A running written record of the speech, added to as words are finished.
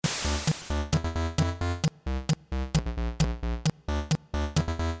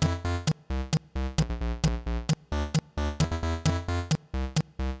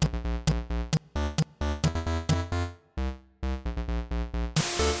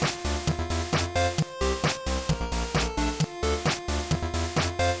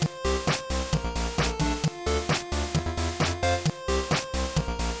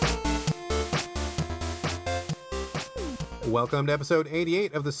Welcome to episode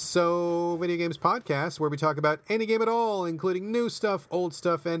 88 of the So Video Games podcast, where we talk about any game at all, including new stuff, old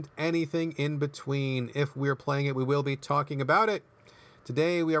stuff, and anything in between. If we're playing it, we will be talking about it.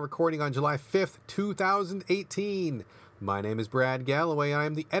 Today, we are recording on July 5th, 2018. My name is Brad Galloway. I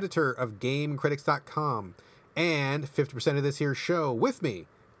am the editor of GameCritics.com. And 50% of this here show with me,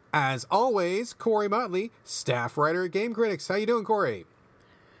 as always, Corey Motley, staff writer at Game Critics. How you doing, Corey?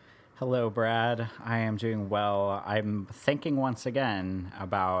 Hello, Brad. I am doing well. I'm thinking once again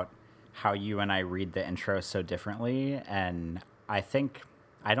about how you and I read the intro so differently, and I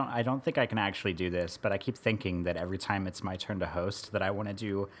don't think I can actually do this, but I keep thinking that every time it's my turn to host that I want to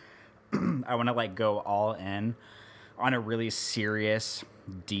do I want to like go all in on a really serious,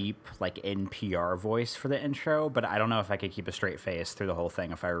 deep, like NPR voice for the intro, but I don't know if I could keep a straight face through the whole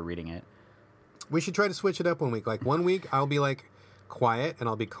thing if I were reading it. We should try to switch it up one week. Like one week I'll be like quiet and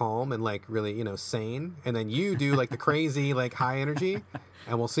I'll be calm and like really, sane. And then you do like the crazy, like high energy,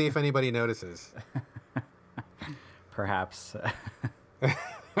 and we'll see if anybody notices. Perhaps.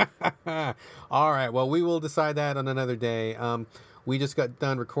 All right. Well, we will decide that on another day. We just got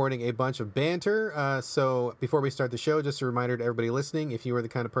done recording a bunch of banter. So before we start the show, just a reminder to everybody listening, if you are the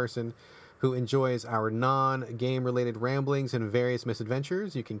kind of person who enjoys our non-game related ramblings and various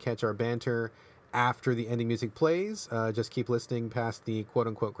misadventures, you can catch our banter after the ending music plays. Just keep listening past the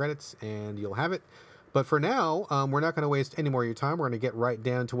quote-unquote credits and you'll have it. But for now, we're not going to waste any more of your time. We're going to get right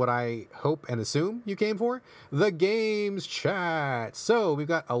down to what I hope and assume you came for, the games chat. So we've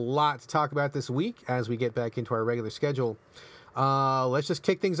got a lot to talk about this week as we get back into our regular schedule. Let's just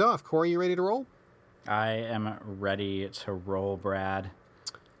kick things off. Corey, you ready to roll? I am ready to roll, Brad.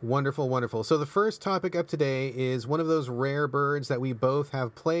 Wonderful, wonderful. So the first topic up today is one of those rare birds that we both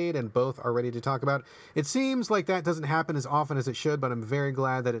have played and both are ready to talk about. It seems like that doesn't happen as often as it should, but I'm very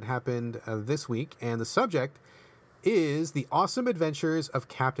glad that it happened this week. And the subject is The Awesome Adventures of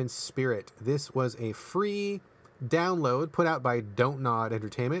Captain Spirit. This was a free download put out by Don't Nod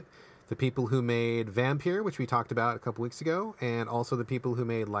Entertainment, the people who made Vampire, which we talked about a couple weeks ago, and also the people who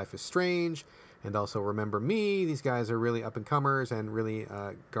made Life is Strange, and also Remember Me. These guys are really up-and-comers and really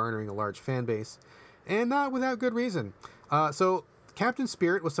garnering a large fan base, and not without good reason. So Captain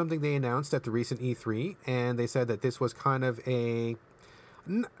Spirit was something they announced at the recent E3, and they said that this was kind of like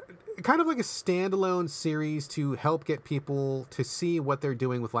a standalone series to help get people to see what they're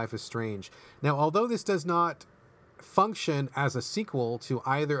doing with Life is Strange. Now, although this does not function as a sequel to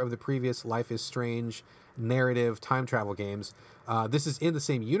either of the previous Life is Strange narrative time travel games, this is in the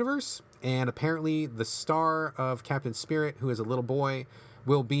same universe, and apparently the star of Captain Spirit, who is a little boy,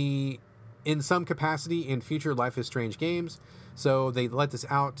 will be in some capacity in future Life is Strange games. So they let this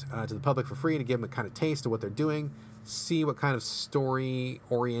out to the public for free to give them a kind of taste of what they're doing, see what kind of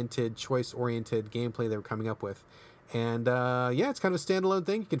story-oriented, choice-oriented gameplay they were coming up with. And it's kind of a standalone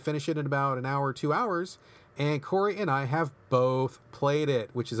thing. You can finish it in about an hour or 2 hours. And Corey and I have both played it,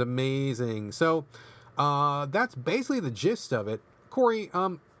 which is amazing. So that's basically the gist of it. Corey,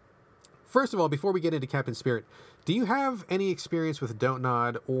 first of all, before we get into Captain Spirit, do you have any experience with Don't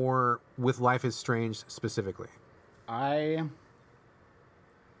Nod or with Life is Strange specifically? I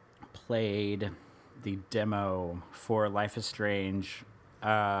played the demo for Life is Strange,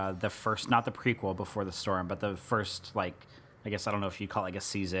 the first, not the prequel Before the Storm, but the first, I guess, I don't know if you call it like a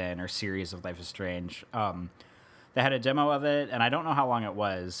season or series of Life is Strange. They had a demo of it, and I don't know how long it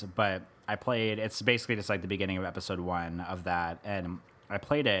was, but I played, it's basically just like the beginning of episode 1 of that, and I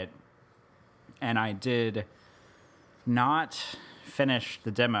played it, and I did not finish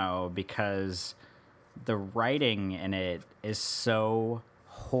the demo because the writing in it is so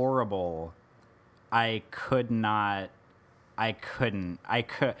horrible. I could not even,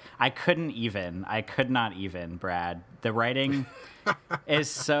 Brad. The writing is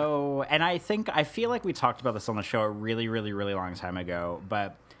so, and I feel like we talked about this on the show a really, really, really long time ago,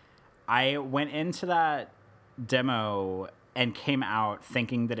 but I went into that demo and came out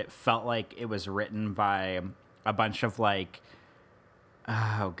thinking that it felt like it was written by a bunch of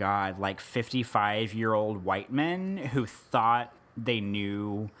 55-year-old white men who thought they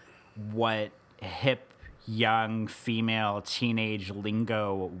knew what hip, young, female, teenage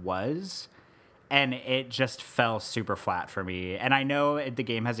lingo was. And it just fell super flat for me. And I know the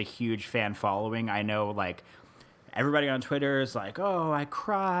game has a huge fan following. I know, everybody on Twitter is like, oh, I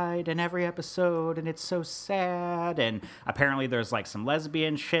cried in every episode, and it's so sad. And apparently there's, some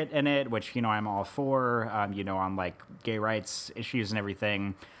lesbian shit in it, which, I'm all for, on, gay rights issues and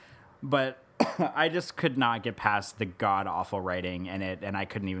everything. But I just could not get past the god-awful writing in it, and I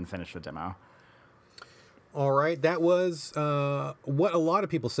couldn't even finish the demo. All right, that was what a lot of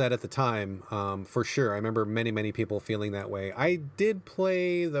people said at the time, for sure. I remember many people feeling that way. I did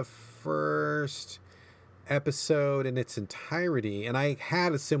play the first episode in its entirety, and I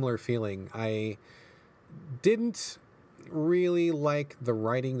had a similar feeling. I didn't really like the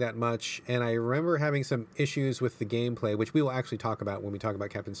writing that much, and I remember having some issues with the gameplay, which we will actually talk about when we talk about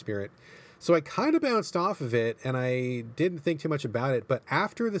Captain Spirit. So I kind of bounced off of it, and I didn't think too much about it. But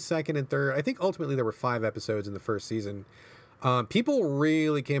after the second and third, I think ultimately there were 5 episodes in the first season. People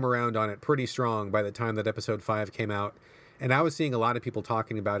really came around on it pretty strong by the time that episode 5 came out. And I was seeing a lot of people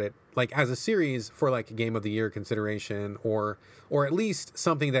talking about it, like as a series for like a Game of the Year consideration, or at least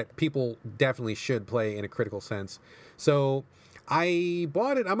something that people definitely should play in a critical sense. So I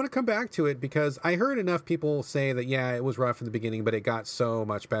bought it. I'm going to come back to it because I heard enough people say that, yeah, it was rough in the beginning, but it got so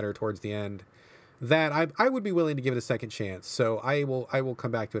much better towards the end that I would be willing to give it a second chance. So I will come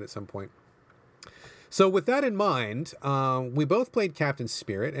back to it at some point. So with that in mind, we both played Captain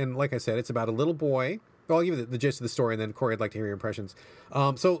Spirit. And like I said, it's about a little boy. Well, I'll give you the gist of the story, and then Corey, I'd like to hear your impressions.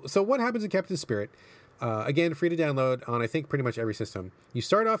 So what happens in Captain Spirit? Again, free to download on, I think, pretty much every system. You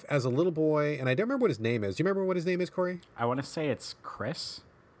start off as a little boy, and I don't remember what his name is. Do you remember what his name is, Corey? I want to say it's Chris.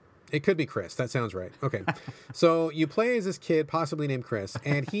 It could be Chris. That sounds right. Okay. So you play as this kid, possibly named Chris,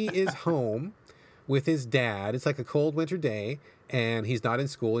 and he is home with his dad. It's like a cold winter day, and he's not in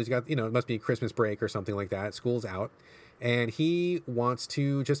school. He's got, it must be Christmas break or something like that. School's out. And he wants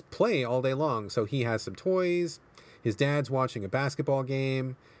to just play all day long. So he has some toys. His dad's watching a basketball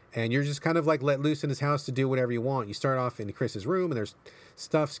game. And you're just kind of like let loose in his house to do whatever you want. You start off in Chris's room, and there's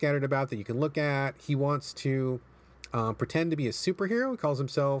stuff scattered about that you can look at. He wants to pretend to be a superhero. He calls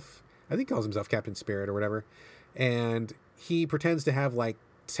himself Captain Spirit or whatever. And he pretends to have like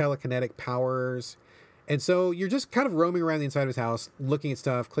telekinetic powers. And so you're just kind of roaming around the inside of his house, looking at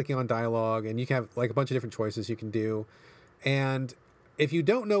stuff, clicking on dialogue, and you can have like a bunch of different choices you can do. And if you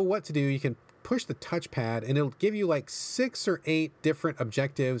don't know what to do, you can push the touchpad, and it'll give you like 6 or 8 different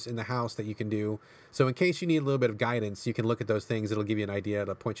objectives in the house that you can do. So in case you need a little bit of guidance, you can look at those things. It'll give you an idea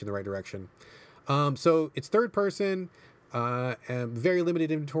to point you in the right direction. So it's third person, and very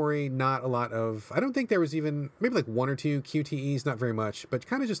limited inventory, not a lot of, I don't think there was even maybe like 1 or 2 QTEs, not very much, but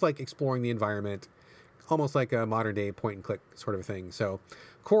kind of just like exploring the environment, almost like a modern day point and click sort of a thing. So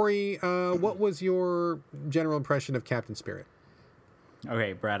Corey, what was your general impression of Captain Spirit?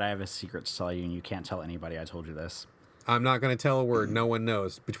 Okay, Brad, I have a secret to tell you, and you can't tell anybody I told you this. I'm not going to tell a word. No one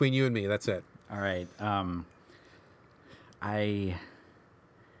knows. Between you and me, that's it. All right. I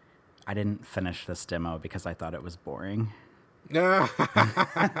didn't finish this demo because I thought it was boring. All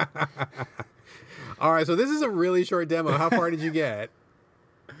right, so this is a really short demo. How far did you get?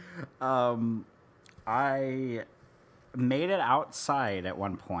 I made it outside at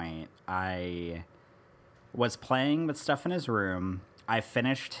one point. I was playing with stuff in his room. I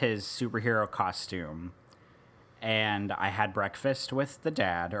finished his superhero costume, and I had breakfast with the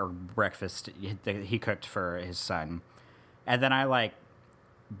dad, or breakfast he cooked for his son. And then I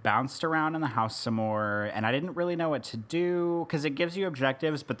bounced around in the house some more, and I didn't really know what to do because it gives you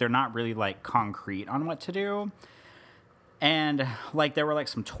objectives, but they're not really concrete on what to do. And there were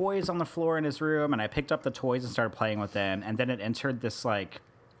some toys on the floor in his room, and I picked up the toys and started playing with them. And then it entered this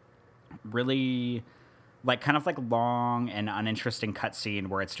really kind of long and uninteresting cutscene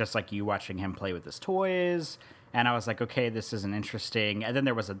where it's just you watching him play with his toys. And I was like, okay, this isn't interesting. And then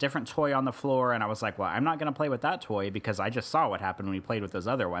there was a different toy on the floor, and I was like, well, I'm not going to play with that toy because I just saw what happened when we played with those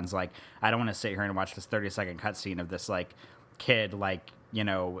other ones. I don't want to sit here and watch this 30-second cutscene of this kid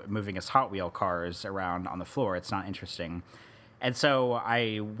moving his Hot Wheel cars around on the floor. It's not interesting. And so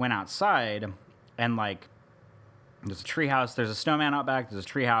I went outside, and there's a treehouse. There's a snowman out back. There's a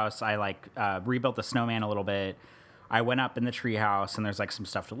treehouse. I rebuilt the snowman a little bit. I went up in the treehouse, and there's some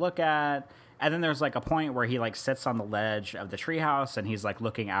stuff to look at. And then there's a point where he sits on the ledge of the treehouse, and he's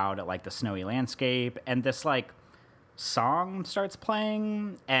looking out at the snowy landscape. And this song starts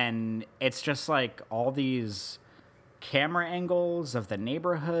playing, and it's just all these camera angles of the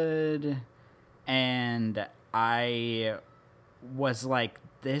neighborhood. And I was like,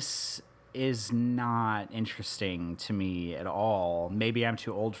 this is not interesting to me at all. Maybe I'm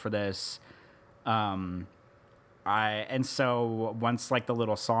too old for this. And so once the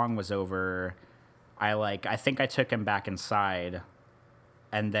little song was over, I think I took him back inside,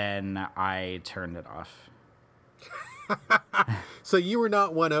 and then I turned it off. So you were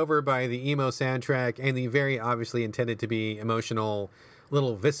not won over by the emo soundtrack and the very obviously intended to be emotional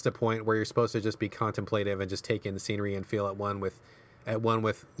little vista point where you're supposed to just be contemplative and just take in the scenery and feel at one with at one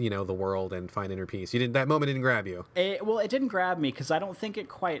with, the world and find inner peace. That moment didn't grab you. It didn't grab me because I don't think it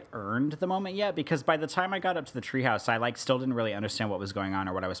quite earned the moment yet, because by the time I got up to the treehouse, I still didn't really understand what was going on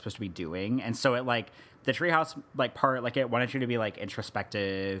or what I was supposed to be doing. And so the treehouse part, it wanted you to be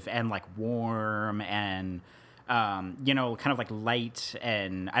introspective and warm and kind of light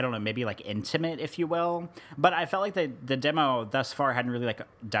and I don't know, maybe intimate, if you will. But I felt like the demo thus far hadn't really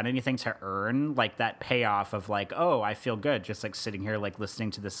done anything to earn that payoff of oh, I feel good just sitting here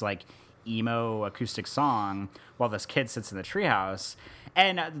listening to this emo acoustic song while this kid sits in the treehouse.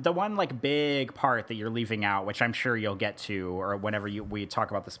 And the one big part that you're leaving out, which I'm sure you'll get to, or whenever we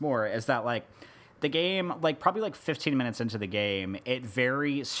talk about this more, is that the game, probably 15 minutes into the game, it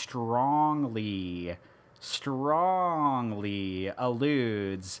very strongly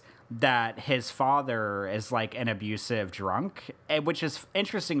alludes that his father is an abusive drunk, which is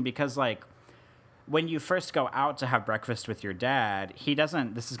interesting because when you first go out to have breakfast with your dad, he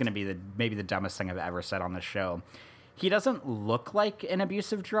doesn't, this is going to be maybe the dumbest thing I've ever said on this show, he doesn't look like an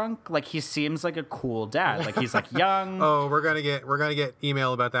abusive drunk. He seems like a cool dad. He's young. Oh, we're gonna get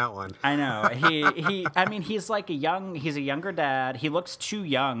email about that one. I know. He's he's a younger dad. He looks too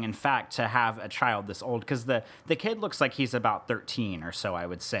young, in fact, to have a child this old, because the kid looks like he's about 13 or so, I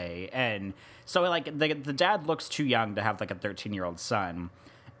would say. And so the dad looks too young to have a 13-year-old son.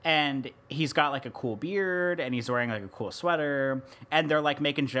 And he's got a cool beard, and he's wearing a cool sweater, and they're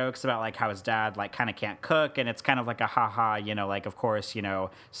making jokes about how his dad kind of can't cook, and it's kind of a haha, of course,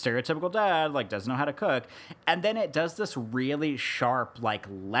 stereotypical dad doesn't know how to cook. And then it does this really sharp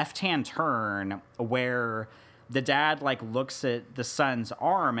left-hand turn where the dad looks at the son's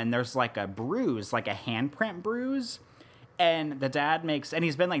arm, and there's a bruise, a handprint bruise. And the dad and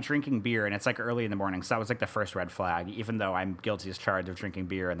he's been drinking beer, and it's early in the morning. So that was the first red flag, even though I'm guilty as charged of drinking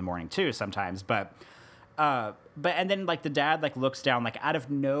beer in the morning too sometimes. And then the dad looks down out of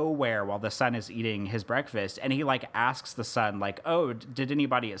nowhere while the son is eating his breakfast, and he asks the son oh, did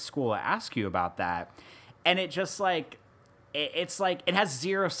anybody at school ask you about that? And it just it's it has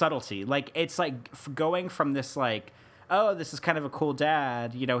zero subtlety. It's going from this oh, this is kind of a cool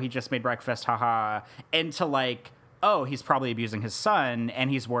dad, he just made breakfast, haha, into oh, he's probably abusing his son,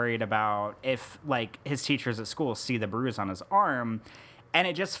 and he's worried about if his teachers at school see the bruise on his arm. And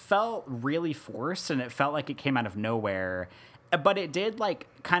it just felt really forced, and it felt like it came out of nowhere. But it did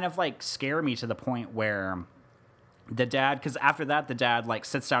kind of scare me to the point where the dad, because after that the dad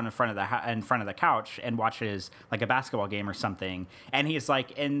sits down in front of the couch and watches a basketball game or something, and he's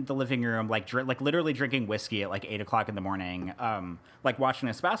in the living room literally drinking whiskey at 8 o'clock in the morning, watching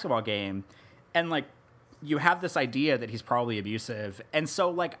this basketball game, and you have this idea that he's probably abusive. And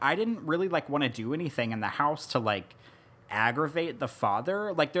so I didn't really want to do anything in the house to aggravate the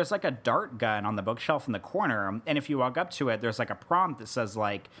father. There's a dart gun on the bookshelf in the corner, and if you walk up to it, there's a prompt that says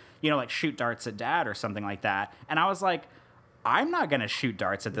shoot darts at dad or something like that. And I was I'm not going to shoot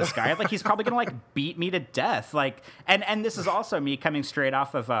darts at this guy. He's probably going to beat me to death. And this is also me coming straight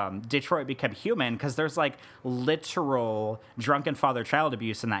off of Detroit Become Human, because there's literal drunken father-child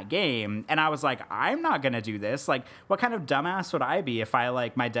abuse in that game. And I was I'm not going to do this. What kind of dumbass would I be if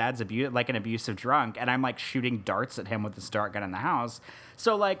I my dad's an abusive drunk, and I'm shooting darts at him with this dart gun in the house?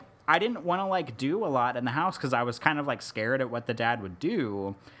 So I didn't want to do a lot in the house because I was kind of scared at what the dad would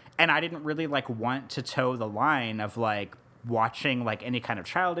do. And I didn't really want to toe the line of watching any kind of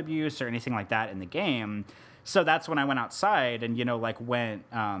child abuse or anything like that in the game. So that's when I went outside and went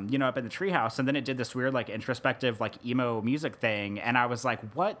up in the treehouse, and then it did this weird introspective emo music thing, and I was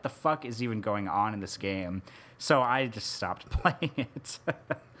what the fuck is even going on in this game? So I just stopped playing it.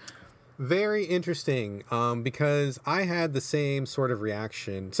 Very interesting, because I had the same sort of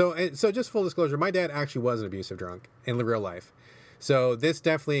reaction. So just full disclosure, my dad actually was an abusive drunk in real life. So this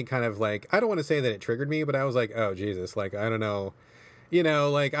definitely kind of I don't want to say that it triggered me, but I was oh Jesus, I don't know,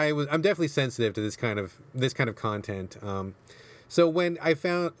 I'm definitely sensitive to this kind of content. So when I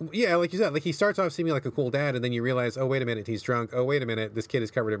found, like you said, he starts off seeming like a cool dad, and then you realize, oh wait a minute, he's drunk. Oh wait a minute, this kid is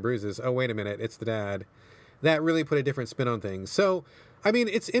covered in bruises. Oh wait a minute, it's the dad. That really put a different spin on things. So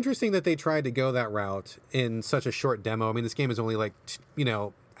it's interesting that they tried to go that route in such a short demo. This game is only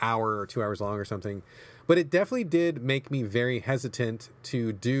hour or 2 hours long or something. But it definitely did make me very hesitant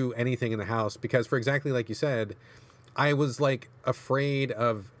to do anything in the house because, for exactly like you said, I was afraid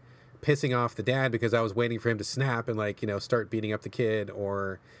of pissing off the dad because I was waiting for him to snap and start beating up the kid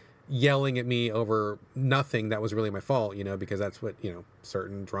or yelling at me over nothing that was really my fault, because that's what,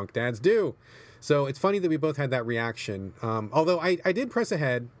 certain drunk dads do. So it's funny that we both had that reaction. Although I did press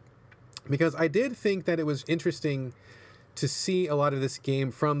ahead because I did think that it was interesting to see a lot of this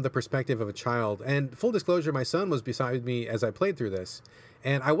game from the perspective of a child. And full disclosure, my son was beside me as I played through this.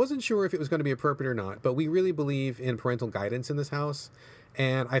 And I wasn't sure if it was going to be appropriate or not, but we really believe in parental guidance in this house.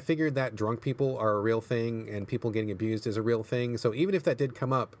 And I figured that drunk people are a real thing and people getting abused is a real thing. So even if that did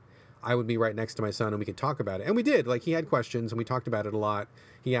come up, I would be right next to my son and we could talk about it. And we did. Like, he had questions and we talked about it a lot.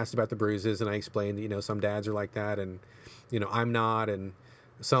 He asked about the bruises and I explained, some dads are like that and, I'm not, and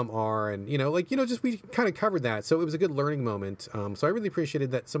some are, and, just we kind of covered that. So it was a good learning moment. So I really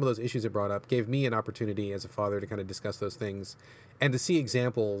appreciated that some of those issues it brought up gave me an opportunity as a father to kind of discuss those things and to see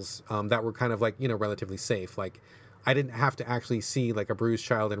examples that were kind of like, relatively safe. Like, I didn't have to actually see like a bruised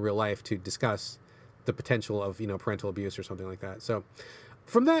child in real life to discuss the potential of, parental abuse or something like that. So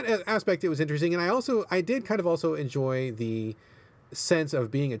from that aspect, it was interesting. And I did kind of also enjoy the sense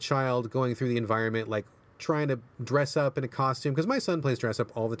of being a child going through the environment, like trying to dress up in a costume, because my son plays dress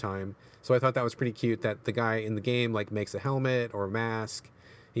up all the time. So I thought that was pretty cute that the guy in the game like makes a helmet or a mask,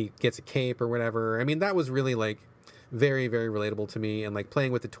 he gets a cape or whatever. I mean, that was really like very, very relatable to me, and like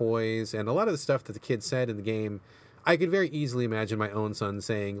playing with the toys and a lot of the stuff that the kids said in the game, I could very easily imagine my own son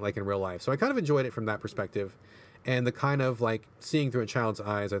saying like in real life. So I kind of enjoyed it from that perspective, and the kind of like seeing through a child's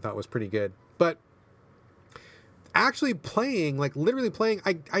eyes I thought was pretty good. But actually playing, like literally playing,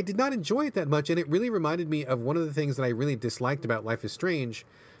 I did not enjoy it that much, and it really reminded me of one of the things that I really disliked about Life is Strange,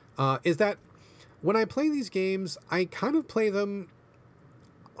 is that when I play these games, I kind of play them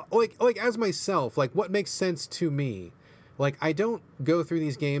like as myself, like what makes sense to me. Like, I don't go through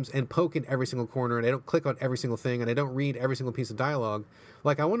these games and poke in every single corner, and I don't click on every single thing, and I don't read every single piece of dialogue.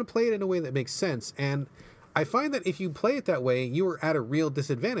 Like, I want to play it in a way that makes sense, and I find that if you play it that way, you are at a real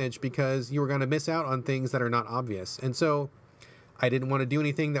disadvantage because you are going to miss out on things that are not obvious. And so I didn't want to do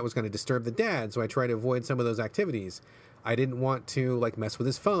anything that was going to disturb the dad, so I tried to avoid some of those activities. I didn't want to like mess with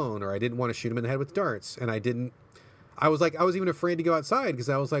his phone, or I didn't want to shoot him in the head with darts, and I was even afraid to go outside because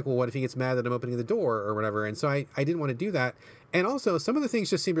I was like, well, what if he gets mad that I'm opening the door or whatever? And so I didn't want to do that. And also, some of the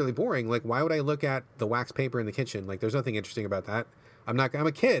things just seemed really boring. Like, why would I look at the wax paper in the kitchen? Like, there's nothing interesting about that. I'm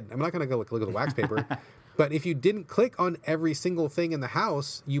a kid. I'm not going to go look at the wax paper. But if you didn't click on every single thing in the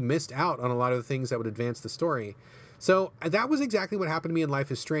house, you missed out on a lot of the things that would advance the story. So that was exactly what happened to me in Life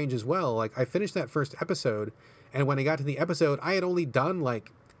is Strange as well. Like, I finished that first episode, and when I got to the episode, I had only done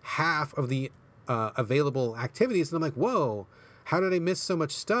like half of the available activities, and I'm like, whoa, how did I miss so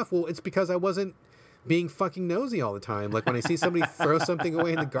much stuff? Well, it's because I wasn't being fucking nosy all the time. Like, when I see somebody throw something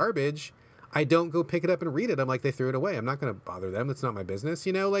away in the garbage, I don't go pick it up and read it. I'm like, they threw it away. I'm not going to bother them. That's not my business.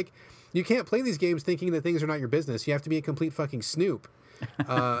 Like, you can't play these games thinking that things are not your business. You have to be a complete fucking snoop,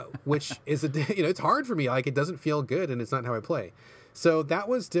 which is, it's hard for me. Like, it doesn't feel good, and it's not how I play. So that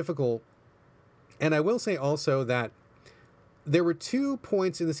was difficult. And I will say also that there were 2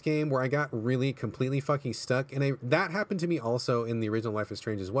 points in this game where I got really completely fucking stuck. And that happened to me also in the original Life is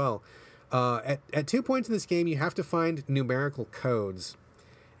Strange as well. At 2 points in this game, you have to find numerical codes.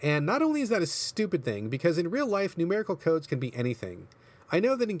 And not only is that a stupid thing, because in real life, numerical codes can be anything. I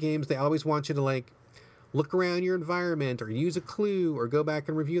know that in games, they always want you to like look around your environment or use a clue or go back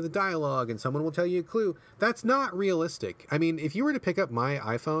and review the dialogue and someone will tell you a clue. That's not realistic. I mean, if you were to pick up my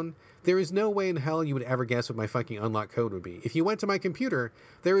iPhone, there is no way in hell you would ever guess what my fucking unlock code would be. If you went to my computer,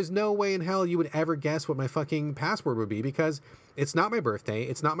 there is no way in hell you would ever guess what my fucking password would be, because it's not my birthday,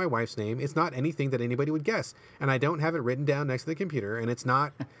 it's not my wife's name, it's not anything that anybody would guess. And I don't have it written down next to the computer, and it's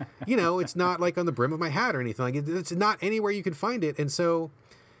not, it's not like on the brim of my hat or anything. Like, it's not anywhere you can find it. And so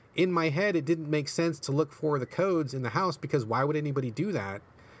in my head, it didn't make sense to look for the codes in the house, because why would anybody do that?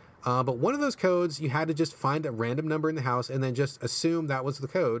 But one of those codes, you had to just find a random number in the house and then just assume that was the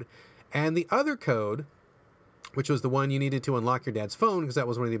code. And the other code, which was the one you needed to unlock your dad's phone, because that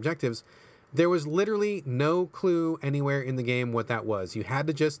was one of the objectives, there was literally no clue anywhere in the game what that was. You had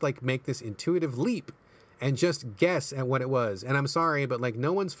to just like make this intuitive leap and just guess at what it was. And I'm sorry, but like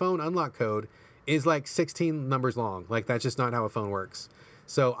no one's phone unlock code is like 16 numbers long. Like, that's just not how a phone works.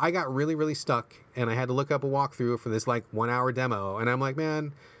 So I got really, really stuck, and I had to look up a walkthrough for this like 1 hour demo. And I'm like,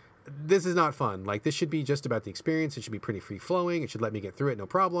 man, this is not fun. Like, this should be just about the experience. It should be pretty free flowing. It should let me get through it, no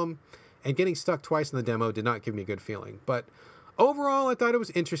problem. And getting stuck twice in the demo did not give me a good feeling. But overall, I thought it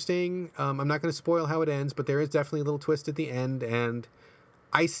was interesting. I'm not going to spoil how it ends, but there is definitely a little twist at the end. And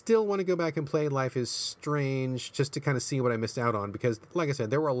I still want to go back and play Life is Strange just to kind of see what I missed out on. Because, like I said,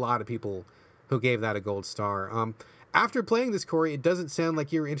 there were a lot of people who gave that a gold star. After playing this, Corey, it doesn't sound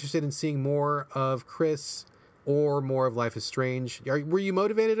like you're interested in seeing more of Chris or more of Life is Strange. Were you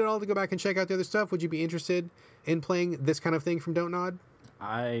motivated at all to go back and check out the other stuff? Would you be interested in playing this kind of thing from Don't Nod?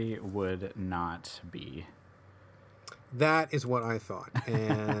 I would not be. That is what I thought.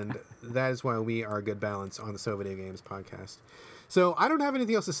 And that is why we are Good Balance on the So Video Games podcast. So I don't have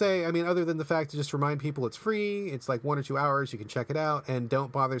anything else to say. I mean, other than the fact to just remind people it's free. It's like 1 or 2 hours. You can check it out. And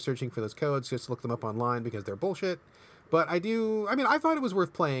don't bother searching for those codes. Just look them up online because they're bullshit. But I thought it was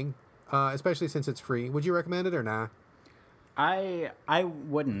worth playing, especially since it's free. Would you recommend it or nah? I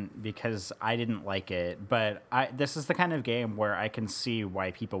wouldn't because I didn't like it, but this is the kind of game where I can see why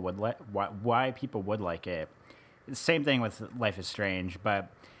people would why people would like it. Same thing with Life is Strange,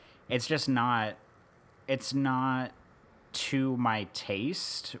 but it's just not. It's not to my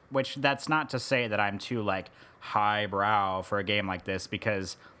taste. Which that's not to say that I'm too like highbrow for a game like this,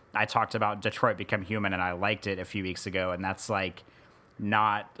 because I talked about Detroit Become Human and I liked it a few weeks ago, and that's like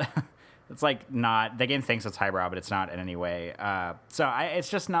not. It's like not. The game thinks it's highbrow, but it's not in any way. It's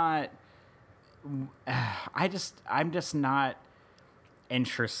just not. I'm just not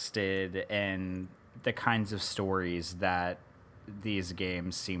interested in the kinds of stories that these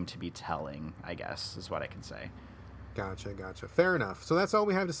games seem to be telling, I guess, is what I can say. Gotcha. Fair enough. So that's all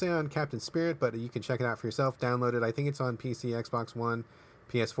we have to say on Captain Spirit, but you can check it out for yourself. Download it. I think it's on PC, Xbox One,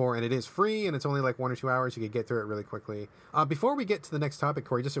 PS4, and it is free, and it's only like 1 or 2 hours. You can get through it really quickly. Before we get to the next topic,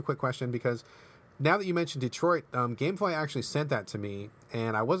 Corey, just a quick question, because now that you mentioned Detroit, Gamefly actually sent that to me,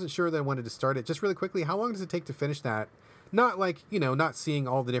 and I wasn't sure that I wanted to start it. Just really quickly, how long does it take to finish that? Not like, not seeing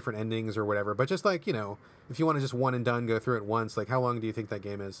all the different endings or whatever, but just like, if you want to just one and done, go through it once, like how long do you think that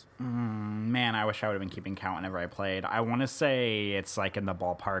game is? Man, I wish I would have been keeping count whenever I played. I want to say it's like in the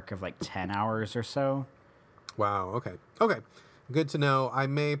ballpark of like 10 hours or so. Wow, okay. Good to know. I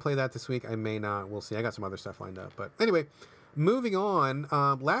may play that this week. I may not. We'll see. I got some other stuff lined up. But anyway, moving on.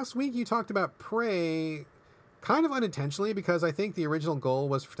 Last week you talked about Prey kind of unintentionally, because I think the original goal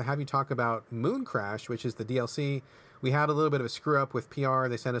was to have you talk about Moon Crash, which is the DLC. We had a little bit of a screw up with PR.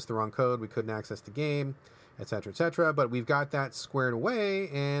 They sent us the wrong code. We couldn't access the game, etc., etc. But we've got that squared away.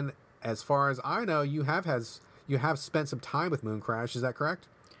 And as far as I know, you have spent some time with Moon Crash. Is that correct?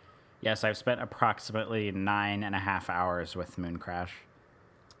 Yes, I've spent approximately 9.5 hours with Moon Crash.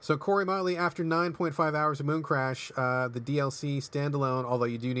 So, Corey Motley, after 9.5 hours of Moon Crash, the DLC standalone, although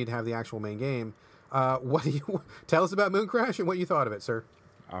you do need to have the actual main game, what do you tell us about Moon Crash and what you thought of it, sir?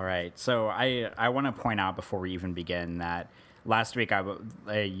 All right. So I want to point out before we even begin that last week,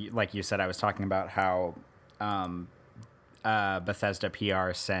 like you said, I was talking about how Bethesda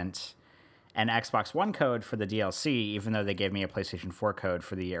PR sent an Xbox One code for the DLC, even though they gave me a PlayStation 4 code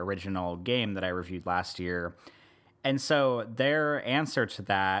for the original game that I reviewed last year. And so their answer to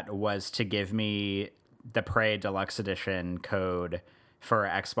that was to give me the Prey Deluxe Edition code for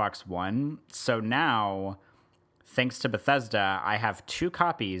Xbox One. So now, thanks to Bethesda, I have 2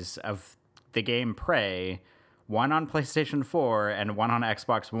 copies of the game Prey, one on PlayStation 4 and one on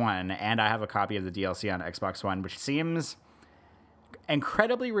Xbox One, and I have a copy of the DLC on Xbox One, which seems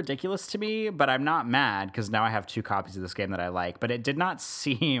incredibly ridiculous to me, but I'm not mad because now I have 2 copies of this game that I like. But it did not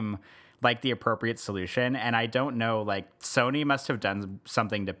seem like the appropriate solution, and I don't know, like, Sony must have done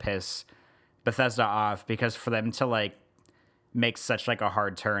something to piss Bethesda off, because for them to like make such like a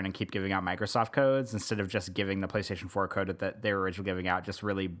hard turn and keep giving out Microsoft codes instead of just giving the PlayStation 4 code that they were originally giving out just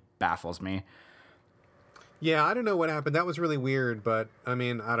really baffles me. Yeah, I don't know what happened. That was really weird, but I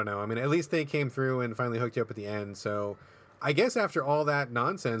mean, I don't know. I mean, at least they came through and finally hooked you up at the end. So I guess after all that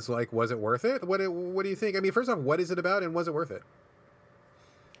nonsense, like, was it worth it? What do you think? I mean, first off, what is it about, and was it worth it?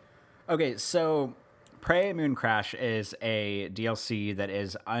 Okay, so Prey Moon Crash is a DLC that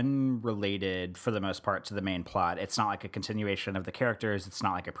is unrelated for the most part to the main plot. It's not like a continuation of the characters. It's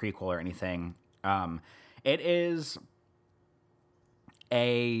not like a prequel or anything. It is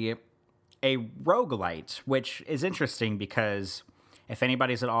a roguelite, which is interesting because if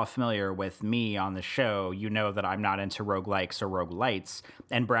anybody's at all familiar with me on the show, you know that I'm not into roguelikes or roguelites,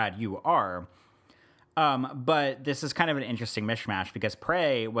 and Brad, you are. But this is kind of an interesting mishmash because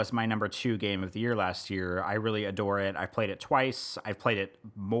Prey was my number 2 game of the year last year. I really adore it. I've played it twice. I've played it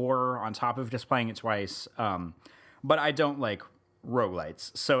more on top of just playing it twice. But I don't like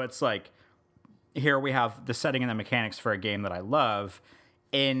roguelites. So it's like, here we have the setting and the mechanics for a game that I love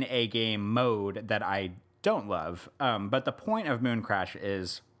in a game mode that I don't love. But the point of Moon Crash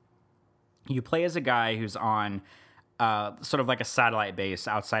is you play as a guy who's on sort of like a satellite base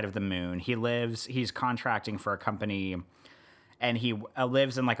outside of the moon. He's contracting for a company, and he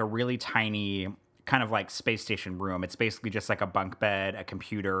lives in like a really tiny kind of like space station room. It's basically just like a bunk bed, a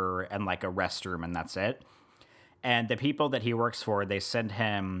computer, and like a restroom, and that's it. And the people that he works for, they send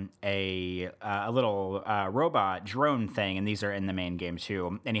him a little robot drone thing, and these are in the main game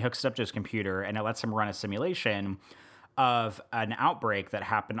too. And he hooks it up to his computer, and it lets him run a simulation of an outbreak that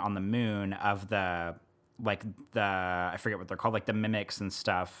happened on the moon of the like I forget what they're called, like the mimics and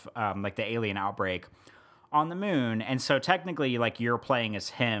stuff, like the alien outbreak on the moon. And so technically, like, you're playing as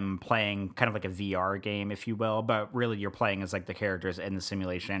him, playing kind of like a VR game, if you will, but really you're playing as like the characters in the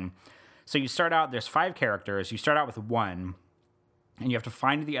simulation. So you start out, there's 5 characters, you start out with 1, and you have to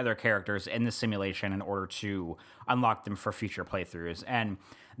find the other characters in the simulation in order to unlock them for future playthroughs. And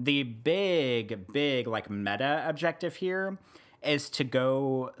the big like meta objective here is to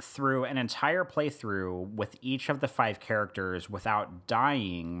go through an entire playthrough with each of the 5 characters without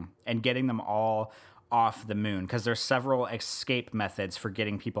dying and getting them all off the moon, because there's several escape methods for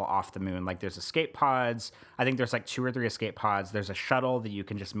getting people off the moon. Like, there's escape pods. I think there's like 2 or 3 escape pods. There's a shuttle that you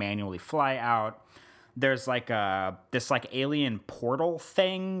can just manually fly out. There's like this like alien portal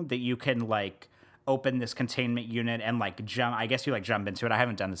thing that you can like open this containment unit and like jump. I guess you like jump into it. I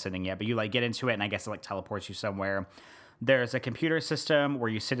haven't done the sitting yet, but you like get into it and I guess it like teleports you somewhere. There's a computer system where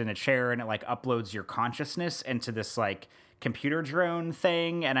you sit in a chair and it like uploads your consciousness into this like computer drone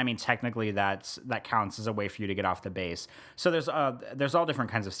thing. And I mean, technically that counts as a way for you to get off the base. So there's all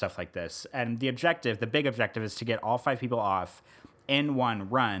different kinds of stuff like this. And the big objective is to get all 5 people off in one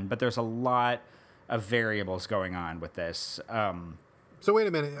run, but there's a lot of variables going on with this. So wait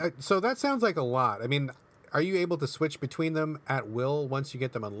a minute. So that sounds like a lot. I mean, are you able to switch between them at will once you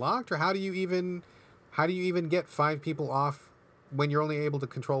get them unlocked, or how do you even get 5 people off when you're only able to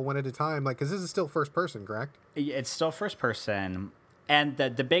control 1 at a time? Like, because this is still first person, correct? It's still first person. And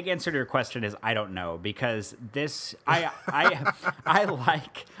the big answer to your question is I don't know, because this I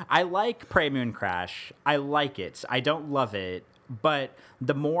like Prey Moon Crash. I like it. I don't love it. But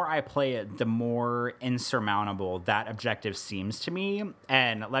the more I play it, the more insurmountable that objective seems to me.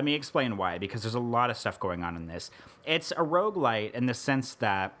 And let me explain why, because there's a lot of stuff going on in this. It's a roguelite in the sense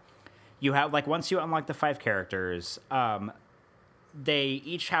that you have, like, once you unlock the 5 characters, they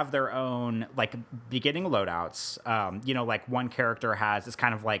each have their own, like, beginning loadouts. Like, one character it's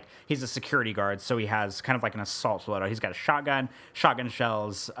kind of like, he's a security guard, so he has kind of like an assault loadout. He's got a shotgun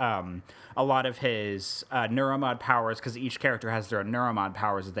shells, a lot of his neuromod powers, because each character has their own neuromod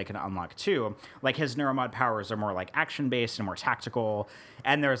powers that they can unlock too. Like, his neuromod powers are more like action-based and more tactical,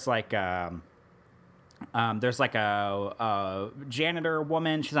 and there's like a janitor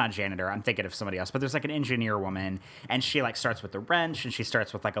woman. She's not a janitor. I'm thinking of somebody else. But there's like an engineer woman. And she like starts with the wrench. And she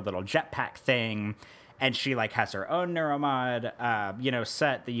starts with like a little jetpack thing. And she like has her own neuromod,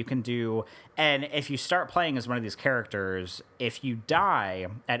 set that you can do. And if you start playing as one of these characters, if you die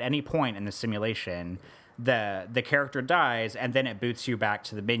at any point in the simulation, the character dies. And then it boots you back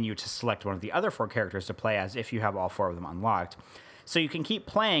to the menu to select one of the other 4 characters to play as if you have all 4 of them unlocked. So you can keep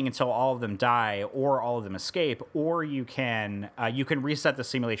playing until all of them die or all of them escape, or you can reset the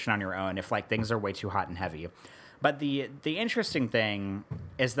simulation on your own if like things are way too hot and heavy. But the interesting thing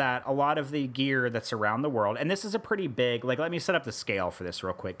is that a lot of the gear that's around the world, and this is a pretty big, like, let me set up the scale for this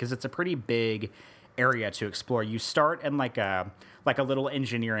real quick, because it's a pretty big area to explore. You start in like a little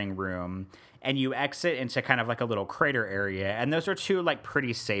engineering room, and you exit into kind of like a little crater area, and those are 2 like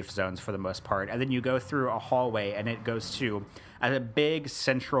pretty safe zones for the most part. And then you go through a hallway, and it goes to a big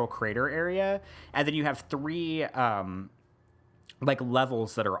central crater area, and then you have 3 like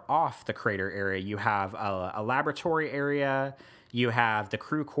levels that are off the crater area. You have a laboratory area, you have the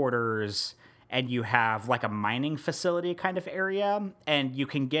crew quarters, and you have like a mining facility kind of area. And you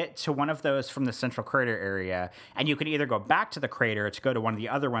can get to one of those from the central crater area, and you can either go back to the crater to go to one of the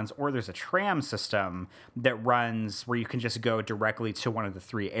other ones, or there's a tram system that runs where you can just go directly to one of the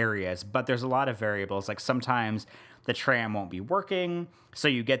 3 areas. But there's a lot of variables. Like, sometimes the tram won't be working, so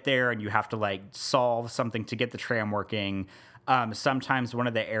you get there and you have to like solve something to get the tram working. Sometimes one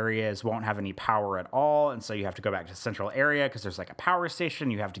of the areas won't have any power at all, and so you have to go back to the central area because there's like a power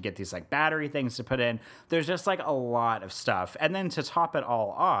station. You have to get these like battery things to put in. There's just like a lot of stuff. And then to top it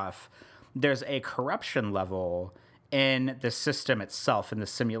all off, there's a corruption level in the system itself, in the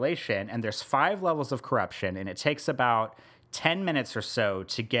simulation, and there's 5 levels of corruption, and it takes about 10 minutes or so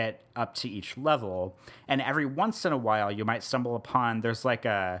to get up to each level. And every once in a while you might stumble upon, there's like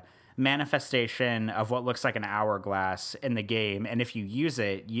a manifestation of what looks like an hourglass in the game, and if you use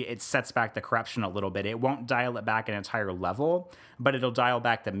it, it sets back the corruption a little bit. It won't dial it back an entire level, but it'll dial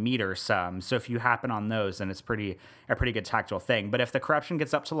back the meter some. So if you happen on those, then it's a pretty good tactile thing. But if the corruption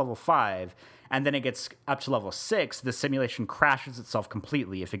gets up to level 5 and then it gets up to level 6, the simulation crashes itself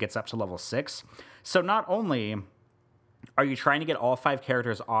completely if it gets up to level 6. So not only are you trying to get all 5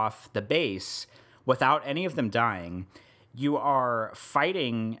 characters off the base without any of them dying, you are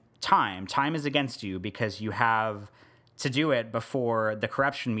fighting time. Time is against you because you have to do it before the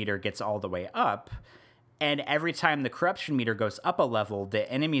corruption meter gets all the way up. And every time the corruption meter goes up a level, the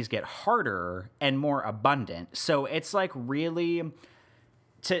enemies get harder and more abundant. So it's like really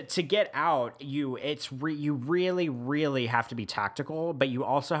to get out, you really have to be tactical, but you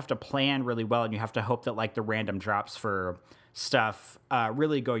also have to plan really well, and you have to hope that like the random drops for stuff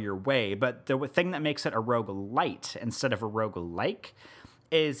really go your way. But the thing that makes it a roguelite instead of a roguelike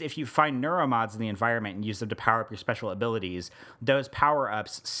is if you find neuromods in the environment and use them to power up your special abilities, those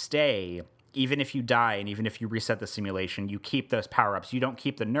power-ups stay. Even if you die and even if you reset the simulation, you keep those power-ups. You don't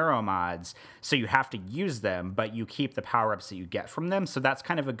keep the neuromods, so you have to use them, but you keep the power-ups that you get from them. So that's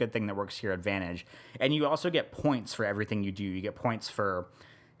kind of a good thing that works to your advantage. And you also get points for everything you do. You get points for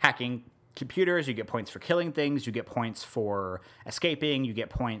hacking computers, you get points for killing things, you get points for escaping, you get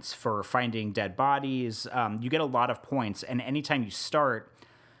points for finding dead bodies. You get a lot of points, and anytime you start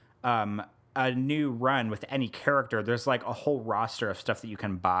a new run with any character, there's like a whole roster of stuff that you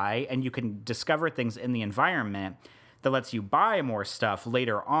can buy, and you can discover things in the environment that lets you buy more stuff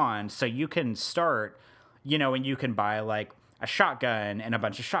later on. So you can start, and you can buy like a shotgun and a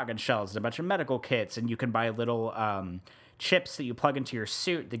bunch of shotgun shells and a bunch of medical kits, and you can buy little chips that you plug into your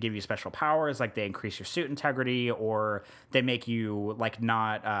suit that give you special powers, like they increase your suit integrity, or they make you like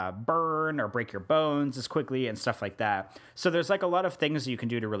not burn or break your bones as quickly and stuff like that. So there's like a lot of things that you can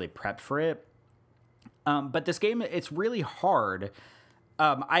do to really prep for it. But this game, it's really hard.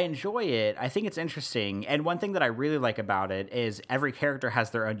 I enjoy it. I think it's interesting. And one thing that I really like about it is every character has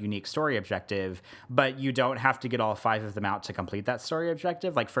their own unique story objective, but you don't have to get all 5 of them out to complete that story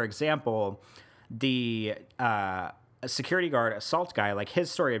objective. Like, for example, the a security guard assault guy, like his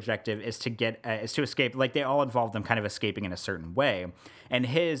story objective is to escape. Like they all involve them kind of escaping in a certain way, and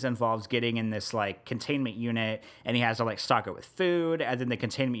his involves getting in this like containment unit, and he has to like stock it with food, and then the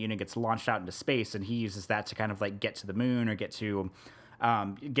containment unit gets launched out into space, and he uses that to kind of like get to the moon or get to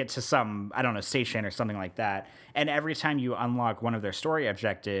some, I don't know, station or something like that. And every time you unlock one of their story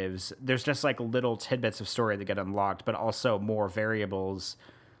objectives, there's just like little tidbits of story that get unlocked, but also more variables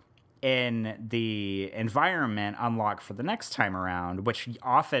in the environment unlock for the next time around, which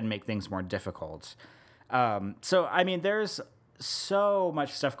often make things more difficult. So, I mean, there's so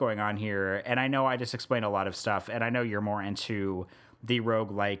much stuff going on here, and I know I just explained a lot of stuff, and I know you're more into the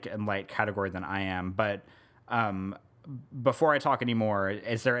roguelike and light category than I am, but before I talk anymore,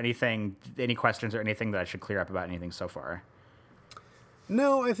 is there any questions or anything that I should clear up about anything so far?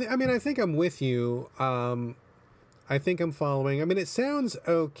 No, I think I'm with you. I think I'm following. I mean, it sounds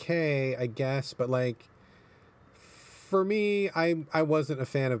okay, I guess, but like for me, I wasn't a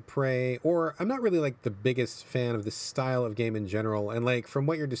fan of Prey, or I'm not really like the biggest fan of this style of game in general. And like from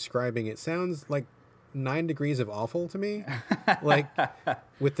what you're describing, it sounds like 9 Degrees of Awful to me. Like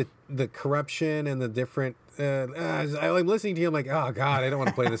with the corruption and the different I'm listening to you, I'm like, oh god, I don't want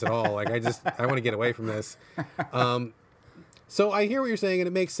to play this at all. Like I want to get away from this. So I hear what you're saying, and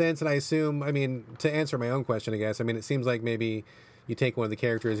it makes sense, and I assume, I mean, to answer my own question, I guess, I mean, it seems like maybe you take one of the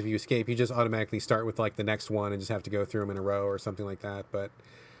characters, if you escape, you just automatically start with, like, the next one and just have to go through them in a row or something like that, but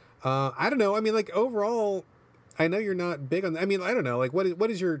I don't know. I mean, like, overall, I know you're not big on, I mean, I don't know, like, what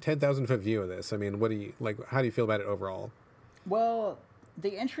is your 10,000-foot view of this? I mean, how do you feel about it overall? Well,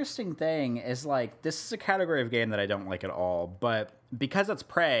 the interesting thing is, like, this is a category of game that I don't like at all, but because it's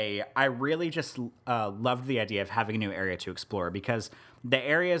Prey, I really just loved the idea of having a new area to explore, because the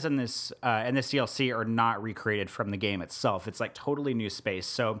areas in this DLC are not recreated from the game itself. It's like totally new space.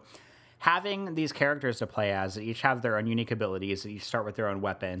 So having these characters to play as, that each have their own unique abilities, that each start with their own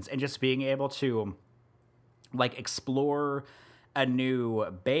weapons, and just being able to like explore a new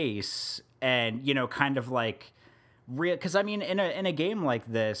base and, kind of like because I mean, in a game like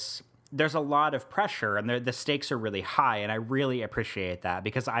this, there's a lot of pressure, and the stakes are really high, and I really appreciate that,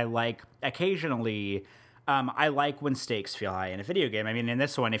 because I like occasionally. I like when stakes feel high in a video game. I mean, in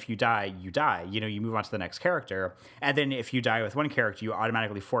this one, if you die, you die. You move on to the next character, and then if you die with one character, you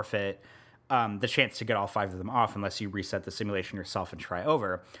automatically forfeit the chance to get all 5 of them off unless you reset the simulation yourself and try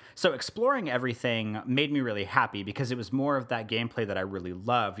over. So exploring everything made me really happy, because it was more of that gameplay that I really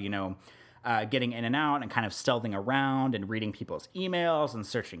love. Getting in and out and kind of stealthing around and reading people's emails and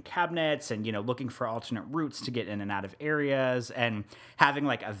searching cabinets and, looking for alternate routes to get in and out of areas, and having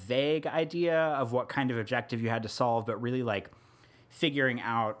like a vague idea of what kind of objective you had to solve, but really like figuring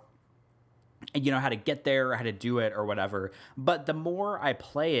out, how to get there or how to do it or whatever. But the more I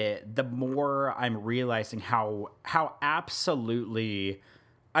play it, the more I'm realizing how absolutely,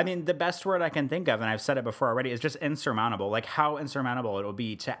 I mean, the best word I can think of, and I've said it before already, is just insurmountable. Like how insurmountable it will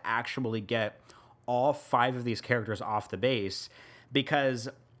be to actually get all 5 of these characters off the base, because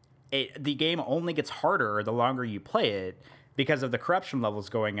the game only gets harder the longer you play it. because of the corruption levels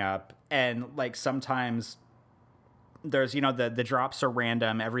going up. And like sometimes there's, you know, the drops are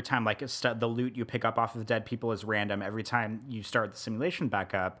random every time, like the loot you pick up off of dead people is random every time you start the simulation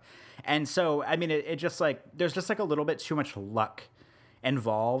back up. And so, I mean, it just like, there's just like a little bit too much luck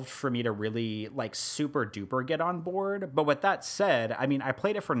involved for me to really like super duper get on board. But with that said, I mean, I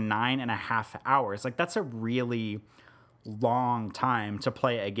played it for 9.5 hours. Like that's a really long time to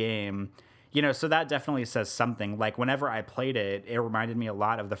play a game, you know, so that definitely says something. Like whenever I played it, it reminded me a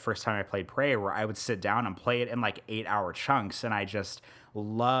lot of the first time I played Prey, where I would sit down and play it in like 8-hour chunks, and I just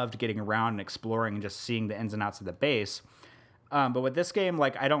loved getting around and exploring and just seeing the ins and outs of the base. But with this game,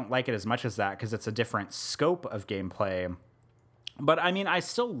 like I don't like it as much as that because it's a different scope of gameplay. But I mean, I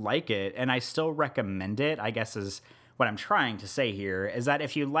still like it, and I still recommend it, I guess is what I'm trying to say here, is that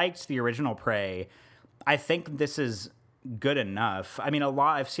if you liked the original Prey, I think this is good enough. I mean,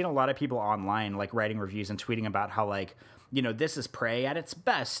 I've seen a lot of people online like writing reviews and tweeting about how like, you know, this is Prey at its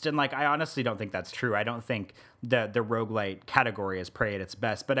best. And like, I honestly don't think that's true. I don't think the roguelite category is Prey at its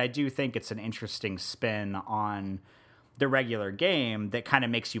best, but I do think it's an interesting spin on the regular game that kind of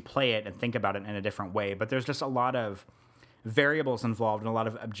makes you play it and think about it in a different way. But there's just a lot of variables involved and a lot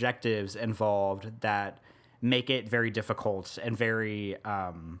of objectives involved that make it very difficult and very,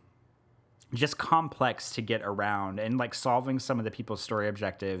 just complex to get around, and like solving some of the people's story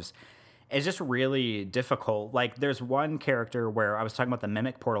objectives is just really difficult. Like there's one character where I was talking about the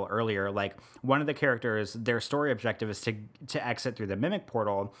Mimic Portal earlier, like one of the characters, their story objective is to exit through the Mimic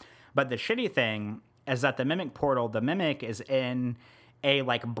Portal. But the shitty thing is that the Mimic Portal, the Mimic is in a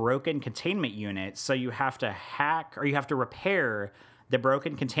like broken containment unit. So you have to hack, or you have to repair the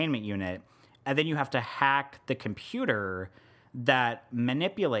broken containment unit, and then you have to hack the computer that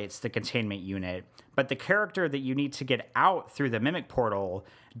manipulates the containment unit. But the character that you need to get out through the Mimic Portal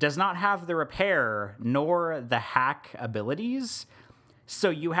does not have the repair nor the hack abilities. So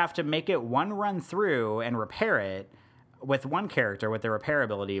you have to make it one run through and repair it with one character with the repair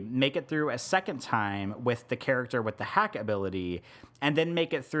ability, make it through a second time with the character with the hack ability, and then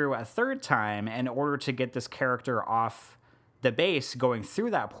make it through a third time in order to get this character off the base going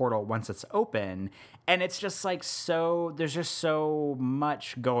through that portal once it's open. And it's just like, so there's just so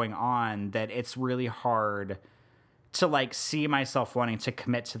much going on that it's really hard to like see myself wanting to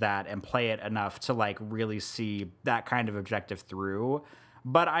commit to that and play it enough to like really see that kind of objective through.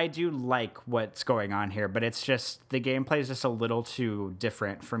 But I do like what's going on here, but it's just the gameplay is just a little too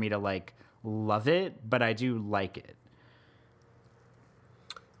different for me to like love it, but I do like it.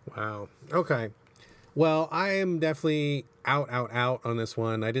 Wow. Okay. Well, I am definitely out on this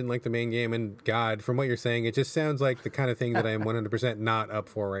one. I didn't like the main game, and God, from what you're saying, it just sounds like the kind of thing that I am 100% not up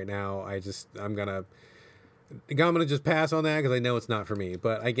for right now. I'm gonna just pass on that because I know it's not for me.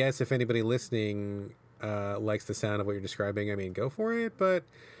 But I guess if anybody listening likes the sound of what you're describing, I mean, go for it. But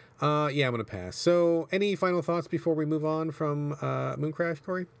yeah, I'm gonna pass. So, any final thoughts before we move on from Moon Crash,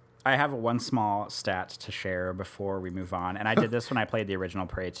 Corey? I have one small stat to share before we move on, and I did this when I played the original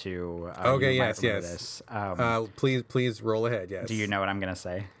Prey 2. Okay, yes. Please roll ahead, yes. Do you know what I'm going to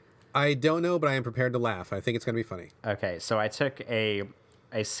say? I don't know, but I am prepared to laugh. I think it's going to be funny. Okay, so I took a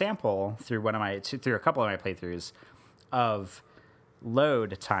sample through through a couple of my playthroughs of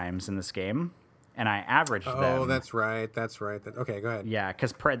load times in this game, and I averaged them. Oh, that's right. Okay, go ahead. Yeah,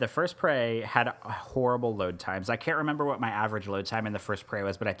 because the first Prey had horrible load times. I can't remember what my average load time in the first Prey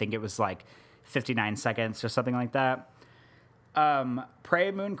was, but I think it was like 59 seconds or something like that.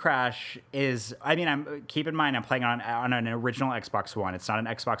 Prey Moon Crash is, I mean, keep in mind I'm playing on an original Xbox One. It's not an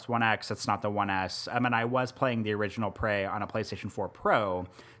Xbox One X. It's not the One S. I mean, I was playing the original Prey on a PlayStation 4 Pro,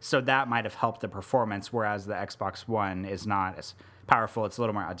 so that might have helped the performance, whereas the Xbox One is not as powerful. It's a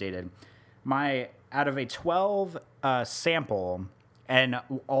little more outdated. Out of a 12 sample, and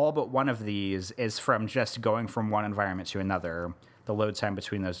all but one of these is from just going from one environment to another, the load time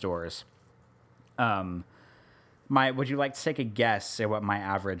between those doors. Would you like to take a guess at what my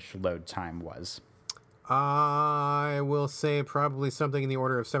average load time was? I will say probably something in the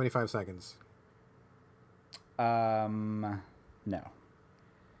order of 75 seconds. No.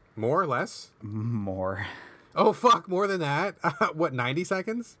 More or less? More. Oh, fuck, more than that? What, 90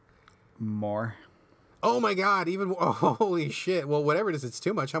 seconds? More. Oh my God, holy shit. Well, whatever it is, it's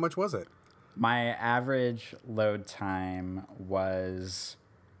too much. How much was it? My average load time was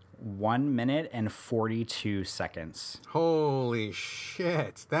 1 minute and 42 seconds. Holy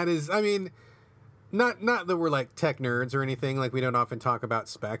shit. That is, I mean, not that we're like tech nerds or anything, like we don't often talk about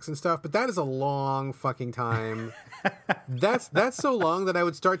specs and stuff, but that is a long fucking time. That's so long that I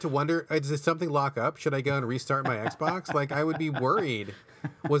would start to wonder, does something lock up? Should I go and restart my Xbox? Like, I would be worried.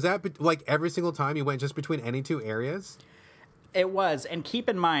 Was that like every single time you went just between any two areas? It was, and keep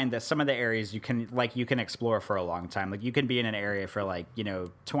in mind that some of the areas you can explore for a long time. Like you can be in an area for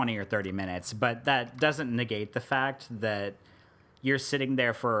 20 or 30 minutes, but that doesn't negate the fact that you're sitting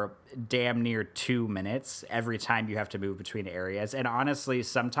there for damn near 2 minutes every time you have to move between areas. And honestly,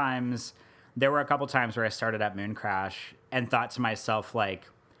 sometimes there were a couple times where I started at Moon Crash and thought to myself like,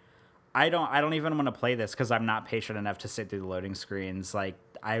 I don't even want to play this because I'm not patient enough to sit through the loading screens. Like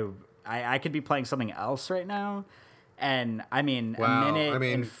I could be playing something else right now. And I mean, wow. a minute. I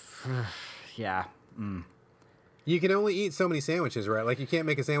mean, yeah. You can only eat so many sandwiches, right? Like you can't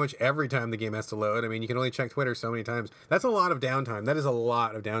make a sandwich every time the game has to load. I mean, you can only check Twitter so many times. That's a lot of downtime. That is a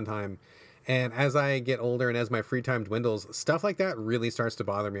lot of downtime. And as I get older and as my free time dwindles, stuff like that really starts to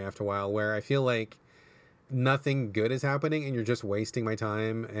bother me after a while, where I feel like nothing good is happening and you're just wasting my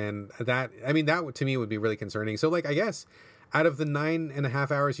time. And that to me would be really concerning. So like, I guess out of the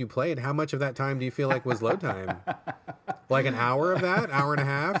 9.5 hours you played, how much of that time do you feel like was load time? Like an hour of that, hour and a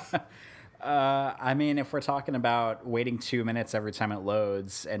half? I mean, if we're talking about waiting 2 minutes every time it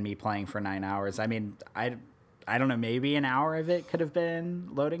loads and me playing for 9 hours, I mean, I don't know, maybe an hour of it could have been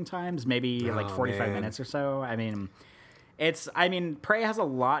loading times, maybe 45 minutes or so. I mean, Prey has a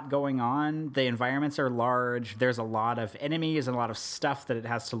lot going on. The environments are large. There's a lot of enemies and a lot of stuff that it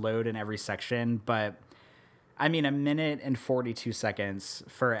has to load in every section, but I mean, 1 minute and 42 seconds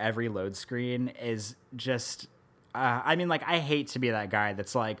for every load screen is just... I hate to be that guy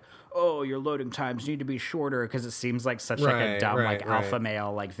that's like, oh, your loading times need to be shorter because it seems like such like a dumb alpha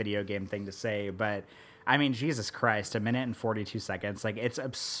male like video game thing to say. But I mean, Jesus Christ, 1 minute and 42 seconds. Like, it's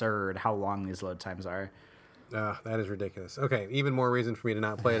absurd how long these load times are. That is ridiculous. Okay, even more reason for me to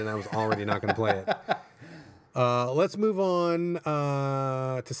not play it, and I was already not going to play it. Let's move on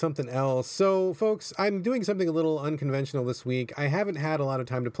to something else. So, folks, I'm doing something a little unconventional this week. I haven't had a lot of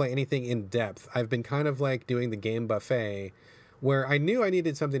time to play anything in depth. I've been kind of like doing the game buffet, where I knew I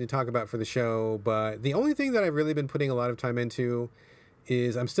needed something to talk about for the show, but the only thing that I've really been putting a lot of time into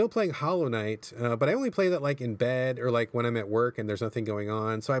is I'm still playing Hollow Knight, but I only play that like in bed or like when I'm at work and there's nothing going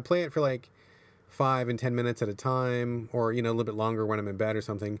on. So I play it for like 5 and 10 minutes at a time, or, you know, a little bit longer when I'm in bed or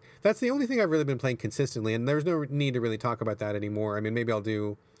something. That's the only thing I've really been playing consistently, and there's no need to really talk about that anymore. I mean, maybe I'll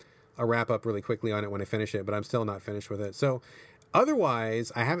do a wrap up really quickly on it when I finish it, but I'm still not finished with it. So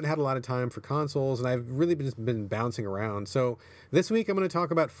otherwise, I haven't had a lot of time for consoles, and I've really been bouncing around. So this week, I'm going to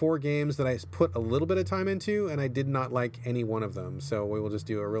talk about 4 games that I put a little bit of time into, and I did not like any one of them. So we will just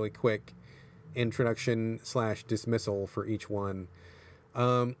do a really quick introduction / dismissal for each one.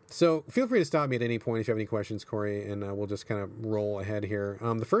 So feel free to stop me at any point if you have any questions, Corey, and we'll just kind of roll ahead here.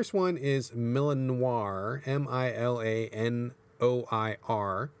 The first one is Milanoir,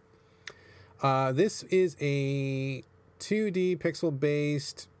 Milanoir. This is a 2D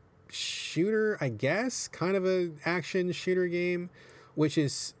pixel-based shooter, I guess, kind of a action shooter game, which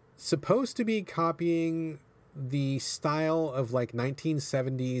is supposed to be copying the style of like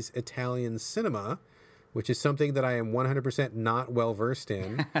 1970s Italian cinema, which is something that I am 100% not well versed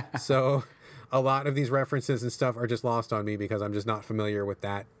in. So a lot of these references and stuff are just lost on me because I'm just not familiar with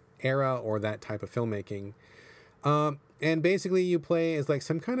that era or that type of filmmaking. And basically you play as like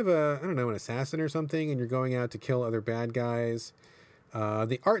some kind of an assassin or something, and you're going out to kill other bad guys.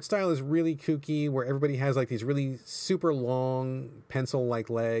 The art style is really kooky, where everybody has like these really super long pencil-like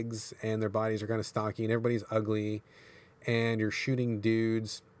legs and their bodies are kind of stocky and everybody's ugly, and you're shooting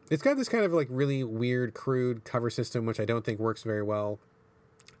dudes. It's got this kind of like really weird, crude cover system, which I don't think works very well.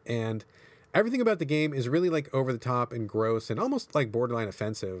 And everything about the game is really like over the top and gross and almost like borderline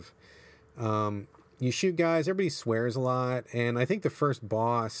offensive. You shoot guys, everybody swears a lot. And I think the first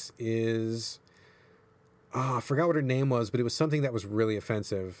boss is, I forgot what her name was, but it was something that was really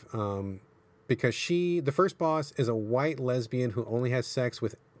offensive. Because the first boss is a white lesbian who only has sex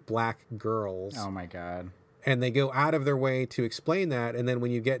with black girls. Oh my God. And they go out of their way to explain that. And then when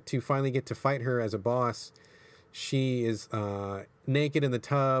you finally get to fight her as a boss, she is naked in the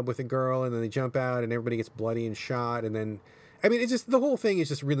tub with a girl, and then they jump out and everybody gets bloody and shot. And then, I mean, it's just, the whole thing is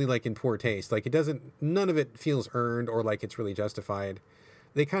just really like in poor taste. Like none of it feels earned or like it's really justified.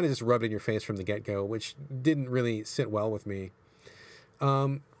 They kind of just rubbed it in your face from the get-go, which didn't really sit well with me.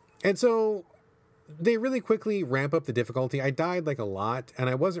 And so they really quickly ramp up the difficulty. I died like a lot, and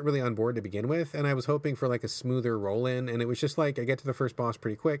I wasn't really on board to begin with, and I was hoping for like a smoother roll in, and it was just like I get to the first boss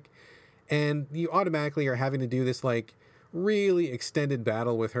pretty quick, and you automatically are having to do this like really extended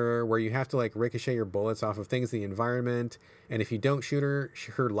battle with her where you have to like ricochet your bullets off of things in the environment, and if you don't shoot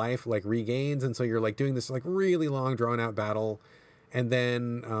her life like regains, and so you're like doing this like really long drawn out battle. And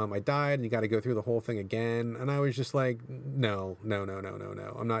then I died, and you got to go through the whole thing again. And I was just like, no,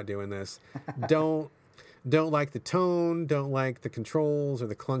 I'm not doing this. Don't Don't like the tone, don't like the controls or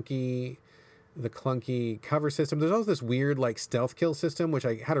the clunky cover system. There's also this weird like stealth kill system, which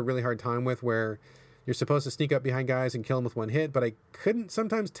I had a really hard time with, where you're supposed to sneak up behind guys and kill them with one hit, but I couldn't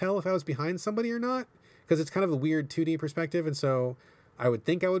sometimes tell if I was behind somebody or not, because it's kind of a weird 2D perspective, and so I would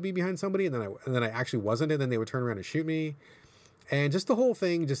think I would be behind somebody, and then I actually wasn't, and then they would turn around and shoot me. And just the whole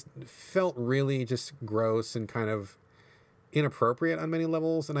thing just felt really just gross and kind of inappropriate on many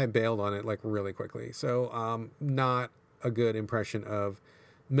levels, and I bailed on it like really quickly. So not a good impression of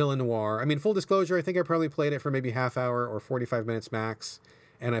Mille Noir. I mean, full disclosure, I think I probably played it for maybe half hour or 45 minutes max,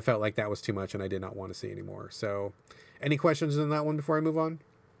 and I felt like that was too much and I did not want to see anymore. So any questions on that one before I move on?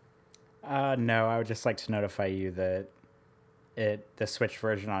 No, I would just like to notify you that the Switch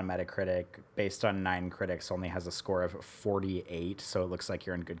version on Metacritic, based on 9 critics, only has a score of 48, so it looks like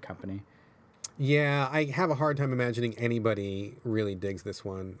you're in good company. Yeah, I have a hard time imagining anybody really digs this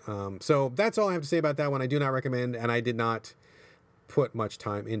one. So that's all I have to say about that one. I do not recommend, and I did not put much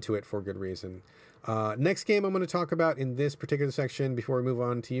time into it for good reason. Next game I'm going to talk about in this particular section before we move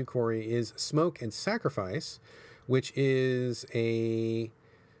on to you, Corey, is Smoke and Sacrifice, which is a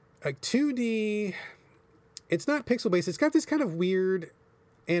 2D... It's not pixel-based. It's got this kind of weird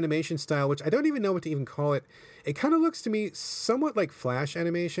animation style, which I don't even know what to even call it. It kind of looks to me somewhat like Flash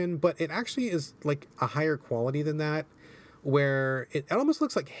animation, but it actually is like a higher quality than that, where it almost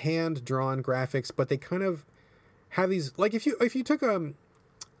looks like hand-drawn graphics, but they kind of have these... Like if you took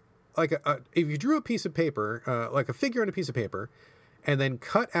if you drew a piece of paper, like a figure on a piece of paper, and then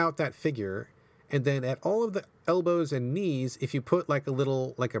cut out that figure, and then at all of the elbows and knees, if you put like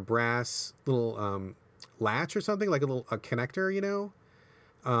a brass little latch or something, like a connector,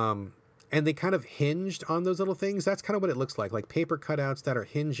 and they kind of hinged on those little things. That's kind of what it looks like paper cutouts that are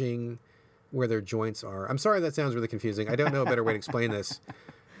hinging where their joints are. I'm sorry that sounds really confusing. I don't know a better way to explain this.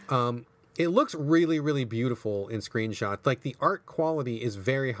 It looks really, really beautiful in screenshots. Like the art quality is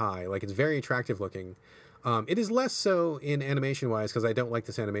very high. Like it's very attractive looking. It is less so in animation wise, because I don't like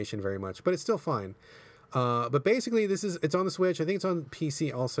this animation very much, but it's still fine. But basically it's on the Switch. I think it's on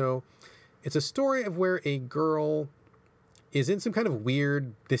PC also. It's a story of where a girl is in some kind of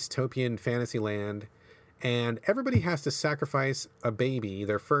weird dystopian fantasy land, and everybody has to sacrifice a baby,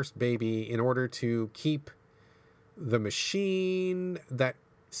 their first baby, in order to keep the machine that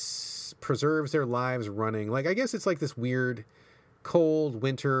preserves their lives running. Like, I guess it's like this weird cold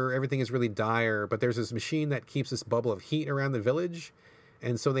winter, everything is really dire, but there's this machine that keeps this bubble of heat around the village,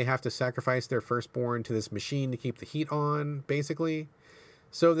 and so they have to sacrifice their firstborn to this machine to keep the heat on, basically.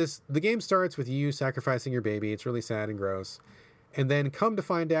 So the game starts with you sacrificing your baby. It's really sad and gross. And then come to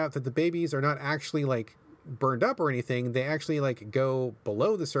find out that the babies are not actually like burned up or anything. They actually like go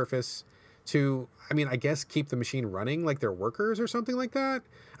below the surface to, I guess keep the machine running, like they're workers or something like that.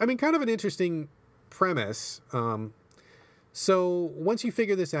 Kind of an interesting premise. So once you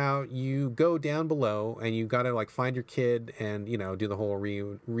figure this out, you go down below and you got to like find your kid and, do the whole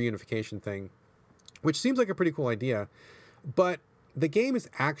reunification thing, which seems like a pretty cool idea. But the game is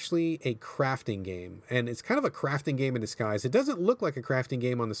actually a crafting game, and it's kind of a crafting game in disguise. It doesn't look like a crafting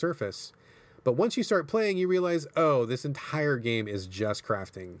game on the surface, but once you start playing, you realize, oh, this entire game is just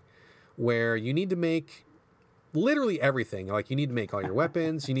crafting, where you need to make literally everything. Like, you need to make all your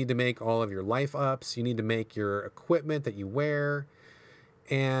weapons, you need to make all of your life ups, you need to make your equipment that you wear.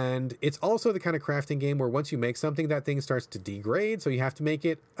 And it's also the kind of crafting game where once you make something, that thing starts to degrade, so you have to make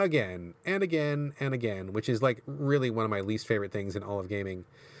it again and again and again, which is like really one of my least favorite things in all of gaming.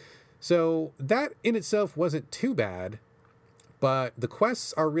 So that in itself wasn't too bad, but the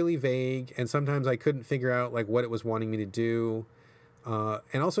quests are really vague, and sometimes I couldn't figure out like what it was wanting me to do.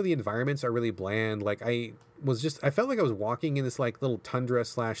 And also the environments are really bland. Like I felt like I was walking in this like little tundra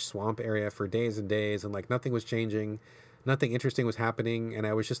 / swamp area for days and days, and like nothing was changing. Nothing interesting was happening, and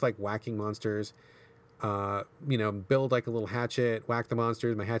I was just like whacking monsters. Build like a little hatchet, whack the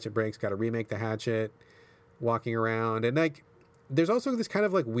monsters. My hatchet breaks, got to remake the hatchet. Walking around, and like, there's also this kind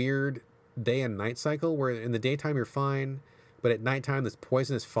of like weird day and night cycle where in the daytime you're fine, but at nighttime this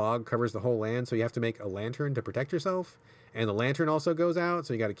poisonous fog covers the whole land, so you have to make a lantern to protect yourself, and the lantern also goes out,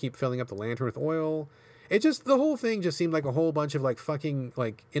 so you got to keep filling up the lantern with oil. The whole thing just seemed like a whole bunch of like fucking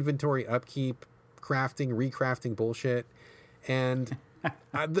like inventory upkeep, recrafting bullshit. And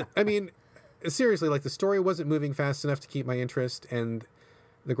seriously, like the story wasn't moving fast enough to keep my interest, and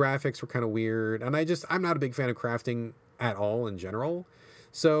the graphics were kind of weird, and I'm not a big fan of crafting at all in general.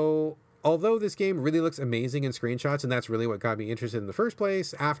 So although this game really looks amazing in screenshots, and that's really what got me interested in the first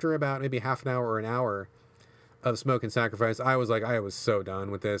place, after about maybe half an hour or an hour of Smoke and Sacrifice, I was so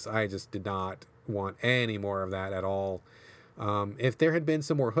done with this. I just did not want any more of that at all. If there had been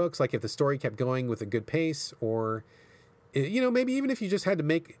some more hooks, like if the story kept going with a good pace, or maybe even if you just had to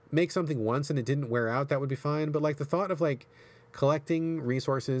make something once and it didn't wear out, that would be fine. But like the thought of like collecting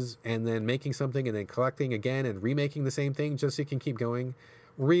resources and then making something and then collecting again and remaking the same thing just so you can keep going,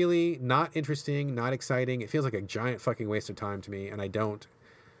 really not interesting, not exciting. It feels like a giant fucking waste of time to me, and I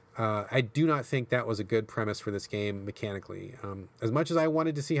do not think that was a good premise for this game mechanically. As much as I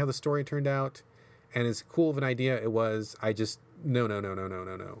wanted to see how the story turned out, and as cool of an idea it was, I just no.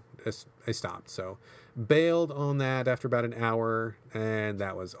 I stopped. So bailed on that after about an hour, and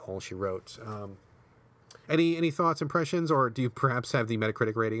that was all she wrote. Any thoughts, impressions, or do you perhaps have the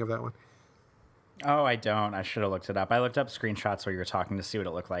Metacritic rating of that one? Oh, I don't. I should have looked it up. I looked up screenshots while you were talking to see what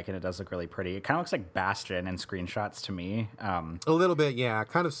it looked like, and it does look really pretty. It kind of looks like Bastion in screenshots to me. A little bit, yeah.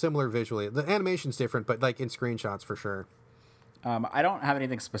 Kind of similar visually. The animation's different, but like in screenshots for sure. I don't have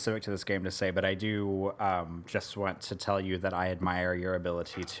anything specific to this game to say, but I do just want to tell you that I admire your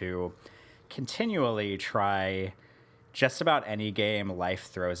ability to continually try just about any game life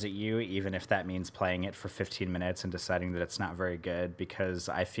throws at you, even if that means playing it for 15 minutes and deciding that it's not very good, because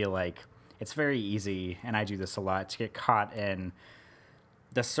I feel like it's very easy, and I do this a lot, to get caught in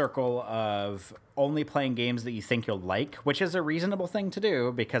the circle of only playing games that you think you'll like, which is a reasonable thing to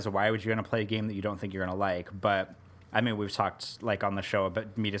do, because why would you want to play a game that you don't think you're going to like? But, I mean, we've talked, like, on the show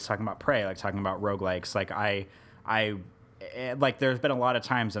about me just talking about Prey, like, talking about roguelikes. Like, like, there's been a lot of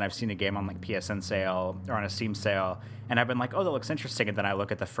times when I've seen a game on, like, PSN sale or on a Steam sale, and I've been like, oh, that looks interesting, and then I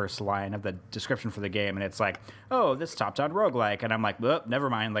look at the first line of the description for the game, and it's like, oh, this top-down roguelike, and I'm like, well, never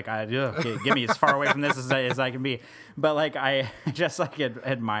mind, like, get me as far away from this as I can be. But, like, I just, like,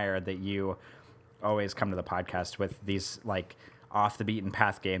 admire that you always come to the podcast with these, like,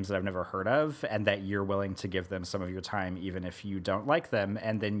 off-the-beaten-path games that I've never heard of, and that you're willing to give them some of your time, even if you don't like them,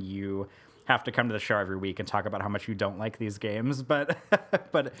 and then you have to come to the show every week and talk about how much you don't like these games, but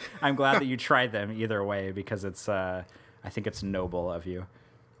I'm glad that you tried them either way, because it's I think it's noble of you.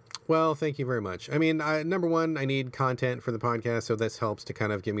 Well, thank you very much. I mean, number one, I need content for the podcast, so this helps to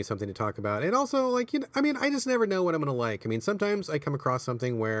kind of give me something to talk about. And also, like, I mean, I just never know what I'm going to like. I mean, sometimes I come across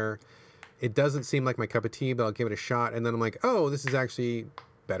something where it doesn't seem like my cup of tea, but I'll give it a shot, and then I'm like, oh, this is actually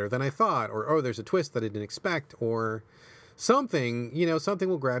better than I thought, or oh, there's a twist that I didn't expect, or something, something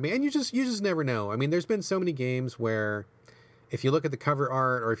will grab me, and you just never know. I mean, there's been so many games where if you look at the cover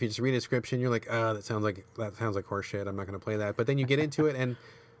art or if you just read a description, you're like, oh, that sounds like horse shit. I'm not going to play that. But then you get into it, and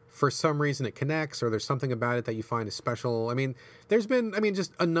for some reason it connects, or there's something about it that you find is special. I mean, there's been,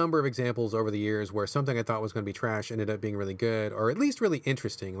 just a number of examples over the years where something I thought was going to be trash ended up being really good, or at least really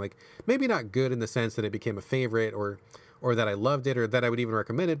interesting. Like, maybe not good in the sense that it became a favorite, or that I loved it, or that I would even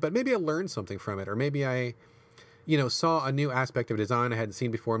recommend it, but maybe I learned something from it, or maybe I saw a new aspect of design I hadn't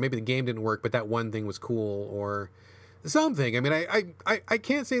seen before. Maybe the game didn't work, but that one thing was cool, or something. I mean, I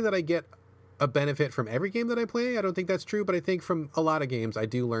can't say that I get a benefit from every game that I play. I don't think that's true, but I think from a lot of games, I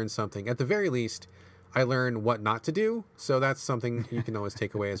do learn something. At the very least, I learn what not to do. So that's something you can always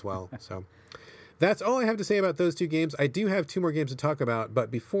take away as well. So that's all I have to say about those two games. I do have two more games to talk about, but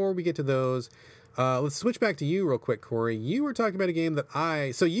before we get to those, let's switch back to you real quick, Corey. You were talking about a game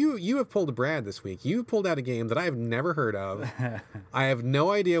that so you have pulled a Brad this week. You pulled out a game that I have never heard of. I have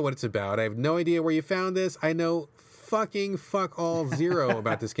no idea what it's about. I have no idea where you found this. I know fuck all zero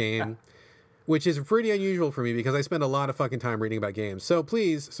about this game, which is pretty unusual for me because I spend a lot of fucking time reading about games. So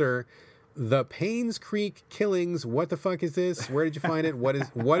please, sir, The Paynes Creek Killings. What the fuck is this? Where did you find it? What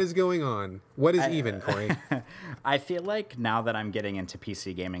is going on? What is even, Corey? I feel like now that I'm getting into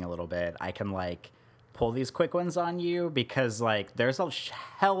PC gaming a little bit, I can like pull these quick ones on you, because like there's a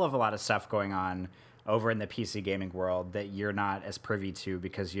hell of a lot of stuff going on over in the PC gaming world that you're not as privy to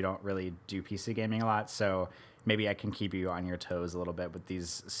because you don't really do PC gaming a lot. So maybe I can keep you on your toes a little bit with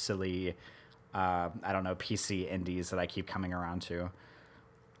these silly, PC indies that I keep coming around to.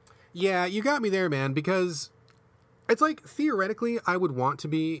 Yeah, you got me there, man, because it's like theoretically I would want to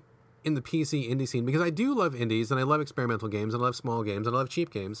be in the PC indie scene because I do love indies and I love experimental games and I love small games and I love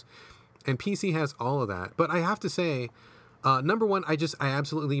cheap games, and PC has all of that. But I have to say, number one, I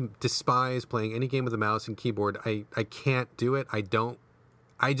absolutely despise playing any game with a mouse and keyboard. I can't do it. I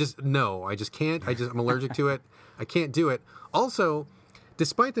just can't. I'm allergic to it. I can't do it. Also,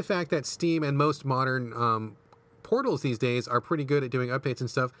 despite the fact that Steam and most modern portals these days are pretty good at doing updates and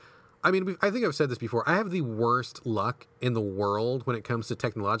stuff, I mean, I think I've said this before. I have the worst luck in the world when it comes to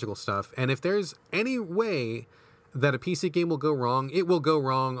technological stuff. And if there's any way that a PC game will go wrong, it will go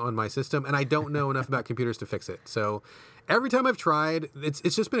wrong on my system. And I don't know enough about computers to fix it. So every time I've tried, it's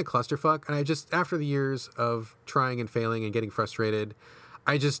just been a clusterfuck. And after the years of trying and failing and getting frustrated,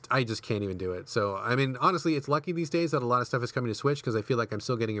 I just can't even do it. So I mean, honestly, it's lucky these days that a lot of stuff is coming to Switch because I feel like I'm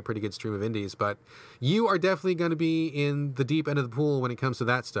still getting a pretty good stream of indies. But you are definitely going to be in the deep end of the pool when it comes to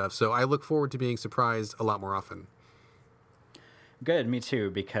that stuff. So I look forward to being surprised a lot more often. Good, me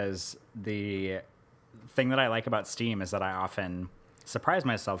too, because the thing that I like about Steam is that I often surprise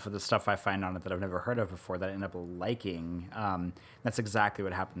myself with the stuff I find on it that I've never heard of before that I end up liking. That's exactly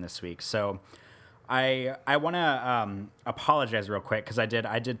what happened this week. So I want to apologize real quick because I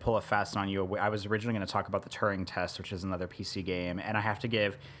did pull a fast on you. I was originally going to talk about the Turing Test, which is another PC game, and I have to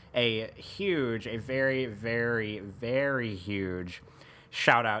give a very, very, very huge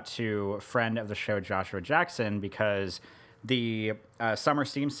shout out to a friend of the show, Joshua Jackson, because the summer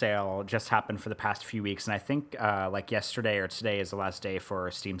Steam sale just happened for the past few weeks, and I think like yesterday or today is the last day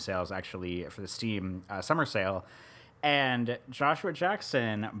for Steam sales, actually, for the Steam summer sale. And Joshua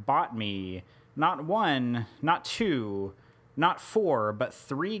Jackson bought me not one, not two, not four, but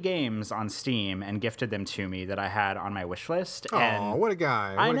 3 games on Steam and gifted them to me that I had on my wish list. Oh, what a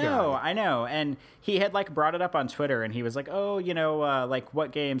guy. I know. And he had like brought it up on Twitter and he was like, oh, like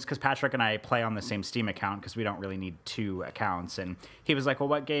what games, because Patrick and I play on the same Steam account because we don't really need 2 accounts. And he was like, well,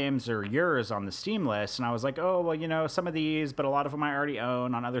 what games are yours on the Steam list? And I was like, oh, well, some of these, but a lot of them I already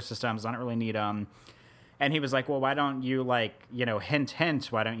own on other systems. I don't really need them. And he was like, well, why don't you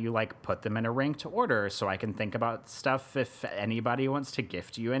hint, why don't you put them in a ranked order so I can think about stuff if anybody wants to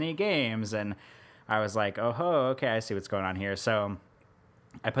gift you any games? And I was like, oh, okay, I see what's going on here. So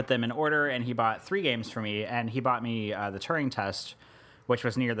I put them in order and he bought 3 games for me, and he bought me the Turing Test, which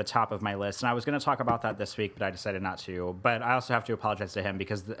was near the top of my list. And I was going to talk about that this week, but I decided not to. But I also have to apologize to him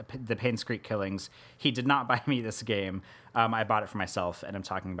because the Payne's Creek Killings, he did not buy me this game. I bought it for myself, and I'm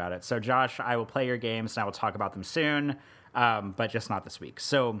talking about it. So, Josh, I will play your games, and I will talk about them soon, but just not this week.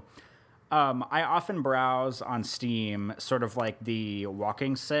 So I often browse on Steam sort of like the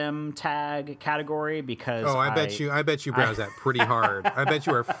walking sim tag category because I bet you browse that pretty hard. I bet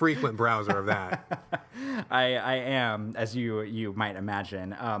you are a frequent browser of that. I am, as you might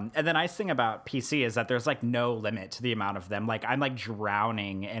imagine. And the nice thing about PC is that there's no limit to the amount of them. I'm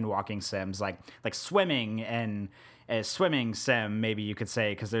drowning in walking sims, like swimming and a swimming sim, maybe you could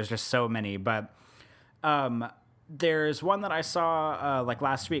say, because there's just so many. But there's one that I saw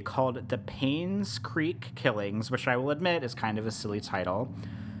last week called The Payne's Creek Killings, which I will admit is kind of a silly title.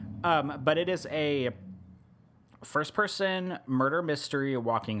 But it is a first-person murder mystery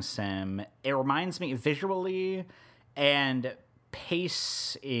walking sim. It reminds me visually and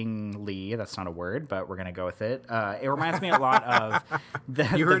pacingly, that's not a word, but we're going to go with it. It reminds me a lot of...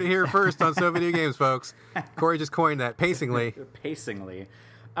 You heard it here first on So Video Games, folks. Corey just coined that, pacingly. Pacingly.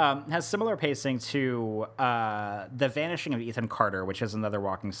 Has similar pacing to The Vanishing of Ethan Carter, which is another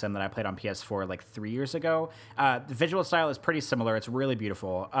walking sim that I played on PS4 3 years ago. The visual style is pretty similar. It's really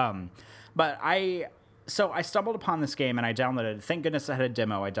beautiful. But I stumbled upon this game and I downloaded. Thank goodness I had a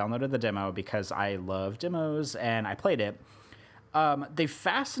demo. I downloaded the demo because I love demos and I played it. The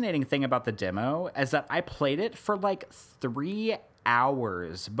fascinating thing about the demo is that I played it for 3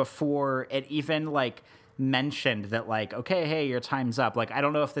 hours before it even mentioned that okay, hey, your time's up. I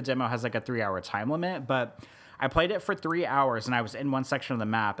don't know if the demo has a 3-hour time limit, but I played it for 3 hours and I was in one section of the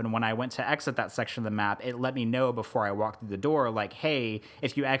map, and when I went to exit that section of the map, it let me know before I walked through the door hey,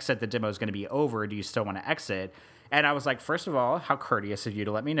 if you exit, the demo is going to be over. Do you still want to exit? And I was like, first of all, how courteous of you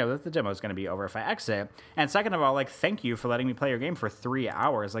to let me know that the demo is going to be over if I exit. And second of all, thank you for letting me play your game for 3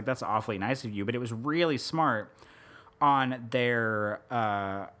 hours. That's awfully nice of you. But it was really smart on their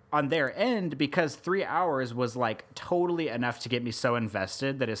end, because 3 hours was totally enough to get me so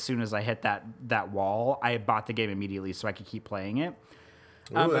invested that as soon as I hit that wall, I bought the game immediately so I could keep playing it.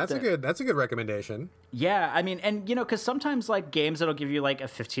 Ooh, that's a good recommendation. Yeah, I mean, and because sometimes games, it'll give you a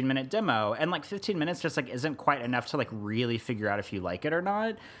 15-minute demo, and 15 minutes just isn't quite enough to really figure out if you like it or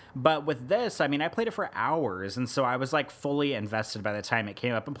not. But with this, I mean, I played it for hours, and so I was fully invested by the time it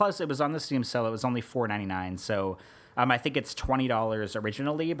came up. And plus, it was on the Steam sale; it was only $4.99, so. I think it's $20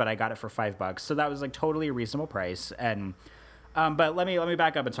 originally, but I got it for $5, so that was totally a reasonable price. And but let me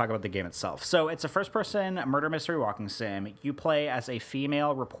back up and talk about the game itself. So it's a first-person murder mystery walking sim. You play as a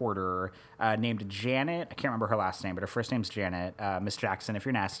female reporter named Janet. I can't remember her last name, but her first name's Janet. Miss Jackson, if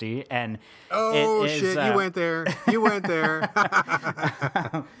you're nasty. And shit, you went there. You went there.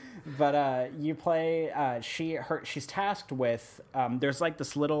 But you play. She's tasked with. There's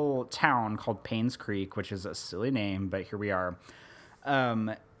this little town called Payne's Creek, which is a silly name, but here we are.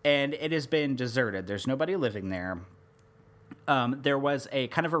 And it has been deserted. There's nobody living there. there was a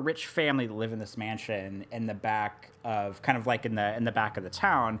kind of a rich family that lived in this mansion in the back of kind of like in the back of the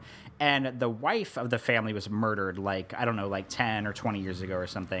town, and the wife of the family was murdered like, I don't know, like 10 or 20 years ago or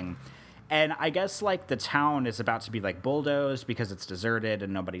something. And I guess like the town is about to be like bulldozed because it's deserted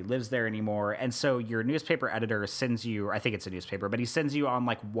and nobody lives there anymore. And so your newspaper editor sends you, I think it's a newspaper, but he sends you on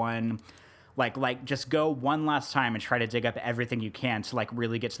like one, like just go one last time and try to dig up everything you can to like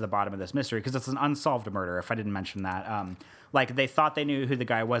really get to the bottom of this mystery, because it's an unsolved murder, if I didn't mention that. Like they thought they knew who the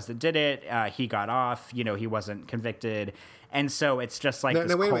guy was that did it. He got off, you know, he wasn't convicted. And so it's just like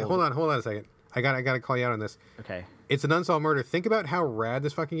wait, hold on a second. I gotta call you out on this. Okay. It's an unsolved murder. Think about how rad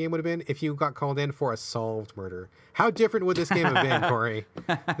this fucking game would have been if you got called in for a solved murder. How different would this game have been, Corey?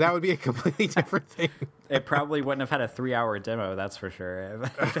 That would be a completely different thing. It probably wouldn't have had a 3-hour demo, that's for sure.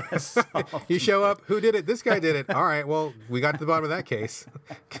 You show up, who did it? This guy did it. All right, well, we got to the bottom of that case.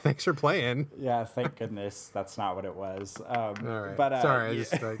 Thanks for playing. Yeah, thank goodness that's not what it was. All right. But, sorry, yeah. I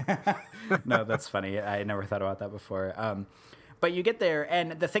just like... No, that's funny. I never thought about that before. But you get there,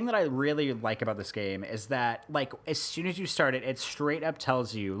 and the thing that I really like about this game is that, like, as soon as you start it, it straight up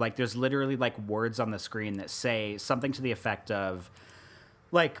tells you, like, there's literally, like, words on the screen that say something to the effect of,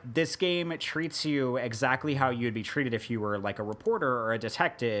 like, this game treats you exactly how you'd be treated if you were, like, a reporter or a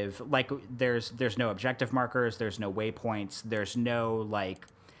detective. Like, there's no objective markers, there's no waypoints, there's no, like...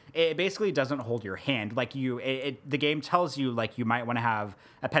 It basically doesn't hold your hand. Like the game tells you like you might want to have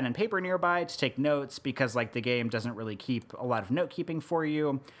a pen and paper nearby to take notes, because like the game doesn't really keep a lot of note keeping for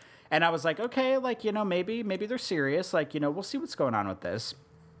you. And I was like, okay, like, you know, maybe they're serious. Like, you know, we'll see what's going on with this.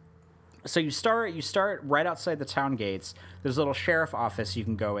 So you start right outside the town gates. There's a little sheriff office you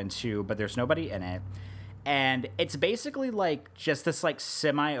can go into, but there's nobody in it. And it's basically like just this like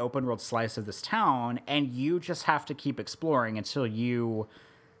semi open world slice of this town, and you just have to keep exploring until you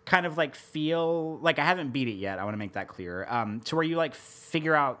kind of like feel like, I haven't beat it yet, I want to make that clear, to where you like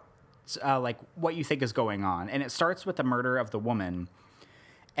figure out like what you think is going on. And it starts with the murder of the woman,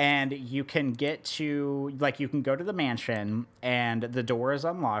 and you can get to like, you can go to the mansion and the door is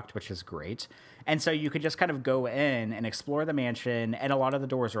unlocked, which is great. And so you could just kind of go in and explore the mansion, and a lot of the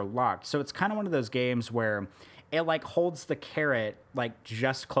doors are locked. So it's kind of one of those games where it like holds the carrot like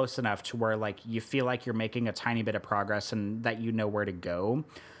just close enough to where like you feel like you're making a tiny bit of progress and that you know where to go.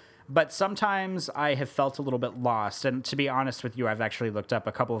 But sometimes I have felt a little bit lost. And to be honest with you, I've actually looked up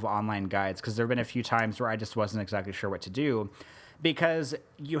a couple of online guides, because there have been a few times where I just wasn't exactly sure what to do, because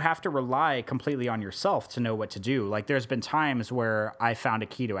you have to rely completely on yourself to know what to do. Like there's been times where I found a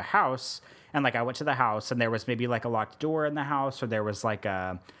key to a house, and like I went to the house and there was maybe like a locked door in the house, or there was like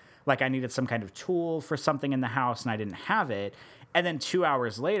I needed some kind of tool for something in the house and I didn't have it. And then 2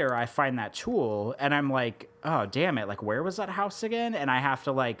 hours later, I find that tool and I'm like, oh, damn it. Like, where was that house again? And I have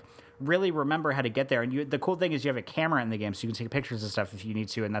to like really remember how to get there. And the cool thing is you have a camera in the game, so you can take pictures of stuff if you need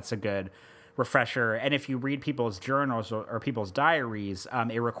to. And that's a good refresher. And if you read people's journals or people's diaries,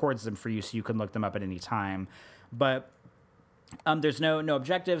 it records them for you so you can look them up at any time. But there's no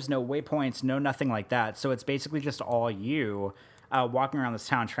objectives, no waypoints, no nothing like that. So it's basically just all you walking around this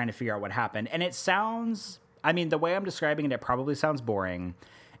town trying to figure out what happened. And it sounds... I mean, the way I'm describing it, it probably sounds boring.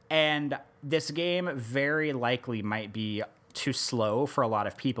 And this game very likely might be too slow for a lot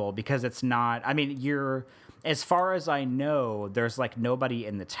of people, because it's not... I mean, as far as I know, there's like nobody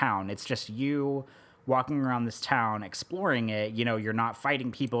in the town. It's just you walking around this town, exploring it. You know, you're not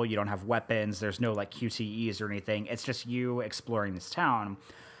fighting people. You don't have weapons. There's no like QTEs or anything. It's just you exploring this town.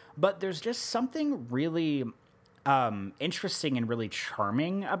 But there's just something really... interesting and really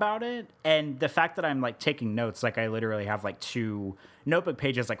charming about it. And the fact that I'm like taking notes, like I literally have like 2 notebook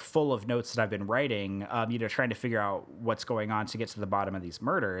pages like full of notes that I've been writing, you know, trying to figure out what's going on to get to the bottom of these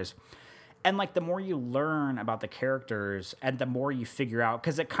murders. And like the more you learn about the characters and the more you figure out,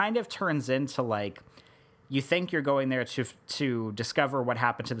 because it kind of turns into like, you think you're going there to discover what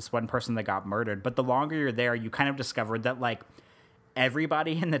happened to this one person that got murdered, but the longer you're there, you kind of discover that like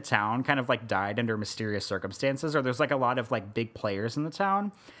everybody in the town kind of like died under mysterious circumstances, or there's like a lot of like big players in the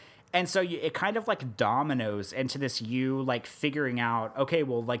town. And so it kind of like dominoes into this, you like figuring out, okay,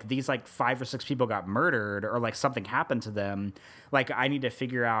 well, like these like 5 or 6 people got murdered, or like something happened to them. Like I need to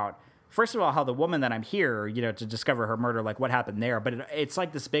figure out, first of all, how the woman that I'm here, you know, to discover her murder, like what happened there. But it's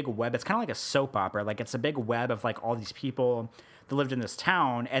like this big web. It's kind of like a soap opera. Like it's a big web of like all these people that lived in this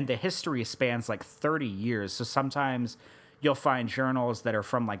town, and the history spans like 30 years. So sometimes you'll find journals that are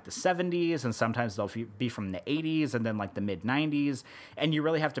from like the 70s, and sometimes they'll be from the 80s and then like the mid 90s. And you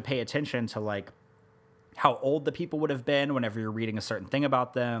really have to pay attention to like how old the people would have been whenever you're reading a certain thing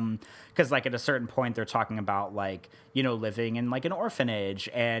about them. Because, like, at a certain point, they're talking about, like, you know, living in, like, an orphanage.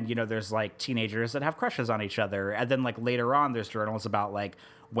 And, you know, there's, like, teenagers that have crushes on each other. And then, like, later on, there's journals about, like,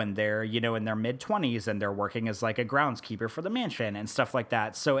 when they're, you know, in their mid-20s and they're working as, like, a groundskeeper for the mansion and stuff like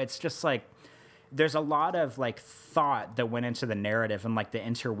that. So it's just, like, there's a lot of, like, thought that went into the narrative and, like, the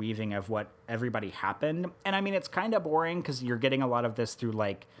interweaving of what everybody happened. And, I mean, it's kind of boring because you're getting a lot of this through,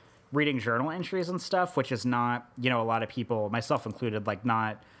 like, reading journal entries and stuff, which is not, you know, a lot of people, myself included, like,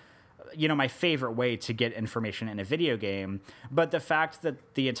 not, you know, my favorite way to get information in a video game. But the fact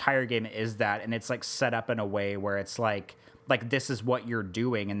that the entire game is that, and it's, like, set up in a way where it's like this is what you're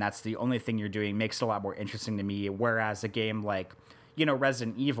doing and that's the only thing you're doing, makes it a lot more interesting to me. Whereas a game like, you know,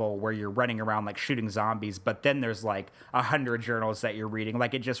 Resident Evil, where you're running around, like, shooting zombies, but then there's, like, 100 journals that you're reading,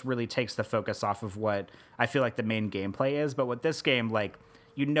 like, it just really takes the focus off of what I feel like the main gameplay is. But with this game, like,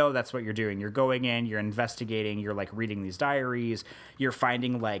 you know, that's what you're doing. You're going in, you're investigating, you're, like, reading these diaries, you're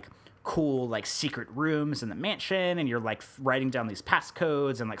finding, like, cool, like, secret rooms in the mansion, and you're, like, writing down these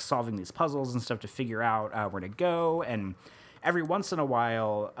passcodes and, like, solving these puzzles and stuff to figure out where to go. And every once in a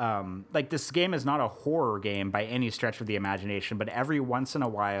while, like, this game is not a horror game by any stretch of the imagination, but every once in a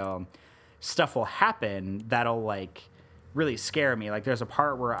while, stuff will happen that'll, like, really scare me. Like, there's a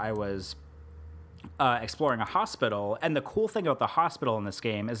part where I was exploring a hospital, and the cool thing about the hospital in this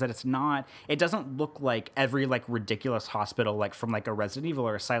game is that it doesn't look like every, like, ridiculous hospital, like, from, like, a Resident Evil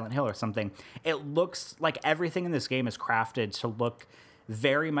or a Silent Hill or something. It looks like everything in this game is crafted to look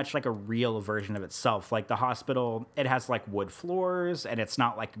very much like a real version of itself. Like, the hospital, it has, like, wood floors, and it's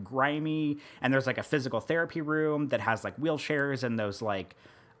not, like, grimy, and there's, like, a physical therapy room that has, like, wheelchairs and those, like,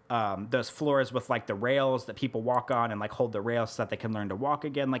 those floors with, like, the rails that people walk on and, like, hold the rails so that they can learn to walk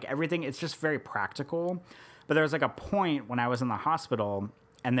again. Like, everything, it's just very practical. But there was, like, a point when I was in the hospital,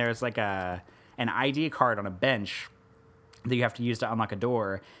 and there's, like, an ID card on a bench that you have to use to unlock a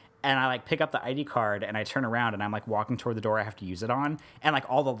door. And I, like, pick up the ID card and I turn around and I'm, like, walking toward the door I have to use it on. And, like,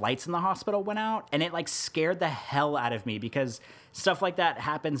 all the lights in the hospital went out, and it, like, scared the hell out of me because stuff like that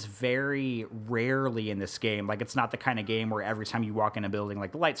happens very rarely in this game. Like, it's not the kind of game where every time you walk in a building,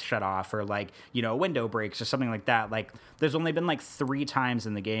 like, the lights shut off or, like, you know, a window breaks or something like that. Like, there's only been, like, 3 times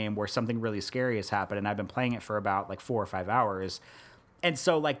in the game where something really scary has happened, and I've been playing it for about, like, 4 or 5 hours. And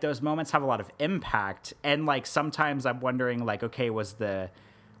so, like, those moments have a lot of impact. And, like, sometimes I'm wondering, like, okay, was the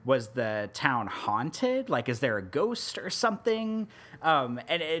town haunted? Like, is there a ghost or something? And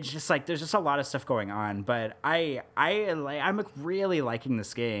it's just, like, there's just a lot of stuff going on. But I'm really liking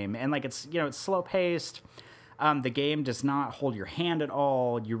this game. And, like, it's, you know, it's slow paced. The game does not hold your hand at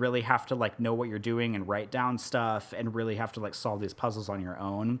all. You really have to, like, know what you're doing and write down stuff and really have to, like, solve these puzzles on your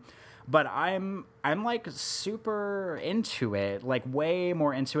own. But I'm like, super into it, like, way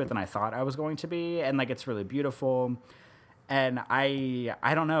more into it than I thought I was going to be. And, like, it's really beautiful. And I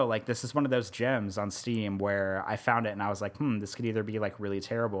don't know, like, this is one of those gems on Steam where I found it and I was like, this could either be, like, really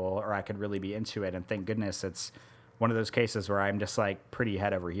terrible or I could really be into it. And thank goodness it's one of those cases where I'm just, like, pretty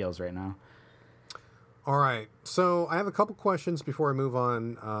head over heels right now. All right. So I have a couple questions before I move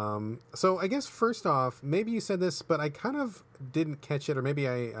on. So I guess first off, maybe you said this, but I kind of didn't catch it, or maybe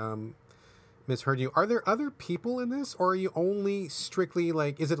I misheard you. Are there other people in this, or are you only strictly,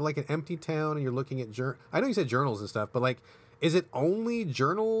 like, is it like an empty town and you're looking at I know you said journals and stuff, but, like, is it only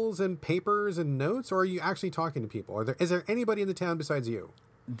journals and papers and notes, or are you actually talking to people? Is there anybody in the town besides you?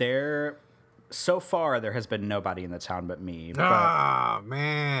 So far, there has been nobody in the town but me.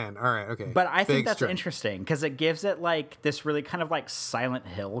 Man. All right, okay. But I think that's interesting because it gives it, like, this really kind of, like, Silent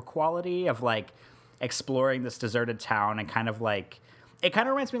Hill quality of, like, exploring this deserted town and kind of, like, it kind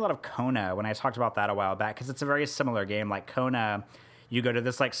of reminds me a lot of Kona when I talked about that a while back, because it's a very similar game. Like, Kona, you go to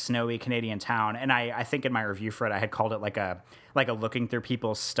this, like, snowy Canadian town, and I think in my review for it, I had called it like a looking through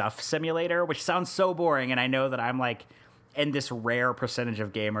people's stuff simulator, which sounds so boring, and I know that I'm, like, in this rare percentage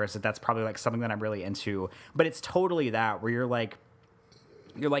of gamers that's probably, like, something that I'm really into. But it's totally that, where you're like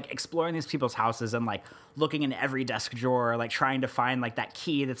exploring these people's houses and, like, looking in every desk drawer, like, trying to find, like, that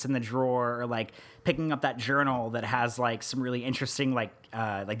key that's in the drawer, or, like, picking up that journal that has, like, some really interesting, like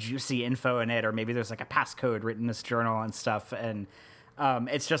juicy info in it, or maybe there's, like, a passcode written in this journal and stuff. And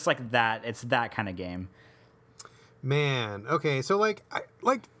it's just like that. It's that kind of game. Man, okay, so,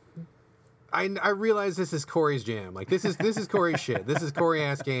 I realize this is Corey's jam. Like, this is Corey's shit. This is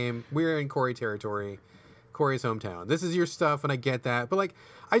Corey-ass game. We're in Corey territory. Corey's hometown. This is your stuff, and I get that. But, like,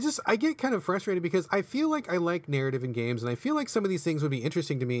 I get kind of frustrated because I feel like I like narrative in games, and I feel like some of these things would be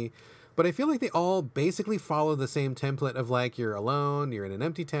interesting to me, but I feel like they all basically follow the same template of, like, you're alone, you're in an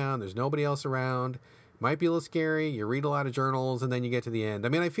empty town, there's nobody else around, might be a little scary. You read a lot of journals, and then you get to the end. I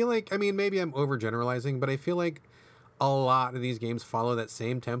mean, I feel like, I mean, maybe I'm overgeneralizing, but I feel like a lot of these games follow that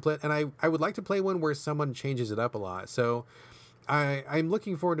same template, and I would like to play one where someone changes it up a lot. So I'm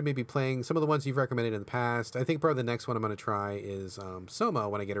looking forward to maybe playing some of the ones you've recommended in the past. I think probably the next one I'm going to try is Soma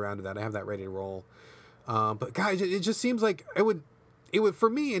when I get around to that. I have that ready to roll. But guys, it just seems like it would, for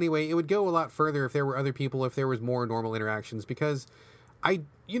me anyway, it would go a lot further if there were other people, if there was more normal interactions, because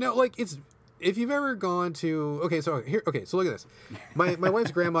like it's, if you've ever gone to, so look at this. My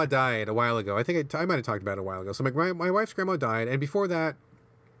wife's grandma died a while ago. I think I might have talked about it a while ago. So my wife's grandma died, and before that,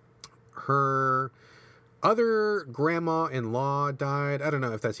 her other grandma-in-law died. I don't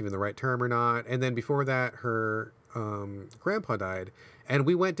know if that's even the right term or not. And then before that, her grandpa died. And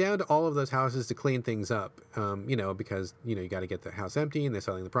we went down to all of those houses to clean things up, because, you got to get the house empty and they're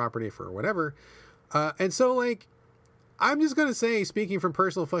selling the property for whatever. And so, like, I'm just going to say, speaking from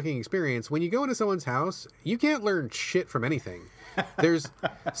personal fucking experience, when you go into someone's house, you can't learn shit from anything. There's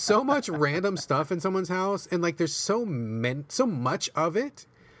so much random stuff in someone's house, and, like, there's so much of it.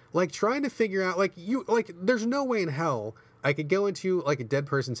 Like, trying to figure out, there's no way in hell I could go into, like, a dead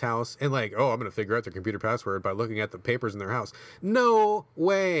person's house and, like, I'm going to figure out their computer password by looking at the papers in their house. No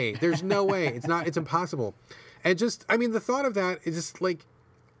way. There's no way. It's impossible. And just, I mean, the thought of that is just, like,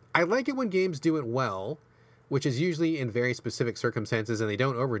 I like it when games do it well, which is usually in very specific circumstances and they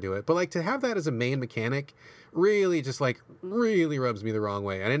don't overdo it. But, like, to have that as a main mechanic really just, like, really rubs me the wrong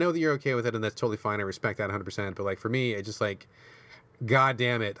way. And I know that you're okay with it and that's totally fine. I respect that 100%. But, like, for me, it just, like, God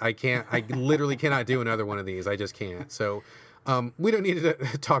damn it. I literally cannot do another one of these. I just can't. So we don't need to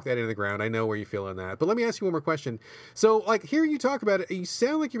talk that into the ground. I know where you feel on that. But let me ask you one more question. So, like, hearing you talk about it, you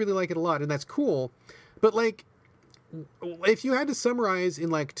sound like you really like it a lot, and that's cool. But, like, if you had to summarize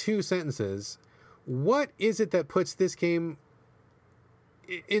in, like, 2 sentences, what is it that puts this game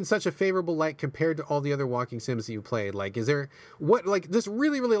in such a favorable light compared to all the other walking sims that you played? Like, is there what, like, this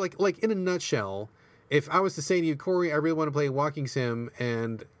really, really, like in a nutshell, if I was to say to you, Corey, I really want to play a walking sim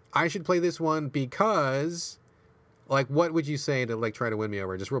and I should play this one because, like, what would you say to, like, try to win me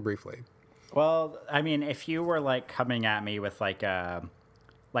over, just real briefly? Well, I mean, if you were, like, coming at me with, like,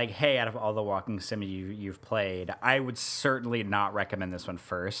 hey, out of all the walking sim you've played, I would certainly not recommend this one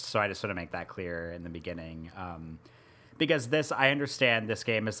first. So I just want to make that clear in the beginning. Because I understand this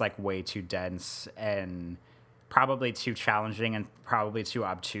game is, like, way too dense and probably too challenging and probably too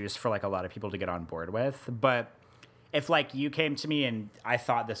obtuse for, like, a lot of people to get on board with. But if, like, you came to me and I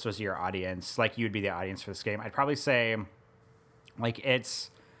thought this was your audience, like, you'd be the audience for this game, I'd probably say, like, it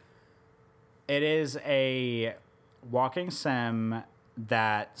is a walking sim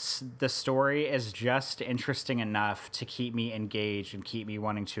that the story is just interesting enough to keep me engaged and keep me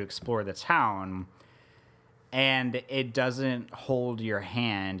wanting to explore the town. And it doesn't hold your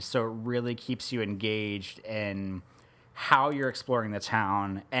hand, so it really keeps you engaged in how you're exploring the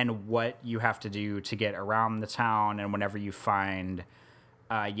town and what you have to do to get around the town. And whenever you find,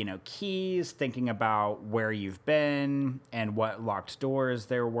 keys, thinking about where you've been and what locked doors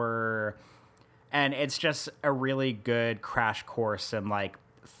there were. And it's just a really good crash course in, like,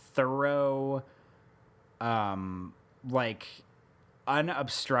 thorough,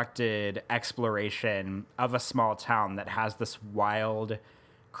 unobstructed exploration of a small town that has this wild,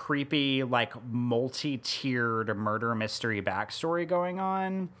 creepy, like, multi-tiered murder mystery backstory going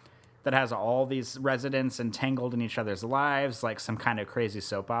on that has all these residents entangled in each other's lives, like some kind of crazy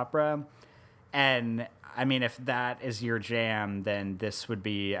soap opera. And I mean, if that is your jam, then this would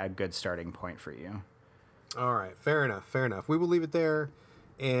be a good starting point for you. All right. Fair enough. We will leave it there.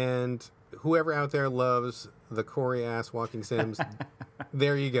 And whoever out there loves the Corey ass walking sims,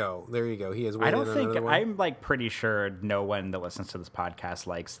 there you go. He is. I don't think I'm, like, pretty sure no one that listens to this podcast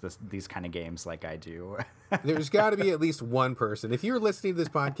likes these kind of games like I do. There's got to be at least one person. If you're listening to this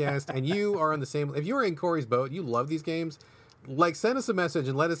podcast and you are on the same, if you're in Corey's boat, you love these games, like, send us a message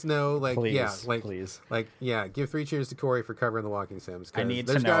and let us know. Like, please, please. Like, yeah, give 3 cheers to Corey for covering the walking sims. I need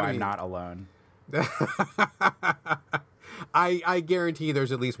to know I'm not alone. I guarantee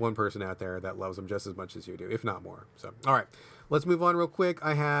there's at least one person out there that loves them just as much as you do, if not more. So, all right, let's move on real quick.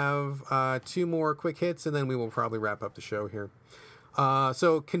 I have 2 more quick hits, and then we will probably wrap up the show here.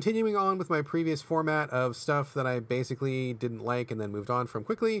 So continuing on with my previous format of stuff that I basically didn't like and then moved on from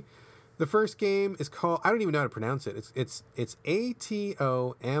quickly. The first game is called, I don't even know how to pronounce it. It's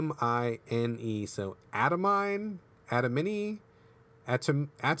Atomine. So Atomine.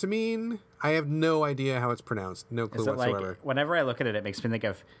 I have no idea how it's pronounced. No clue whatsoever. Like, whenever I look at it, it makes me think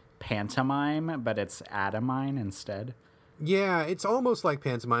of pantomime, but it's Atomine instead. Yeah, it's almost like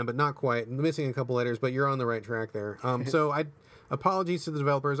pantomime, but not quite. I'm missing a couple letters, but you're on the right track there. So I Apologies to the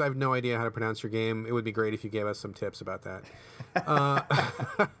developers. I have no idea how to pronounce your game. It would be great if you gave us some tips about that.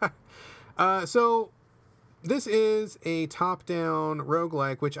 So this is a top-down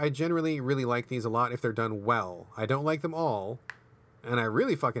roguelike, which I generally really like these a lot if they're done well. I don't like them all, and I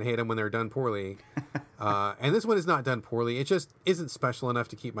really fucking hate them when they're done poorly. And this one is not done poorly. It just isn't special enough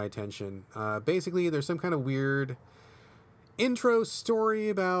to keep my attention. Basically, there's some kind of weird intro story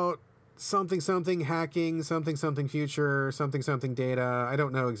about something hacking, something future, something data. I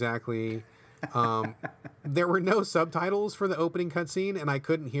don't know exactly. There were no subtitles for the opening cutscene, and I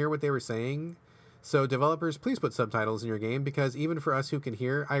couldn't hear what they were saying. So developers, please put subtitles in your game, because even for us who can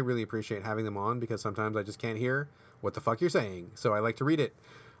hear, I really appreciate having them on, because sometimes I just can't hear what the fuck you're saying. So I like to read it.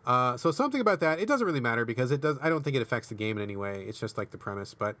 So something about that, it doesn't really matter, because I don't think it affects the game in any way. It's just like the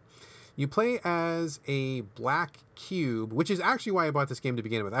premise. But you play as a black cube, which is actually why I bought this game to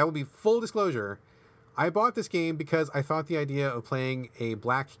begin with. I will be full disclosure. I bought this game because I thought the idea of playing a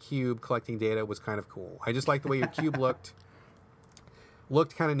black cube collecting data was kind of cool. I just liked the way your cube looked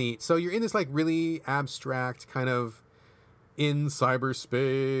kind of neat. So you're in this like really abstract kind of in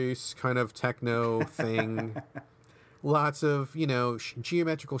cyberspace kind of techno thing. Lots of,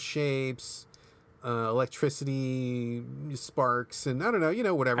 geometrical shapes, electricity, sparks, and I don't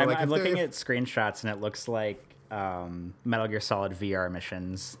know, whatever. I'm looking at screenshots, and it looks like Metal Gear Solid VR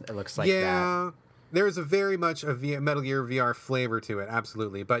missions. It looks like that. There is a very much a Metal Gear VR flavor to it,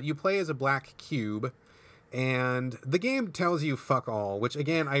 absolutely. But you play as a black cube, and the game tells you fuck all, which,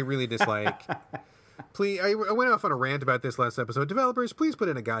 again, I really dislike. Please, I went off on a rant about this last episode. Developers, please put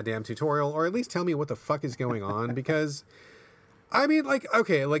in a goddamn tutorial, or at least tell me what the fuck is going on, because, I mean,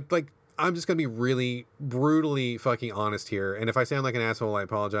 I'm just going to be really brutally fucking honest here, and if I sound like an asshole, I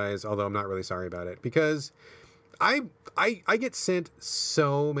apologize, although I'm not really sorry about it, because I get sent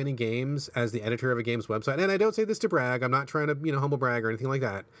so many games as the editor of a game's website, and I don't say this to brag, I'm not trying to, humble brag or anything like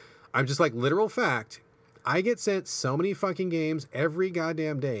that. I'm just like, literal fact, I get sent so many fucking games every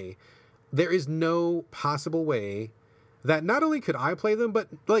goddamn day. There is no possible way that not only could I play them, but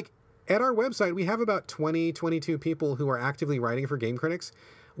like at our website, we have about 22 people who are actively writing for Game Critics.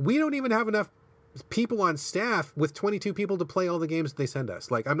 We don't even have enough people on staff with 22 people to play all the games that they send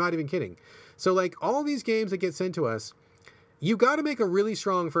us. Like, I'm not even kidding. So like all these games that get sent to us, you got to make a really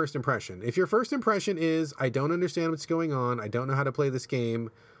strong first impression. If your first impression is, I don't understand what's going on, I don't know how to play this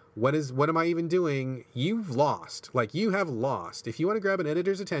game, what am I even doing? You've lost. Like, you have lost. If you want to grab an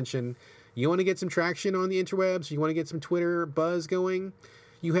editor's attention, you want to get some traction on the interwebs, you want to get some Twitter buzz going,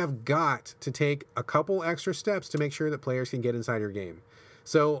 you have got to take a couple extra steps to make sure that players can get inside your game.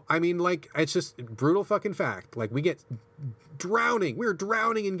 So, I mean, like, it's just brutal fucking fact. Like, we're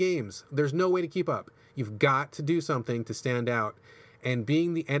drowning in games. There's no way to keep up. You've got to do something to stand out. And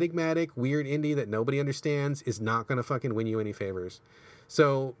being the enigmatic, weird indie that nobody understands is not going to fucking win you any favors.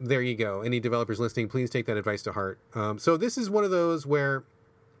 So, there you go. Any developers listening, please take that advice to heart. So this is one of those where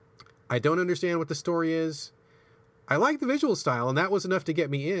I don't understand what the story is. I like the visual style, and that was enough to get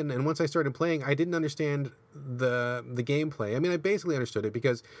me in. And once I started playing, I didn't understand the gameplay. I mean, I basically understood it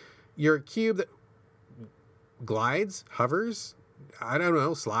because you're a cube that glides, hovers, I don't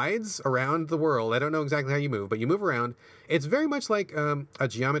know, slides around the world. I don't know exactly how you move, but you move around. It's very much like a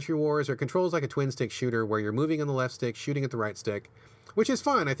Geometry Wars, or controls like a twin-stick shooter where you're moving on the left stick, shooting at the right stick, which is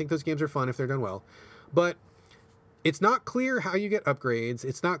fun. I think those games are fun if they're done well. But it's not clear how you get upgrades.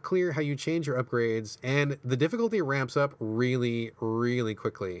 It's not clear how you change your upgrades. And the difficulty ramps up really, really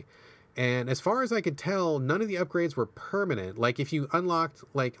quickly. And as far as I could tell, none of the upgrades were permanent. Like if you unlocked,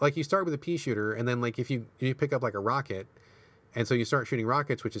 like you start with a pea shooter, and then like if you pick up like a rocket, and so you start shooting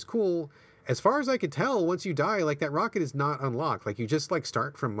rockets, which is cool. As far as I could tell, once you die, like that rocket is not unlocked. Like you just like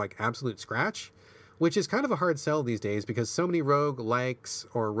start from like absolute scratch, which is kind of a hard sell these days because so many roguelikes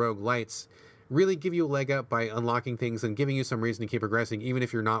or roguelites really give you a leg up by unlocking things and giving you some reason to keep progressing, even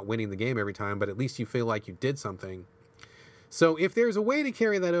if you're not winning the game every time, but at least you feel like you did something. So if there's a way to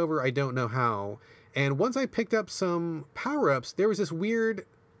carry that over, I don't know how. And once I picked up some power-ups, there was this weird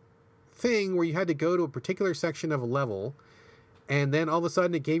thing where you had to go to a particular section of a level, and then all of a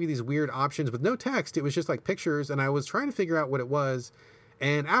sudden it gave you these weird options with no text. It was just like pictures, and I was trying to figure out what it was.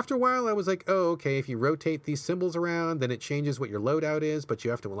 And after a while, I was like, oh, okay, if you rotate these symbols around, then it changes what your loadout is, but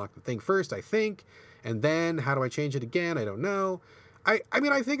you have to unlock the thing first, I think. And then how do I change it again? I don't know. I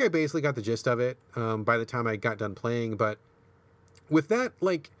mean, I think I basically got the gist of it by the time I got done playing. But with that,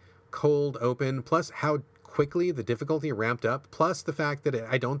 like, cold open, plus how quickly the difficulty ramped up, plus the fact that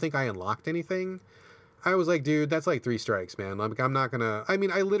I don't think I unlocked anything, I was like, dude, that's like 3 strikes, man. Like, I'm not going to... I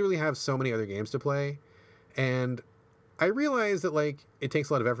mean, I literally have so many other games to play, and I realize that like it takes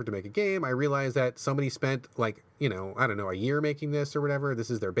a lot of effort to make a game. I realize that somebody spent like, I don't know, a year making this or whatever. This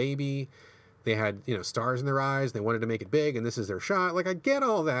is their baby. They had, stars in their eyes. They wanted to make it big, and this is their shot. Like, I get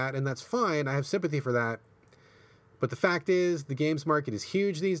all that, and that's fine. I have sympathy for that. But the fact is, the games market is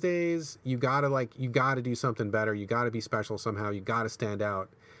huge these days. You gotta do something better. You gotta be special somehow. You gotta stand out.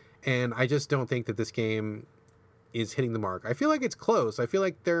 And I just don't think that this game is hitting the mark. I feel like it's close. I feel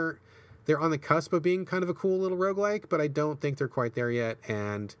like they're on the cusp of being kind of a cool little roguelike, but I don't think they're quite there yet.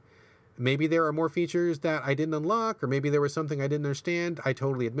 And maybe there are more features that I didn't unlock, or maybe there was something I didn't understand. I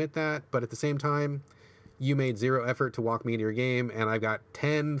totally admit that. But at the same time, you made zero effort to walk me into your game, and I've got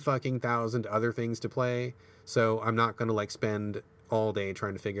 10 fucking thousand other things to play. So I'm not going to like spend all day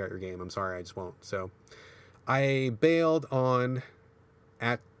trying to figure out your game. I'm sorry, I just won't. So I bailed on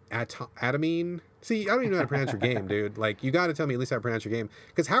Atamine. See, I don't even know how to pronounce your game, dude. Like, you got to tell me at least how to pronounce your game.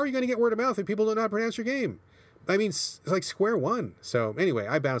 Because how are you going to get word of mouth if people don't know how to pronounce your game? I mean, it's like square one. So anyway,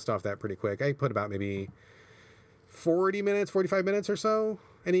 I bounced off that pretty quick. I put about maybe 45 minutes or so.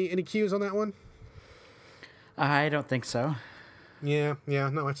 Any cues on that one? I don't think so. Yeah,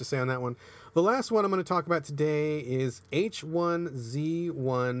 not much to say on that one. The last one I'm going to talk about today is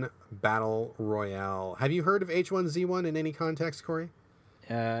H1Z1 Battle Royale. Have you heard of H1Z1 in any context, Corey?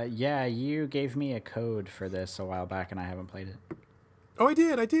 Yeah, you gave me a code for this a while back, and I haven't played it. Oh, I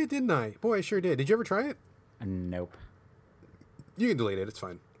did, didn't I? Boy, I sure did. Did you ever try it? Nope. You can delete it. It's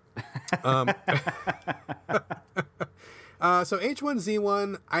fine. So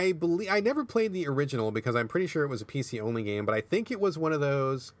H1Z1, I never played the original because I'm pretty sure it was a PC only game, but I think it was one of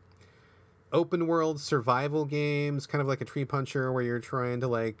those open world survival games, kind of like a Tree Puncher, where you're trying to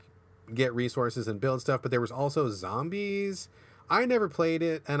like get resources and build stuff, but there was also zombies. I never played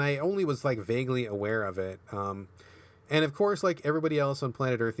it, and I only was like vaguely aware of it. And of course, like everybody else on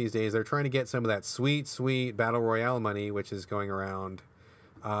planet Earth these days, they're trying to get some of that sweet, sweet Battle Royale money, which is going around.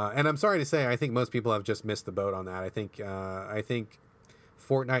 And I'm sorry to say, I think most people have just missed the boat on that. I think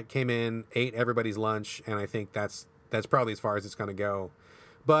Fortnite came in, ate everybody's lunch, and I think that's probably as far as it's going to go.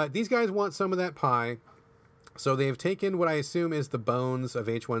 But these guys want some of that pie, so they've taken what I assume is the bones of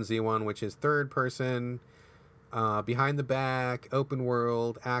H1Z1, which is third person, behind the back, open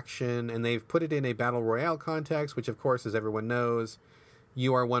world, action, and they've put it in a Battle Royale context, which of course, as everyone knows,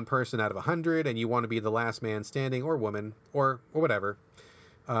 you are one person out of 100, and you want to be the last man standing, or woman, or whatever.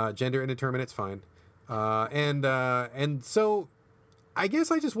 Gender indeterminate's fine. And so I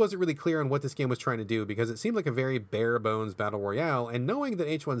guess I just wasn't really clear on what this game was trying to do, because it seemed like a very bare bones Battle Royale. And knowing that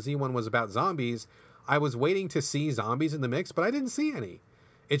H1Z1 was about zombies, I was waiting to see zombies in the mix, but I didn't see any.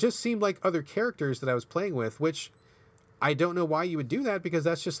 It just seemed like other characters that I was playing with, which I don't know why you would do that, because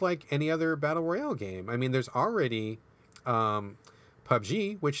that's just like any other Battle Royale game. I mean, there's already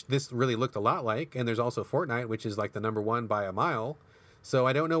PUBG, which this really looked a lot like, and there's also Fortnite, which is like the number one by a mile. So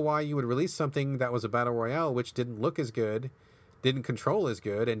I don't know why you would release something that was a Battle Royale which didn't look as good, didn't control as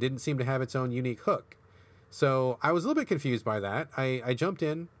good, and didn't seem to have its own unique hook. So I was a little bit confused by that. I jumped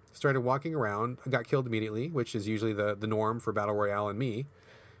in, started walking around, I got killed immediately, which is usually the norm for Battle Royale and me,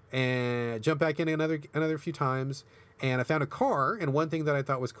 and jumped back in another few times, and I found a car, and one thing that I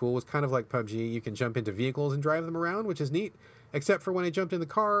thought was cool was kind of like PUBG, you can jump into vehicles and drive them around, which is neat, except for when I jumped in the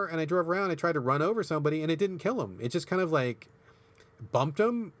car and I drove around, I tried to run over somebody, and it didn't kill them. It just kind of like bumped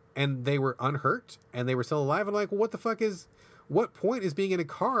them, and they were unhurt, and they were still alive. And I'm like, well, what point is being in a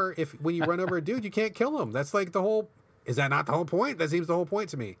car if when you run over a dude, you can't kill him? That's like is that not the whole point? That seems the whole point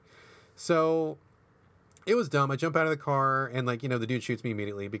to me. So it was dumb. I jump out of the car, and like, the dude shoots me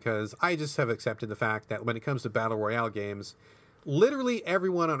immediately, because I just have accepted the fact that when it comes to Battle Royale games, literally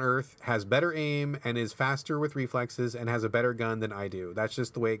everyone on Earth has better aim and is faster with reflexes and has a better gun than I do. That's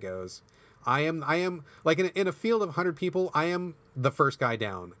just the way it goes. I am like in a field of 100 people, I am the first guy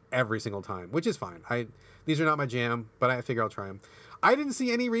down every single time, which is fine. These are not my jam, but I figure I'll try them. I didn't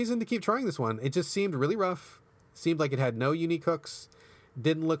see any reason to keep trying this one. It just seemed really rough. Seemed like it had no unique hooks.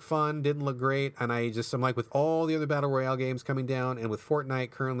 Didn't look fun. Didn't look great. And I'm like, with all the other Battle Royale games coming down, and with Fortnite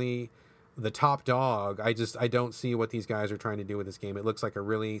currently the top dog, I don't see what these guys are trying to do with this game. It looks like a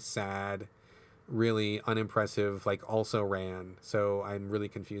really sad, really unimpressive, like, also ran. So I'm really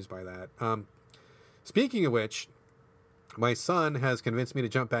confused by that. Speaking of which, my son has convinced me to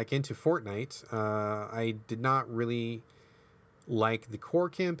jump back into Fortnite. I did not really like the core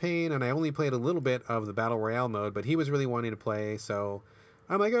campaign, and I only played a little bit of the Battle Royale mode, but he was really wanting to play, so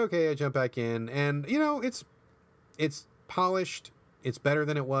I'm like, okay, I jump back in. And, it's polished. It's better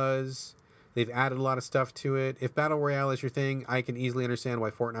than it was. They've added a lot of stuff to it. If Battle Royale is your thing, I can easily understand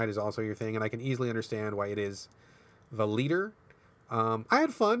why Fortnite is also your thing, and I can easily understand why it is the leader. I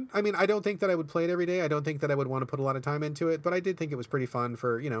had fun. I mean, I don't think that I would play it every day. I don't think that I would want to put a lot of time into it, but I did think it was pretty fun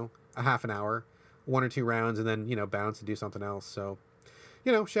for, a half an hour, 1 or 2 rounds, and then, bounce and do something else. So,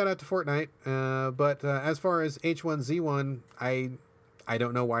 shout out to Fortnite. But as far as H1Z1, I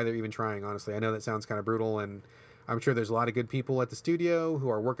don't know why they're even trying, honestly. I know that sounds kind of brutal, and I'm sure there's a lot of good people at the studio who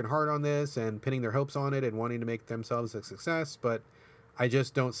are working hard on this and pinning their hopes on it and wanting to make themselves a success, but I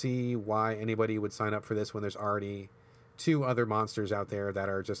just don't see why anybody would sign up for this when there's already 2 other monsters out there that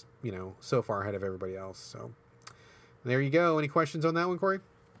are just, so far ahead of everybody else. So there you go. Any questions on that one, Corey?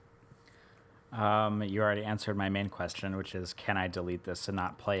 You already answered my main question, which is, can I delete this and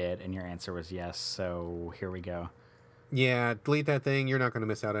not play it? And your answer was yes. So here we go. Yeah, delete that thing. You're not going to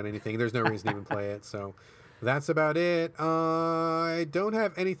miss out on anything. There's no reason to even play it. So that's about it. I don't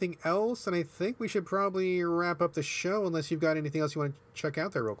have anything else, and I think we should probably wrap up the show unless you've got anything else you want to check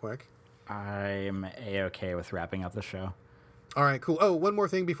out there real quick. I'm A-okay with wrapping up the show. All right, cool. Oh, one more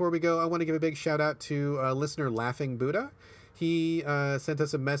thing before we go. I want to give a big shout out to listener Laughing Buddha. He sent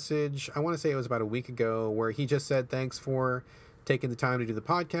us a message, I want to say it was about a week ago, where he just said thanks for taking the time to do the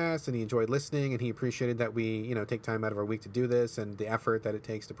podcast, and he enjoyed listening, and he appreciated that we, take time out of our week to do this and the effort that it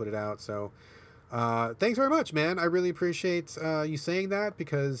takes to put it out. So thanks very much, man. I really appreciate you saying that,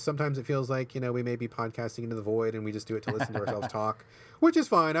 because sometimes it feels like, we may be podcasting into the void and we just do it to listen to ourselves talk, which is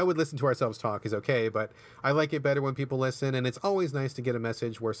fine. I would listen to ourselves talk is okay, but I like it better when people listen, and it's always nice to get a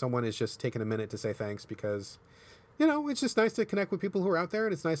message where someone is just taking a minute to say thanks, because, it's just nice to connect with people who are out there,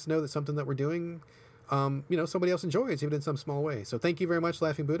 and it's nice to know that something that we're doing, somebody else enjoys, even in some small way. So thank you very much,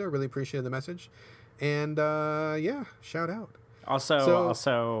 Laughing Buddha. Really appreciated the message. And shout out.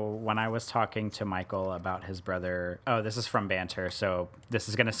 Also, when I was talking to Michael about his brother, this is from Banter, so this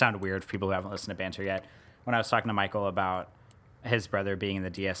is going to sound weird for people who haven't listened to Banter yet. When I was talking to Michael about his brother being in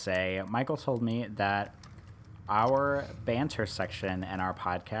the DSA, Michael told me that our Banter section in our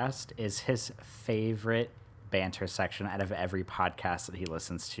podcast is his favorite Banter section out of every podcast that he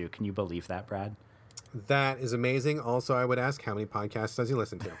listens to. Can you believe that, Brad? That is amazing. Also, I would ask, how many podcasts does he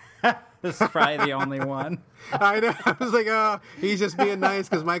listen to? This is probably the only one. I know. I was like, he's just being nice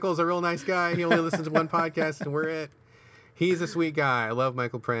because Michael's a real nice guy. He only listens to one podcast, and we're it. He's a sweet guy. I love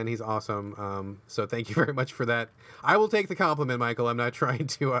Michael Pren. He's awesome. So thank you very much for that. I will take the compliment, Michael. I'm not trying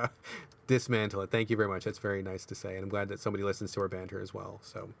to dismantle it. Thank you very much. That's very nice to say, and I'm glad that somebody listens to our banter as well.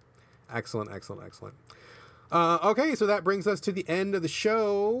 So excellent. Okay, so that brings us to the end of the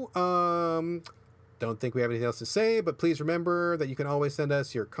show. Don't think we have anything else to say, but please remember that you can always send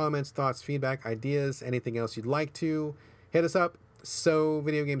us your comments, thoughts, feedback, ideas, anything else you'd like to. Hit us up,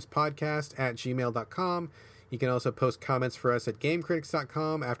 sovideogamespodcast@gmail.com. You can also post comments for us at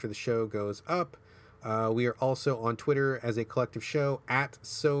gamecritics.com after the show goes up. We are also on Twitter as a collective show at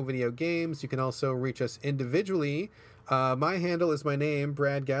SoVideoGames. You can also reach us individually. My handle is my name,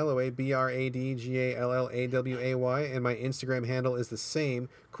 Brad Galloway, BradGallaway, and my Instagram handle is the same.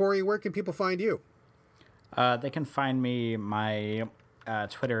 Corey, where can people find you? They can find me. My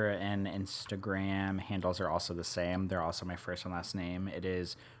Twitter and Instagram handles are also the same. They're also my first and last name. It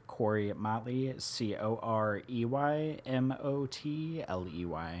is Corey Motley,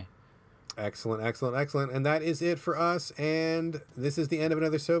 CoreyMotley. Excellent. And that is it for us. And this is the end of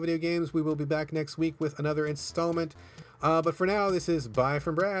another So Video Games. We will be back next week with another installment. But for now, this is bye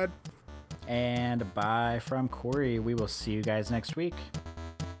from Brad. And bye from Corey. We will see you guys next week.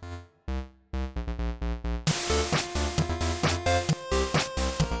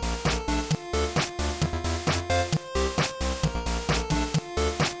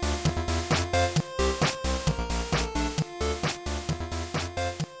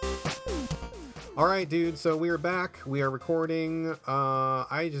 All right, dude. So we are back. We are recording.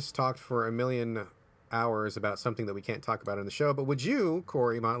 I just talked for a million hours about something that we can't talk about in the show. But would you,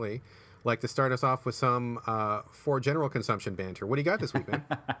 Corey Motley, like to start us off with some for general consumption banter? What do you got this week, man?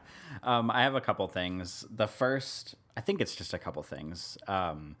 I have a couple things. The first, I think it's just a couple things.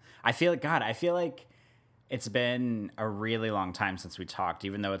 I feel like it's been a really long time since we talked,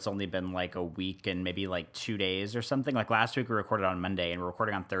 even though it's only been like a week and maybe like 2 days or something. Like last week we recorded on Monday and we're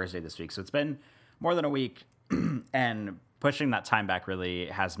recording on Thursday this week. So it's been more than a week, and pushing that time back really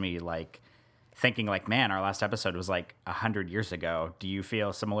has me like thinking like, man, our last episode was like 100 years ago. Do you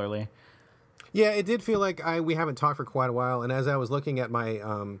feel similarly? Yeah, it did feel like we haven't talked for quite a while. And as I was looking at my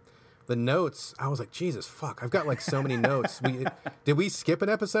the notes, I was like, Jesus, fuck, I've got like so many notes. Did we skip an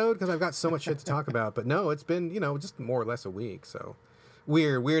episode? Because I've got so much shit to talk about. But no, it's been, just more or less a week. So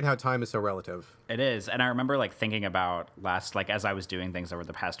Weird how time is so relative. It is. And I remember like thinking about as I was doing things over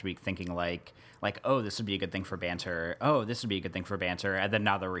the past week, thinking like, oh, this would be a good thing for banter. Oh, this would be a good thing for banter. And then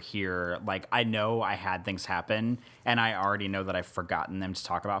now that we're here, like, I know I had things happen and I already know that I've forgotten them to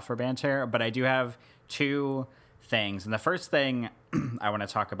talk about for banter. But I do have two things. And the first thing I want to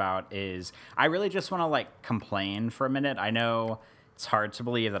talk about is I really just want to like complain for a minute. I know it's hard to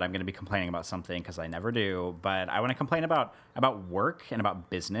believe that I'm going to be complaining about something because I never do, but I want to complain about work and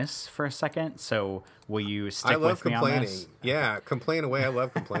about business for a second. So will you stick with me on this? Yeah, complain away. I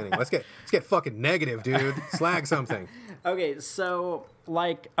love complaining. Let's get fucking negative, dude. Slag something. So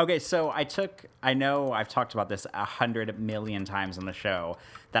I know I've talked about this 100 million times on the show,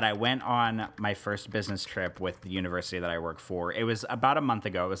 that I went on my first business trip with the university that I work for. It was about a month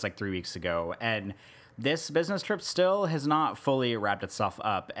ago. It was like 3 weeks ago. And this business trip still has not fully wrapped itself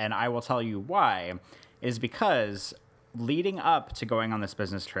up. And I will tell you why, is because leading up to going on this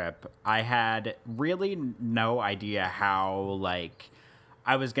business trip, I had really no idea how, like,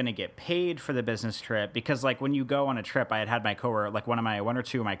 I was going to get paid for the business trip. Because, like, when you go on a trip, I had my coworker, like, one or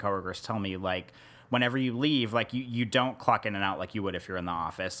two of my coworkers tell me, like, whenever you leave, like, you don't clock in and out like you would if you're in the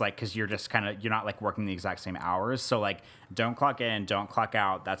office, like, because you're just you're not like working the exact same hours. So, like, don't clock in, don't clock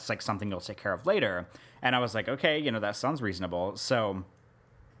out. That's like something you'll take care of later. And I was like, okay, that sounds reasonable. So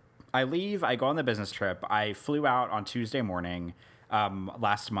I leave, I go on the business trip. I flew out on Tuesday morning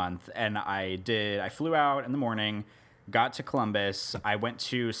last month, and I flew out in the morning, got to Columbus. I went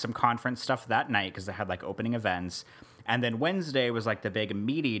to some conference stuff that night because they had like opening events. And then Wednesday was like the big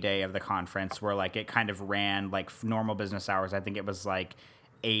meaty day of the conference where like it kind of ran like normal business hours. I think it was like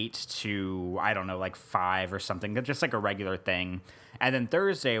 8 to, I don't know, like 5 or something, just like a regular thing. And then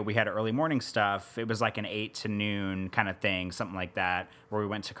Thursday we had early morning stuff. It was like an 8 to noon kind of thing, something like that, where we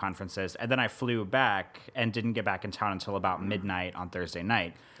went to conferences. And then I flew back and didn't get back in town until about midnight on Thursday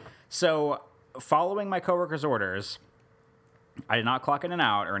night. So following my coworker's orders, I did not clock in and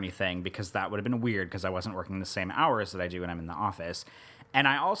out or anything because that would have been weird because I wasn't working the same hours that I do when I'm in the office. And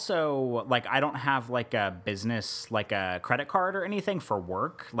I also, like, I don't have, like, a business, like, a credit card or anything for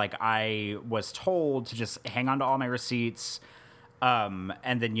work. Like, I was told to just hang on to all my receipts and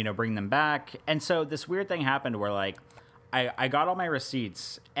then, bring them back. And so this weird thing happened where, like, I got all my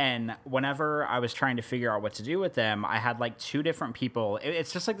receipts, and whenever I was trying to figure out what to do with them, I had, like, 2 different people.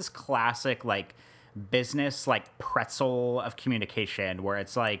 It's just, like, this classic, like, business like pretzel of communication where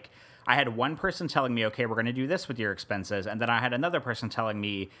it's like I had one person telling me, okay, we're going to do this with your expenses, and then I had another person telling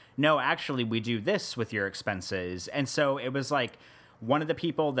me, no, actually we do this with your expenses. And so it was like one of the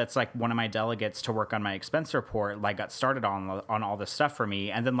people that's like one of my delegates to work on my expense report like got started on all this stuff for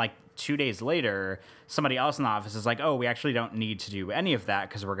me, and then like 2 days later somebody else in the office is like, oh, we actually don't need to do any of that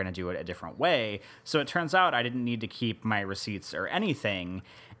because we're going to do it a different way. So it turns out I didn't need to keep my receipts or anything.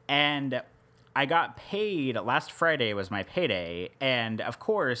 And I got paid last Friday was my payday, and of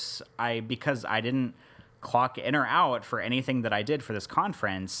course, because I didn't clock in or out for anything that I did for this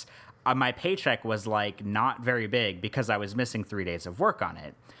conference, my paycheck was like not very big because I was missing 3 days of work on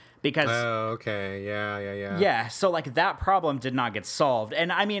it. Because okay, yeah. Yeah, so like that problem did not get solved.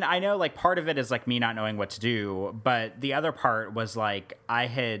 And I mean, I know like part of it is like me not knowing what to do, but the other part was like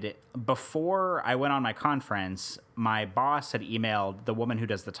before I went on my conference, my boss had emailed the woman who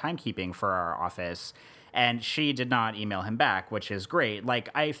does the timekeeping for our office, and she did not email him back, which is great. Like,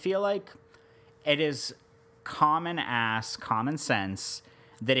 I feel like it is common sense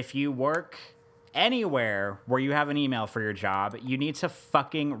that if you work anywhere where you have an email for your job, you need to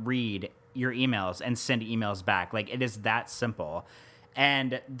fucking read your emails and send emails back. Like, it is that simple.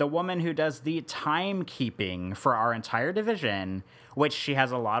 And the woman who does the timekeeping for our entire division, which she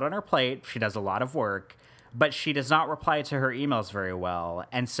has a lot on her plate, she does a lot of work, but she does not reply to her emails very well.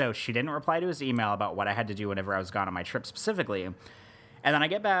 And so she didn't reply to his email about what I had to do whenever I was gone on my trip specifically. And then I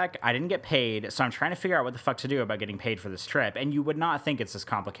get back, I didn't get paid, so I'm trying to figure out what the fuck to do about getting paid for this trip. And you would not think it's this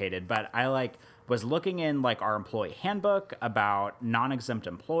complicated, but I was looking in our employee handbook about non-exempt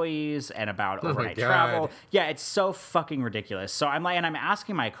employees and about overnight travel. Yeah, it's so fucking ridiculous. So I'm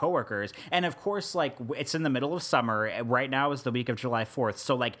asking my coworkers, and of course, it's in the middle of summer. Right now is the week of July 4th,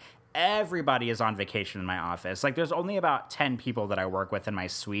 so everybody is on vacation in my office. There's only about 10 people that I work with in my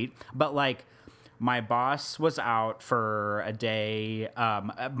suite, but my boss was out for a day.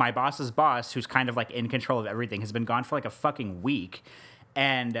 My boss's boss, who's kind of in control of everything, has been gone for a fucking week.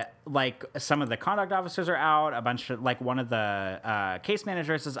 And some of the conduct officers are out. A bunch of one of the case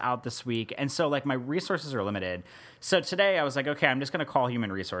managers is out this week. And so my resources are limited. So today I was okay, I'm just going to call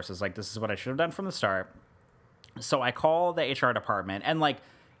human resources. This is what I should have done from the start. So I call the HR department, and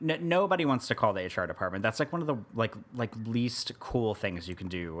nobody wants to call the HR department. That's like one of the like least cool things you can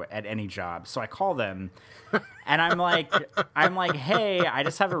do at any job. So I call them, and I'm like, hey, I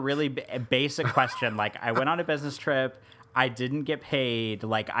just have a really basic question. Like, I went on a business trip. I didn't get paid.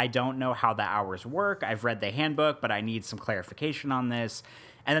 Like, I don't know how the hours work. I've read the handbook, but I need some clarification on this.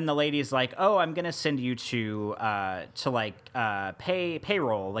 And then the lady's like, "Oh, I'm gonna send you to payroll,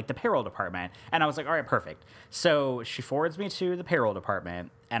 like the payroll department." And I was like, "All right, perfect." So she forwards me to the payroll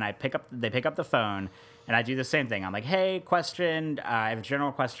department, and they pick up the phone, and I do the same thing. I'm like, "Hey, question. I have a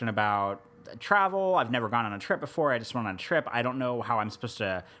general question about travel. I've never gone on a trip before. I just went on a trip. I don't know how I'm supposed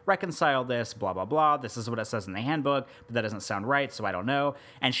to reconcile this. Blah blah blah. This is what it says in the handbook, but that doesn't sound right, so I don't know."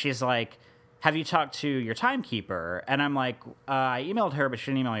 And she's like, "Have you talked to your timekeeper?" And I'm like, I emailed her, but she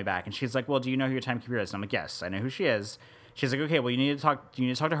didn't email me back. And she's like, "Well, do you know who your timekeeper is?" And I'm like, "Yes, I know who she is." She's like, "Okay, well, you need to talk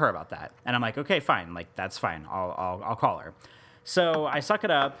to her about that." And I'm like, "Okay, fine. Like, that's fine. I'll call her." So I suck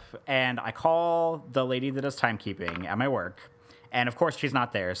it up, and I call the lady that does timekeeping at my work. And of course, she's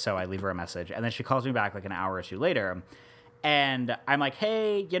not there, so I leave her a message. And then she calls me back like an hour or two later. And I'm like,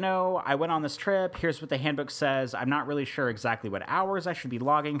 "Hey, I went on this trip. Here's what the handbook says. I'm not really sure exactly what hours I should be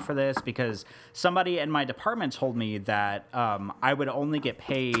logging for this because somebody in my department told me that I would only get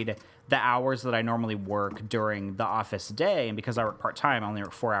paid the hours that I normally work during the office day. And because I work part-time, I only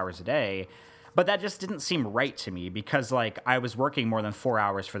work 4 hours a day. But that just didn't seem right to me because, like, I was working more than 4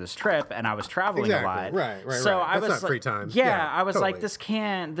 hours for this trip and I was traveling a lot. Right. So right. I was That's not like, free time. Yeah, I was totally. like,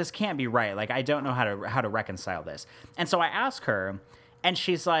 this can't be right. Like, I don't know how to reconcile this. And so I ask her, and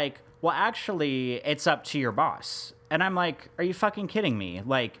she's like, "Well, actually, it's up to your boss." And I'm like, "Are you fucking kidding me?"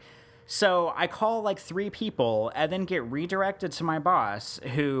 Like, so I call like 3 people and then get redirected to my boss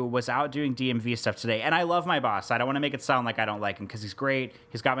who was out doing DMV stuff today. And I love my boss. I don't want to make it sound like I don't like him because he's great.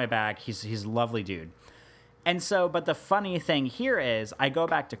 He's got my back. He's a lovely dude. And so, but the funny thing here is I go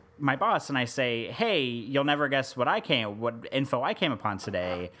back to my boss and I say, "Hey, you'll never guess what info I came upon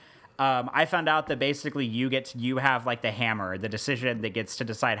today. I found out that basically you have like the hammer, the decision that gets to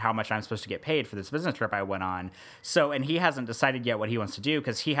decide how much I'm supposed to get paid for this business trip I went on." So, and he hasn't decided yet what he wants to do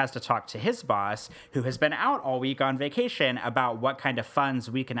because he has to talk to his boss who has been out all week on vacation about what kind of funds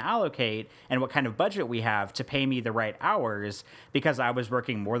we can allocate and what kind of budget we have to pay me the right hours because I was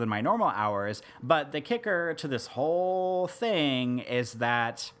working more than my normal hours. But the kicker to this whole thing is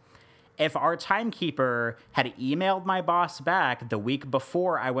that if our timekeeper had emailed my boss back the week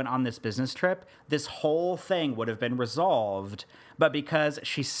before I went on this business trip, this whole thing would have been resolved. But because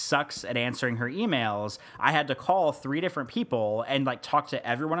she sucks at answering her emails, I had to call 3 different people and like talk to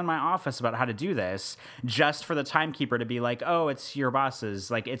everyone in my office about how to do this just for the timekeeper to be like, "Oh, it's your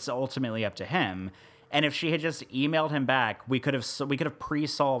boss's. Like, it's ultimately up to him." And if she had just emailed him back, we could have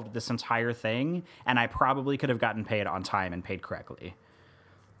pre-solved this entire thing, and I probably could have gotten paid on time and paid correctly.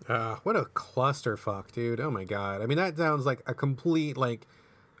 What a clusterfuck, dude. Oh my god. I mean, that sounds like a complete like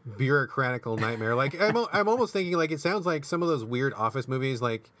bureaucratical nightmare. Like I'm almost thinking like it sounds like some of those weird office movies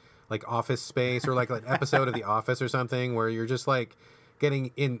like Office Space or like an episode of The Office or something where you're just like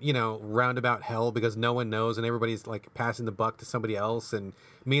getting in, roundabout hell because no one knows and everybody's like passing the buck to somebody else, and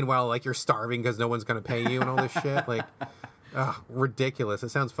meanwhile like you're starving because no one's going to pay you and all this shit. Like ridiculous. It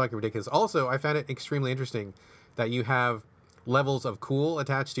sounds fucking ridiculous. Also, I found it extremely interesting that you have levels of cool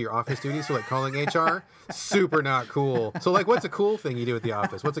attached to your office duties. So like calling HR, super not cool. So like, what's a cool thing you do at the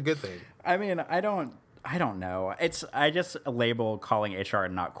office? What's a good thing? I mean, I don't know. I just label calling HR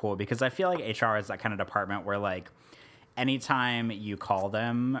not cool because I feel like HR is that kind of department where like anytime you call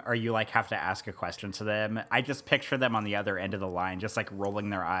them or you like have to ask a question to them, I just picture them on the other end of the line, just like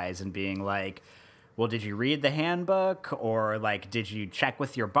rolling their eyes and being like, "Well, did you read the handbook?" Or like, "Did you check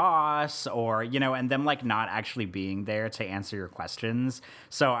with your boss?" Or, and them like not actually being there to answer your questions.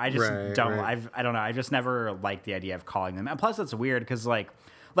 So I just I don't know. I just never liked the idea of calling them. And plus it's weird because like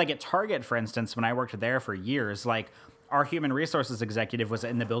at Target, for instance, when I worked there for years, like our human resources executive was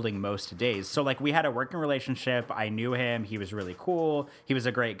in the building most days. So like we had a working relationship. I knew him. He was really cool. He was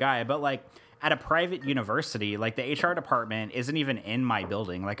a great guy. But like at a private university, like the HR department isn't even in my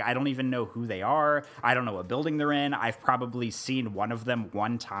building. Like I don't even know who they are. I don't know what building they're in. I've probably seen one of them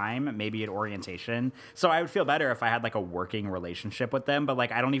one time, maybe at orientation. So I would feel better if I had like a working relationship with them, but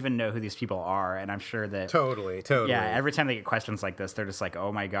like I don't even know who these people are. And I'm sure that Totally. Yeah, every time they get questions like this, they're just like,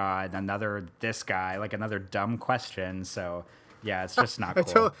 "Oh my God, another dumb question." So yeah, it's just not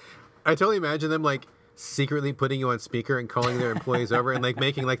cool. I totally imagine them like secretly putting you on speaker and calling their employees over and like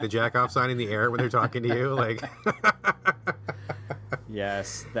making like the jack off sign in the air when they're talking to you. Like,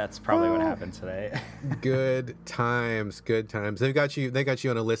 Yes, that's probably what happened today. Good times, good times. They got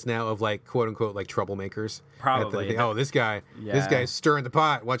you on a list now of like quote unquote like troublemakers. Probably. Oh, this guy's stirring the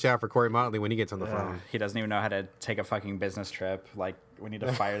pot. Watch out for Corey Motley when he gets on the phone. He doesn't even know how to take a fucking business trip. Like, we need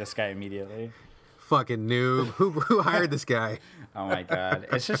to fire this guy immediately. Fucking noob. Who hired this guy? Oh my god.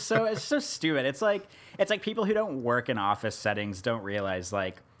 It's so stupid. It's like people who don't work in office settings don't realize,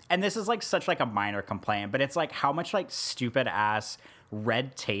 like, and this is like such like a minor complaint, but it's like how much like stupid ass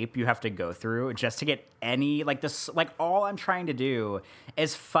red tape you have to go through just to get any like this. Like, all I'm trying to do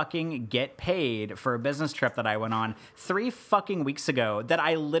is fucking get paid for a business trip that I went on 3 fucking weeks ago that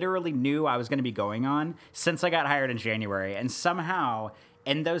I literally knew I was going to be going on since I got hired in January. And somehow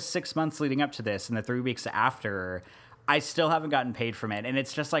in those 6 months leading up to this and the 3 weeks after, I still haven't gotten paid from it. And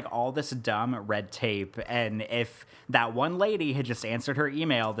it's just like all this dumb red tape. And if that one lady had just answered her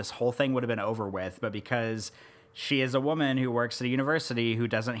email, this whole thing would have been over with. But because she is a woman who works at a university who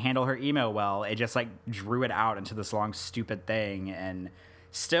doesn't handle her email well, it just like drew it out into this long, stupid thing, and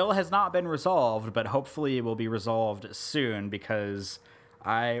still has not been resolved, but hopefully it will be resolved soon because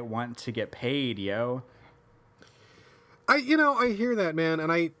I want to get paid, yo. I hear that, man,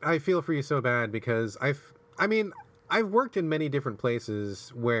 and I feel for you so bad because I've worked in many different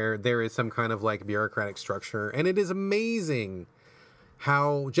places where there is some kind of like bureaucratic structure, and it is amazing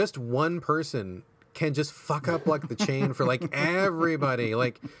how just one person can just fuck up like the chain for like everybody.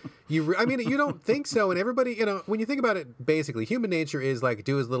 Like you don't think so. And everybody, when you think about it, basically human nature is like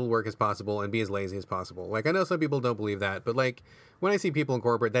do as little work as possible and be as lazy as possible. Like I know some people don't believe that, but like when I see people in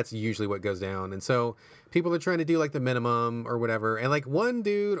corporate, that's usually what goes down. And so people are trying to do like the minimum or whatever. And like one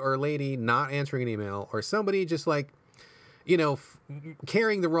dude or lady not answering an email, or somebody just like,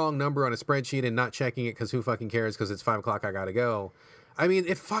 carrying the wrong number on a spreadsheet and not checking it because who fucking cares because it's 5 o'clock, I gotta go. I mean,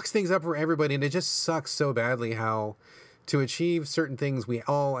 it fucks things up for everybody, and it just sucks so badly how to achieve certain things we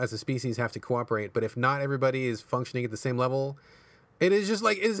all as a species have to cooperate, but if not everybody is functioning at the same level, it is just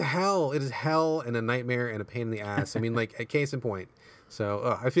like, it is hell. It is hell and a nightmare and a pain in the ass. I mean, like, a case in point.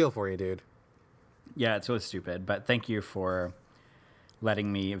 So, I feel for you, dude. Yeah, it's really stupid, but thank you for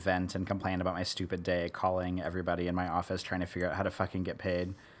letting me vent and complain about my stupid day, calling everybody in my office trying to figure out how to fucking get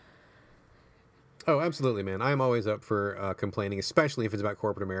paid. Oh, absolutely, man. I'm always up for complaining, especially if it's about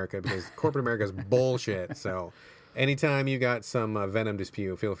corporate America, because corporate America is bullshit. So anytime you got some venom to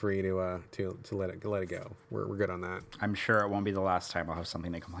spew, feel free to let it go. We're good on that. I'm sure it won't be the last time I'll have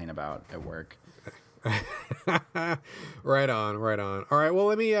something to complain about at work. Right on. All right, well,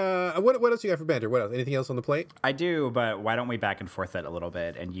 let me what else you got for banter? What else? Anything else on the plate? I do, but why don't we back and forth it a little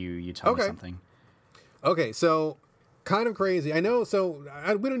bit and you tell me something. Okay, so kind of crazy. I know, so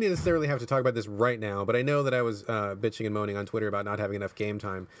we don't necessarily have to talk about this right now, but I know that I was bitching and moaning on Twitter about not having enough game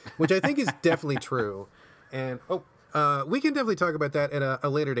time, which I think is definitely true. And we can definitely talk about that at a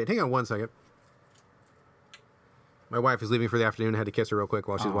later date. Hang on one second. My wife is leaving for the afternoon. I had to kiss her real quick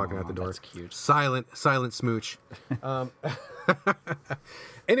while she's walking out the door. That's cute. Silent smooch.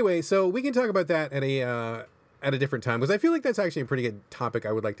 Anyway, so we can talk about that at a different time, because I feel like that's actually a pretty good topic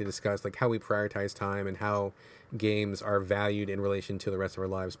I would like to discuss, like how we prioritize time and how games are valued in relation to the rest of our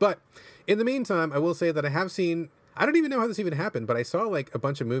lives. But in the meantime, I will say that I have seen, I don't even know how this even happened, but I saw like a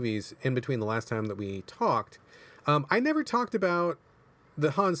bunch of movies in between the last time that we talked. I never talked about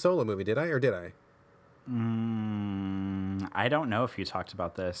the Han Solo movie, did I? Or did I? I don't know if you talked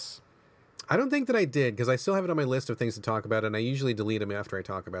about this. I don't think that I did, because I still have it on my list of things to talk about, and I usually delete them after I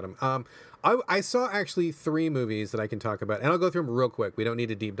talk about them. I saw actually 3 movies that I can talk about, and I'll go through them real quick. We don't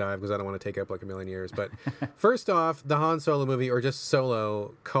need a deep dive because I don't want to take up like a million years. But first off, the Han Solo movie, or just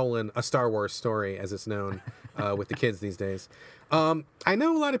Solo, a Star Wars story, as it's known with the kids these days. I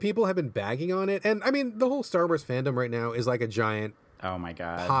know a lot of people have been bagging on it, and I mean, the whole Star Wars fandom right now is like a giant Oh my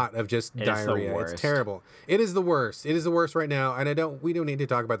god! pot of just diarrhea. It's terrible. It is the worst. It is the worst right now, and we don't need to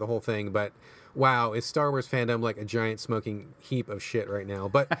talk about the whole thing, but wow, is Star Wars fandom like a giant smoking heap of shit right now?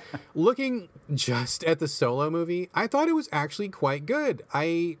 But looking just at the Solo movie, I thought it was actually quite good.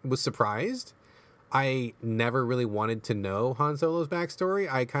 I was surprised. I never really wanted to know Han Solo's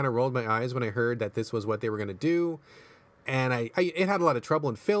backstory. I kind of rolled my eyes when I heard that this was what they were going to do. And it had a lot of trouble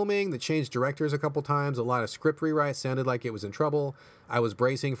in filming. They changed directors a couple times. A lot of script rewrites, sounded like it was in trouble. I was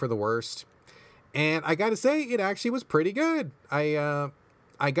bracing for the worst. And I got to say, it actually was pretty good. I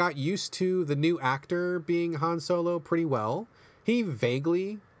got used to the new actor being Han Solo pretty well. He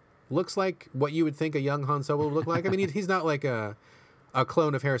vaguely looks like what you would think a young Han Solo would look like. I mean, he's not like a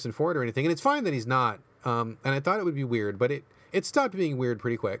clone of Harrison Ford or anything. And it's fine that he's not. And I thought it would be weird, but it stopped being weird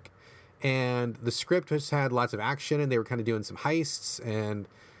pretty quick. And the script just had lots of action, and they were kind of doing some heists, and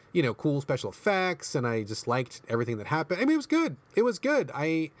cool special effects, and I just liked everything that happened. I mean, it was good. It was good.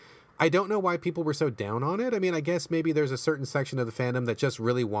 I don't know why people were so down on it. I mean, I guess maybe there's a certain section of the fandom that just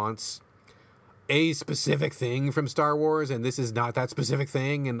really wants a specific thing from Star Wars, and this is not that specific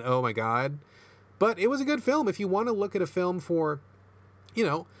thing, and oh my God. But it was a good film. If you want to look at a film for,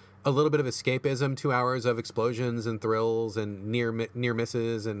 a little bit of escapism, 2 hours of explosions and thrills and near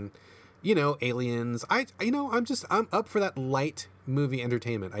misses and, aliens. I'm up for that light movie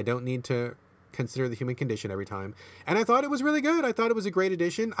entertainment. I don't need to consider the human condition every time. And I thought it was really good. I thought it was a great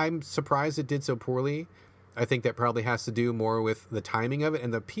addition. I'm surprised it did so poorly. I think that probably has to do more with the timing of it.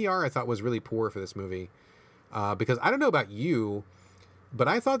 And the PR I thought was really poor for this movie. Because I don't know about you, but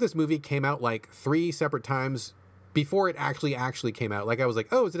I thought this movie came out like 3 separate times before it actually came out. Like I was like,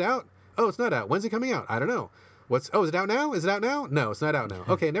 oh, is it out? Oh, it's not out. When's it coming out? I don't know. Is it out now? Is it out now? No, it's not out now.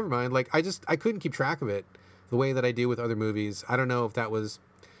 Okay, never mind. Like I couldn't keep track of it the way that I do with other movies. I don't know if that was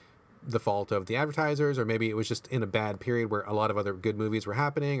the fault of the advertisers, or maybe it was just in a bad period where a lot of other good movies were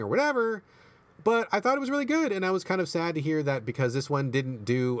happening or whatever. But I thought it was really good, and I was kind of sad to hear that because this one didn't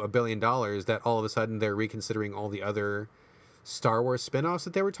do $1 billion, that all of a sudden they're reconsidering all the other Star Wars spin-offs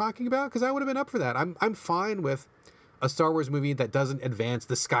that they were talking about, because I would have been up for that. I'm fine with a Star Wars movie that doesn't advance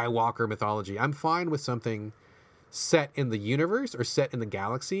the Skywalker mythology. I'm fine with something set in the universe or set in the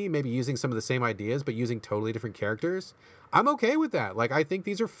galaxy, maybe using some of the same ideas, but using totally different characters. I'm okay with that. Like, I think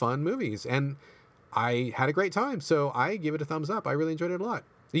these are fun movies, and I had a great time, so I give it a thumbs up. I really enjoyed it a lot.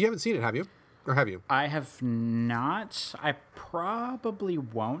 You haven't seen it, have you? Or have you? I have not. I probably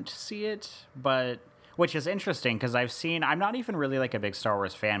won't see it, but which is interesting because I'm not even really like a big Star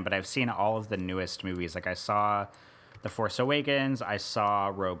Wars fan, but I've seen all of the newest movies. Like I saw The Force Awakens, I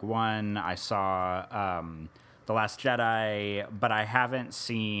saw Rogue One, I saw The Last Jedi, but I haven't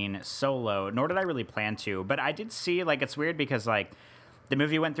seen Solo, nor did I really plan to. But I did see, like, it's weird because, like, the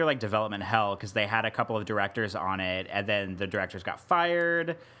movie went through, like, development hell because they had a couple of directors on it, and then the directors got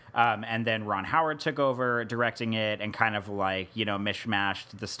fired, and then Ron Howard took over directing it and kind of, like,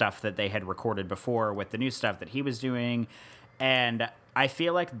 mishmashed the stuff that they had recorded before with the new stuff that he was doing. And I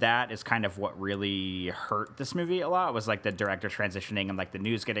feel like that is kind of what really hurt this movie a lot, was like the director transitioning and like the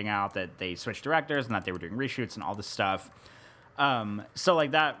news getting out that they switched directors and that they were doing reshoots and all this stuff. So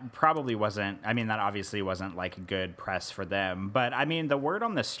like that probably wasn't, that obviously wasn't like good press for them. But the word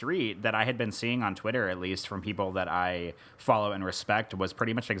on the street that I had been seeing on Twitter, at least from people that I follow and respect, was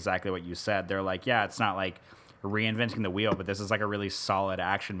pretty much exactly what you said. They're like, yeah, it's not like reinventing the wheel, but this is like a really solid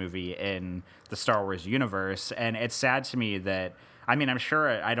action movie in the Star Wars universe. And it's sad to me that, I'm sure,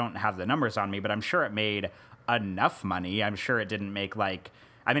 I don't have the numbers on me, but I'm sure it made enough money. I'm sure it didn't make like,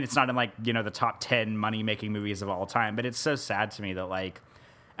 it's not in like, the top 10 money making movies of all time, but it's so sad to me that like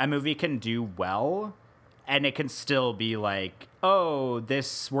a movie can do well and it can still be like, oh,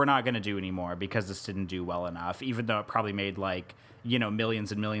 this we're not going to do anymore because this didn't do well enough, even though it probably made like,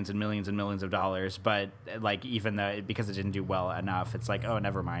 millions and millions and millions and millions of dollars. But like, even though because it didn't do well enough, it's like, oh,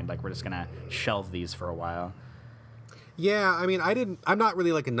 never mind. Like, we're just going to shelve these for a while. Yeah, I'm not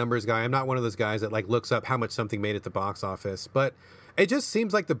really like a numbers guy. I'm not one of those guys that like looks up how much something made at the box office, but it just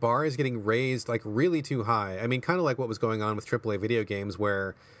seems like the bar is getting raised like really too high. Kind of like what was going on with AAA video games,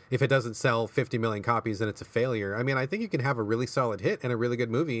 where if it doesn't sell 50 million copies, then it's a failure. I think you can have a really solid hit and a really good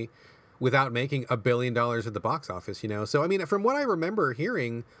movie without making $1 billion at the box office, So, from what I remember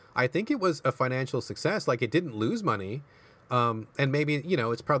hearing, I think it was a financial success. Like, it didn't lose money. And maybe,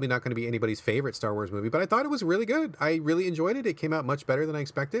 it's probably not going to be anybody's favorite Star Wars movie, but I thought it was really good. I really enjoyed it. It came out much better than I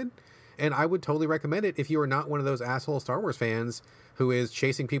expected. And I would totally recommend it if you are not one of those asshole Star Wars fans who is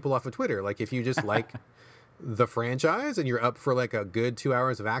chasing people off of Twitter. Like, if you just like the franchise and you're up for like a good 2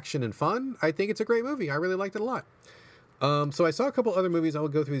 hours of action and fun, I think it's a great movie. I really liked it a lot. So I saw a couple other movies. I'll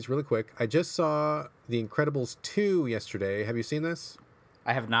go through these really quick. I just saw The Incredibles 2 yesterday. Have you seen this?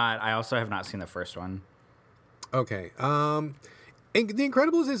 I have not. I also have not seen the first one. Okay. And The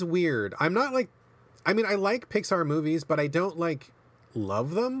Incredibles is weird. I'm not like, I like Pixar movies, but I don't like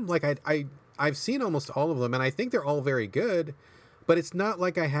love them. Like I've seen almost all of them, and I think they're all very good, but it's not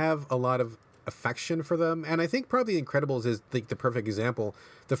like I have a lot of affection for them. And I think probably The Incredibles is the perfect example.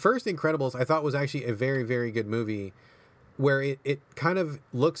 The first Incredibles I thought was actually a very, very good movie, where it kind of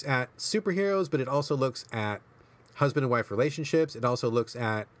looks at superheroes, but it also looks at husband and wife relationships. It also looks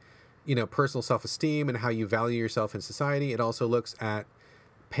at, personal self-esteem and how you value yourself in society. It also looks at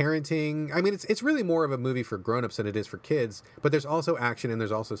parenting. It's really more of a movie for grown-ups than it is for kids, but there's also action and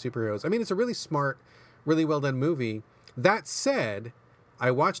there's also superheroes. It's a really smart, really well done movie. That said,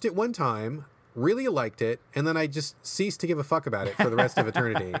 I watched it one time really liked it, and then I just ceased to give a fuck about it for the rest of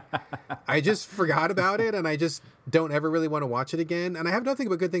eternity. I just forgot about it, and I just don't ever really want to watch it again. And I have nothing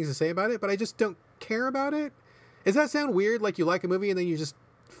but good things to say about it, but I just don't care about it. Does that sound weird? Like you like a movie and then you just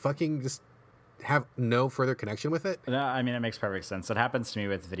fucking just have no further connection with it? No, I mean, it makes perfect sense. It happens to me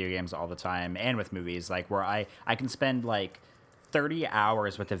with video games all the time and with movies, like where I can spend like 30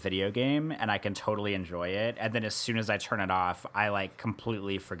 hours with a video game and I can totally enjoy it. And then as soon as I turn it off, I like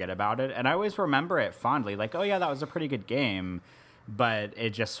completely forget about it. And I always remember it fondly, like, oh yeah, that was a pretty good game, but it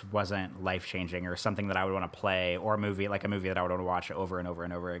just wasn't life-changing or something that I would want to play, or a movie that I would want to watch over and over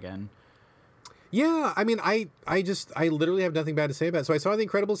and over again. Yeah, I mean, I literally have nothing bad to say about it. So I saw The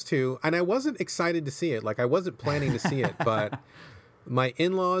Incredibles 2, and I wasn't excited to see it. Like, I wasn't planning to see it, but my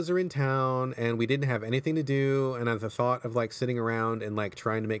in-laws are in town, and we didn't have anything to do, and the thought of, like, sitting around and, like,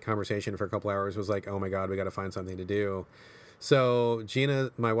 trying to make conversation for a couple hours was like, oh my God, we got to find something to do. So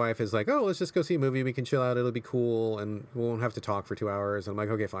Gina, my wife, is like, oh, let's just go see a movie. We can chill out. It'll be cool, and we won't have to talk for 2 hours. And I'm like,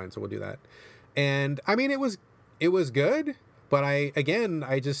 okay, fine. So we'll do that. And, I mean, it was good, but I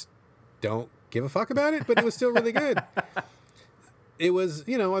just don't give a fuck about it, but it was still really good. It was,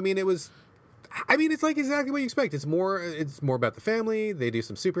 it's like exactly what you expect. It's more about the family. They do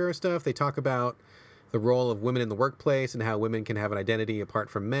some superhero stuff. They talk about the role of women in the workplace and how women can have an identity apart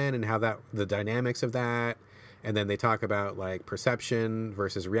from men and how the dynamics of that. And then they talk about like perception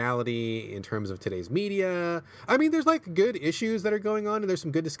versus reality in terms of today's media. I mean, there's like good issues that are going on, and there's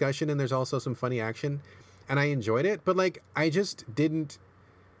some good discussion, and there's also some funny action, and I enjoyed it. But like, I just didn't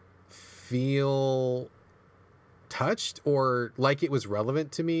feel touched or like it was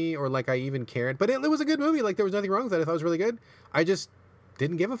relevant to me or like I even cared. But it was a good movie. Like there was nothing wrong with it. I thought it was really good. I just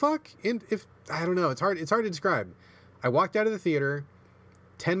didn't give a fuck. And if I don't know, it's hard to describe. I walked out of the theater.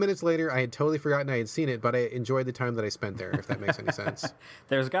 10 minutes later, I had totally forgotten I had seen it, but I enjoyed the time that I spent there, if that makes any sense.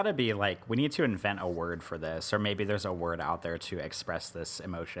 There's got to be, like, we need to invent a word for this, or maybe there's a word out there to express this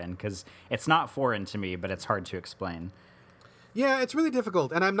emotion, because it's not foreign to me, but it's hard to explain. Yeah, it's really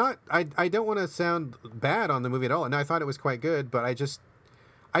difficult, and I don't want to sound bad on the movie at all. And I thought it was quite good, but I just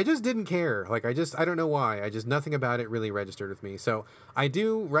didn't care. Like, I don't know why. Nothing about it really registered with me. So I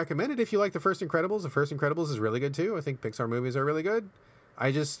do recommend it if you like The First Incredibles. The First Incredibles is really good, too. I think Pixar movies are really good. I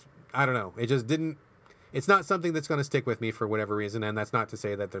don't know. It just didn't, it's not something that's going to stick with me for whatever reason. And that's not to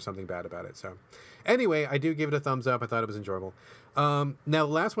say that there's something bad about it. So anyway, I do give it a thumbs up. I thought it was enjoyable. Now, the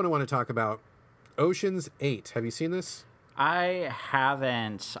last one I want to talk about, Ocean's 8. Have you seen this? I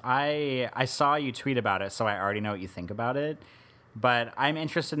haven't. I saw you tweet about it, so I already know what you think about it. But I'm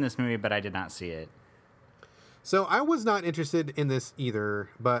interested in this movie, but I did not see it. So I was not interested in this either,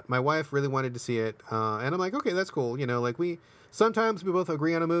 but my wife really wanted to see it. And I'm like, okay, that's cool. You know, like sometimes we both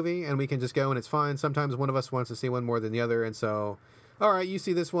agree on a movie and we can just go and it's fine. Sometimes one of us wants to see one more than the other. And so, all right, you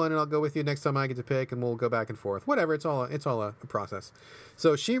see this one and I'll go with you next time I get to pick and we'll go back and forth. Whatever. It's all a process.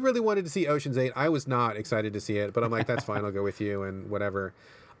 So she really wanted to see Ocean's 8. I was not excited to see it, but I'm like, that's fine. I'll go with you and whatever.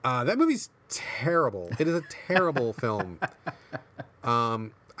 That movie's terrible. It is a terrible film.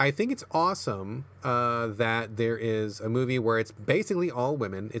 I think it's awesome that there is a movie where it's basically all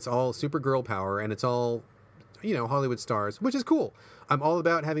women. It's all super girl power, and it's all, Hollywood stars, which is cool. I'm all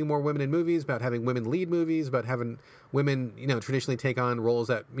about having more women in movies, about having women lead movies, about having women, traditionally take on roles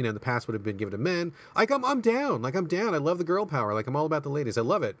that, in the past would have been given to men. Like, I'm down. Like, I'm down. I love the girl power. Like, I'm all about the ladies. I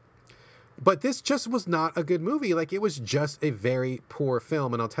love it. But this just was not a good movie. Like, it was just a very poor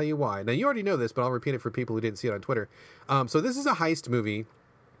film, and I'll tell you why. Now, you already know this, but I'll repeat it for people who didn't see it on Twitter. So this is a heist movie.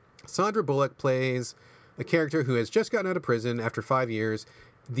 Sandra Bullock plays a character who has just gotten out of prison after 5 years.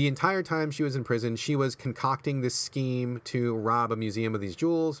 The entire time she was in prison, she was concocting this scheme to rob a museum of these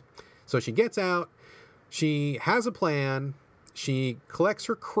jewels. So she gets out. She has a plan. She collects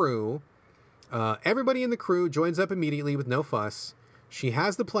her crew. Everybody in the crew joins up immediately with no fuss. She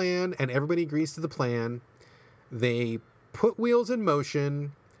has the plan, and everybody agrees to the plan. They put wheels in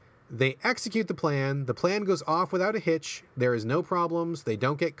motion. They execute the plan. The plan goes off without a hitch. There is no problems. They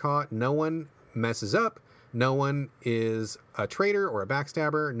don't get caught. No one messes up. No one is a traitor or a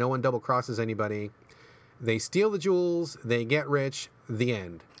backstabber. No one double crosses anybody. They steal the jewels. They get rich. The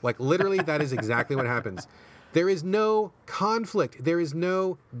end. Like, literally, that is exactly what happens. There is no conflict. There is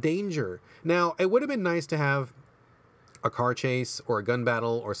no danger. Now, it would have been nice to have a car chase or a gun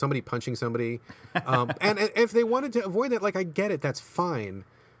battle or somebody punching somebody. And if they wanted to avoid that, like, I get it. That's fine.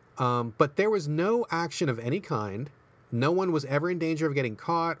 But there was no action of any kind. No one was ever in danger of getting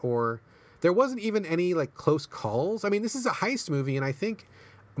caught, or there wasn't even any like close calls. I mean, this is a heist movie, and I think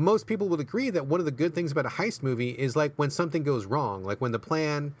most people would agree that one of the good things about a heist movie is like when something goes wrong, like when the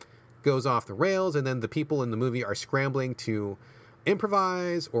plan goes off the rails and then the people in the movie are scrambling to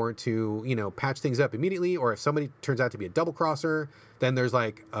improvise or to, patch things up immediately, or if somebody turns out to be a double crosser, then there's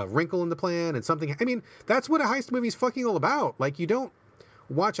like a wrinkle in the plan and something. I mean, that's what a heist movie is fucking all about. Like, you don't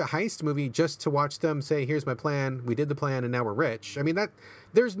watch a heist movie just to watch them say, here's my plan, we did the plan, and now we're rich. I mean,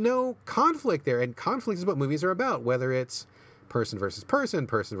 there's no conflict there, and conflict is what movies are about, whether it's person versus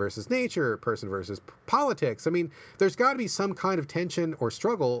nature, person versus politics. I mean, there's got to be some kind of tension or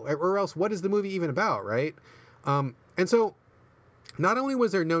struggle, or else what is the movie even about, right? And so not only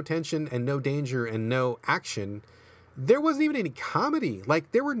was there no tension and no danger and no action, there wasn't even any comedy.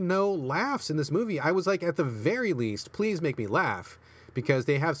 Like, there were no laughs in this movie. I was like, at the very least, please make me laugh, because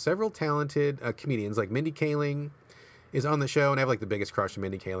they have several talented comedians, like Mindy Kaling is on the show, and I have like the biggest crush on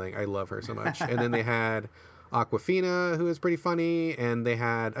Mindy Kaling. I love her so much. And then they had Awkwafina, who is pretty funny, and they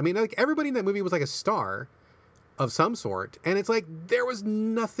had, I mean, like, everybody in that movie was like a star of some sort, and it's like there was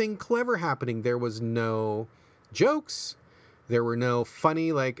nothing clever happening. There was no jokes. There were no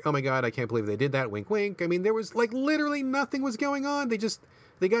funny, like, oh my God, I can't believe they did that, wink, wink. I mean, there was like literally nothing was going on.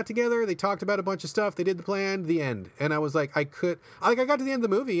 They got together, they talked about a bunch of stuff, they did the plan, the end. And I was like, I got to the end of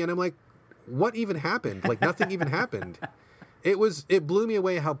the movie, and I'm like, what even happened? Like, nothing even happened. It blew me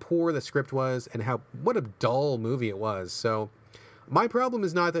away how poor the script was and what a dull movie it was. So my problem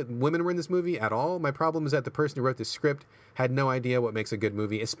is not that women were in this movie at all. My problem is that the person who wrote this script had no idea what makes a good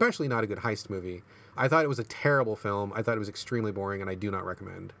movie, especially not a good heist movie. I thought it was a terrible film. I thought it was extremely boring, and I do not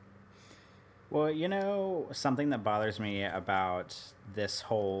recommend. Well, something that bothers me about this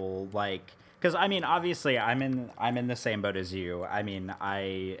whole, like, because I mean, obviously, I'm in the same boat as you. I mean,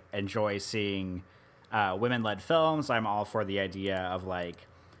 I enjoy seeing women-led films. I'm all for the idea of like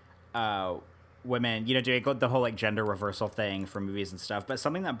women, doing the whole like gender reversal thing for movies and stuff. But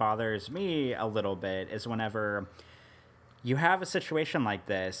something that bothers me a little bit is whenever you have a situation like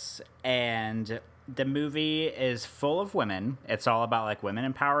this and the movie is full of women. It's all about like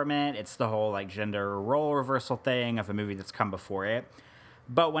women empowerment. It's the whole like gender role reversal thing of a movie that's come before it.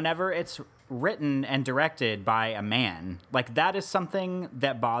 But whenever it's written and directed by a man, like, that is something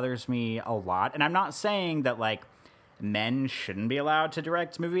that bothers me a lot. And I'm not saying that like men shouldn't be allowed to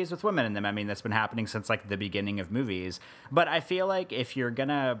direct movies with women in them. I mean, that's been happening since like the beginning of movies. But I feel like if you're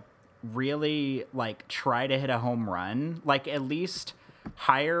gonna really like try to hit a home run, like, at least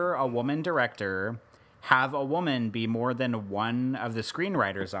hire a woman director, have a woman be more than one of the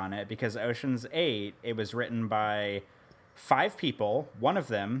screenwriters on it, because Ocean's 8, it was written by 5 people. One of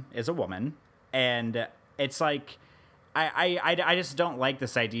them is a woman, and it's like I just don't like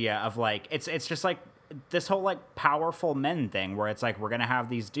this idea of like it's just like this whole like powerful men thing where it's like we're gonna have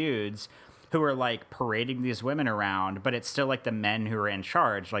these dudes who are like parading these women around, but it's still like the men who are in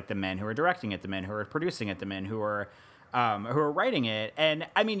charge, like the men who are directing it, the men who are producing it, the men who are writing it. And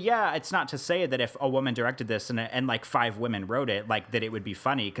I mean, yeah, it's not to say that if a woman directed this and like 5 women wrote it, like, that it would be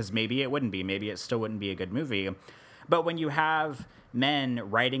funny, because maybe it wouldn't be. Maybe it still wouldn't be a good movie. But when you have men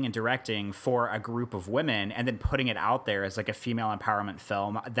writing and directing for a group of women and then putting it out there as like a female empowerment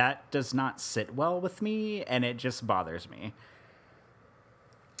film, that does not sit well with me, and it just bothers me.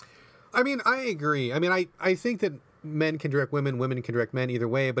 I mean, I agree. I mean, I think that men can direct women, women can direct men, either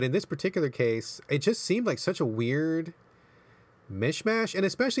way. But in this particular case, it just seemed like such a weird mishmash. And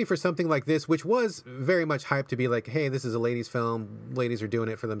especially for something like this, which was very much hyped to be like, hey, this is a ladies' film. Ladies are doing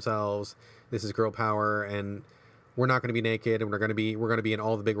it for themselves. This is girl power. And we're not going to be naked, and we're going to be in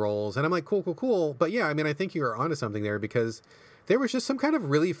all the big roles. And I'm like, cool. But yeah, I mean, I think you're onto something there, because there was just some kind of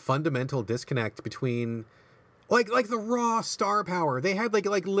really fundamental disconnect between like the raw star power. They had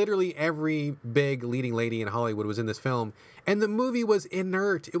like literally every big leading lady in Hollywood was in this film, and the movie was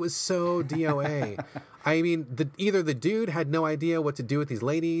inert. It was so DOA. I mean, either the dude had no idea what to do with these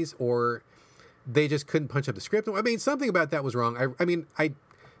ladies, or they just couldn't punch up the script. I mean, something about that was wrong.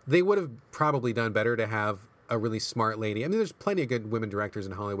 They would have probably done better to have a really smart lady. I mean, there's plenty of good women directors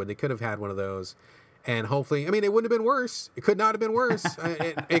in Hollywood. They could have had one of those, and hopefully, I mean, it wouldn't have been worse. It could not have been worse.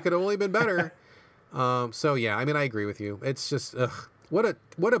 It could have only been better. So yeah, I mean, I agree with you. It's just, what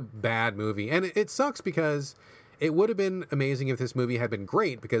a bad movie. And it sucks, because it would have been amazing if this movie had been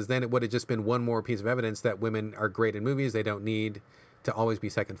great, because then it would have just been one more piece of evidence that women are great in movies. They don't need to always be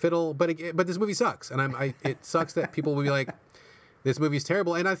second fiddle. But this movie sucks. And it sucks that people will be like, this movie's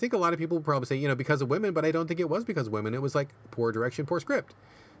terrible. And I think a lot of people will probably say, because of women, but I don't think it was because of women. It was like poor direction, poor script.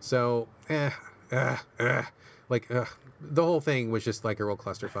 So, the whole thing was just like a real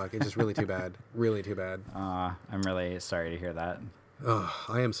clusterfuck. It's just really too bad. Really too bad. I'm really sorry to hear that. Oh,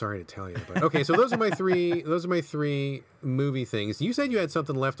 I am sorry to tell you. But okay, so those are my three movie things. You said you had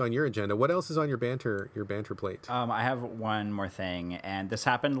something left on your agenda. What else is on your banter plate? I have one more thing, and this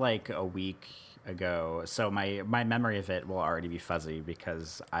happened like a week ago, so my memory of it will already be fuzzy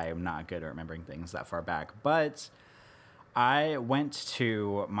because I am not good at remembering things that far back. But I went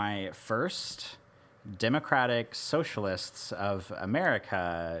to my first Democratic Socialists of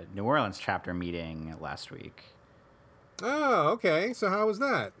America New Orleans chapter meeting last week. Oh, okay. So how was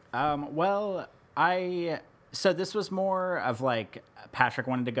that? Well, so this was more of like Patrick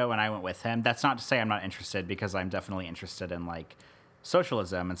wanted to go and I went with him. That's not to say I'm not interested, because I'm definitely interested in like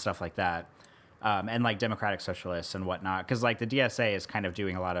socialism and stuff like that. And like democratic socialists and whatnot. Because like the DSA is kind of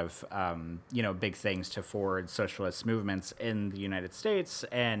doing a lot of, big things to forward socialist movements in the United States.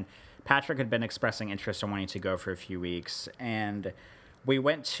 And Patrick had been expressing interest in wanting to go for a few weeks. And we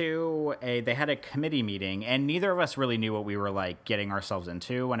went to they had a committee meeting, and neither of us really knew what we were like getting ourselves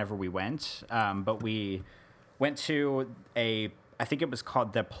into whenever we went. But we went to I think it was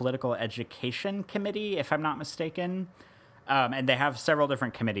called the Political Education Committee, if I'm not mistaken. And they have several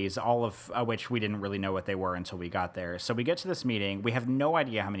different committees, all of which we didn't really know what they were until we got there. So we get to this meeting. We have no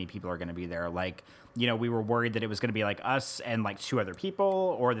idea how many people are going to be there. Like, we were worried that it was going to be like us and like 2 other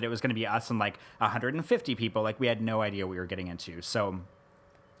people, or that it was going to be us and like 150 people. Like, we had no idea what we were getting into. So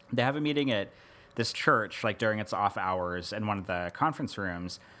they have a meeting at this church, like during its off hours in one of the conference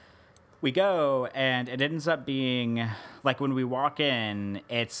rooms. We go, and it ends up being like when we walk in,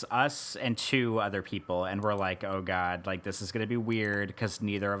 it's us and 2 other people, and we're like, oh God, like this is going to be weird because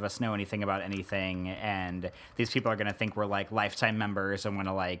neither of us know anything about anything, and these people are going to think we're like lifetime members and want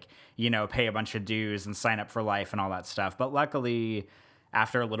to like, pay a bunch of dues and sign up for life and all that stuff. But luckily,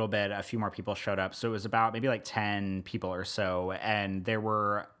 after a little bit, a few more people showed up. So it was about maybe like 10 people or so, and there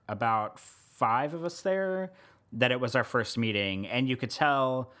were about 5 of us there that it was our first meeting, and you could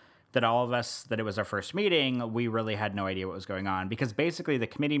tell that all of us, that it was our first meeting, we really had no idea what was going on, because basically the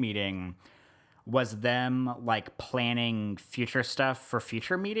committee meeting was them like planning future stuff for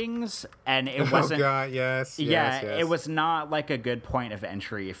future meetings, and it wasn't. Oh God, yes. Yeah, yes. It was not like a good point of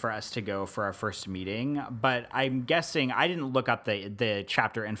entry for us to go for our first meeting. But I'm guessing I didn't look up the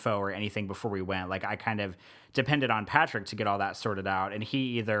chapter info or anything before we went. Like I kind of depended on Patrick to get all that sorted out, and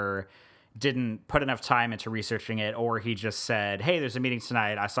he either didn't put enough time into researching it, or he just said, hey, there's a meeting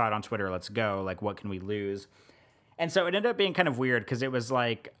tonight, I saw it on Twitter, let's go, like what can we lose? And so it ended up being kind of weird, because it was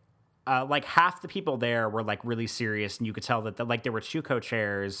like half the people there were like really serious, and you could tell that there were 2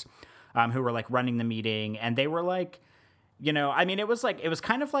 co-chairs who were like running the meeting, and they were like, it was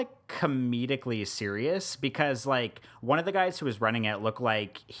kind of like comedically serious, because like one of the guys who was running it looked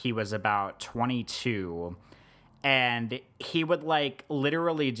like he was about 22, and he would like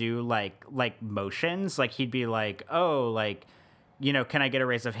literally do like motions, like he'd be like, oh, like, can I get a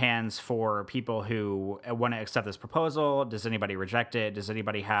raise of hands for people who want to accept this proposal? Does anybody reject it? Does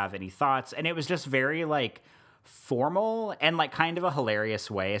anybody have any thoughts? And it was just very like formal and like kind of a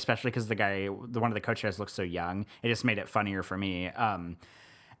hilarious way, especially because one of the co-chairs looked so young. It just made it funnier for me.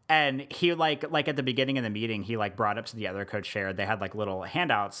 And he like at the beginning of the meeting, he like brought up to the other co-chair, they had like little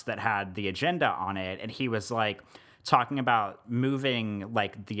handouts that had the agenda on it. And he was like talking about moving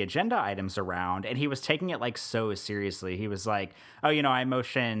like the agenda items around, and he was taking it like so seriously. He was like, oh, I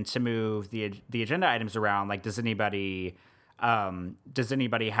motion to move the agenda items around. Like, does anybody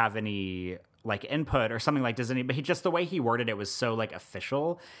have any like input or something? Like, but just the way he worded it was so like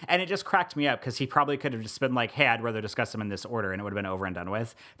official, and it just cracked me up, because he probably could have just been like, hey, I'd rather discuss them in this order, and it would have been over and done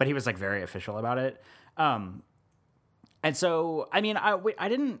with. But he was like very official about it. And so, I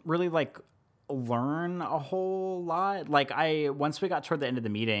didn't really like learn a whole lot. Like once we got toward the end of the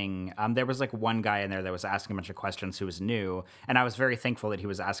meeting, there was like one guy in there that was asking a bunch of questions who was new, and I was very thankful that he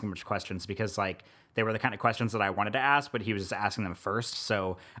was asking a bunch of questions, because like they were the kind of questions that I wanted to ask, but he was just asking them first,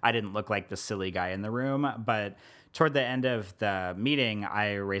 so I didn't look like the silly guy in the room. But toward the end of the meeting,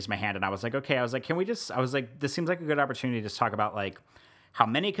 I raised my hand and I was like, okay, this seems like a good opportunity to talk about like how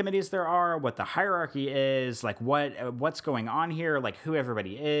many committees there are, what the hierarchy is, like what's going on here, like who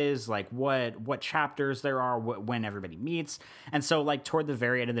everybody is, like what chapters there are, when everybody meets. And so like toward the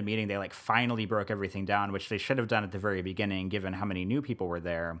very end of the meeting, they like finally broke everything down, which they should have done at the very beginning, given how many new people were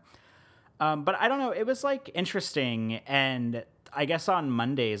there. But I don't know, it was like interesting. And I guess on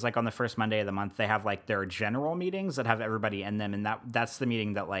Mondays, like on the first Monday of the month, they have like their general meetings that have everybody in them. And that's the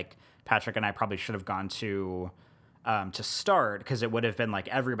meeting that like Patrick and I probably should have gone to start, because it would have been like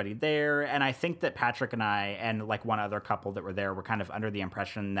everybody there. And I think that Patrick and I and like one other couple that were there were kind of under the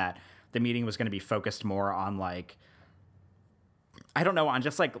impression that the meeting was going to be focused more on like, I don't know, on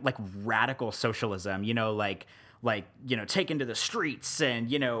just like radical socialism, taking to the streets and,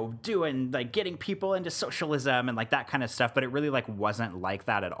 doing like getting people into socialism and like that kind of stuff. But it really like wasn't like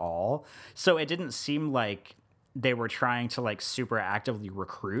that at all. So it didn't seem like they were trying to like super actively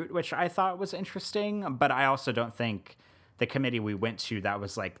recruit, which I thought was interesting. But I also don't think the committee we went to, that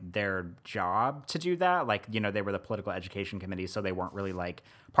was like their job to do that. Like, you know, they were the political education committee, so they weren't really like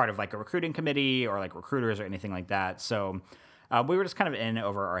part of like a recruiting committee or like recruiters or anything like that. So we were just kind of in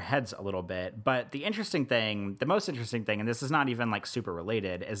over our heads a little bit. But the most interesting thing, and this is not even like super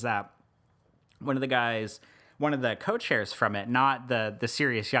related, is that one of the co-chairs from it, not the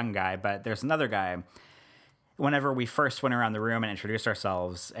serious young guy, but there's another guy. Whenever we first went around the room and introduced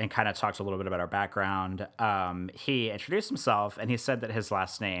ourselves and kind of talked a little bit about our background, he introduced himself and he said that his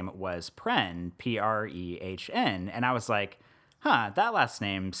last name was Prehn, Prehn. And I was like, that last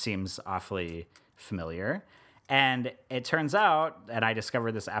name seems awfully familiar. And it turns out, and I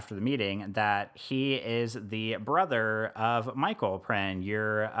discovered this after the meeting, that he is the brother of Michael Prehn,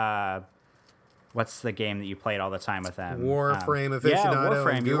 your what's the game that you played all the time with them? Warframe aficionado,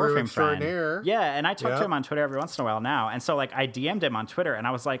 Warframe, your Warframe extraordinaire. friend. Yeah, and I talk to him on Twitter every once in a while now. And so like I DM'd him on Twitter and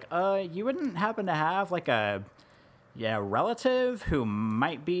I was like, you wouldn't happen to have like a relative who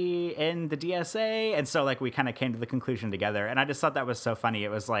might be in the DSA? And so like we kind of came to the conclusion together. And I just thought that was so funny.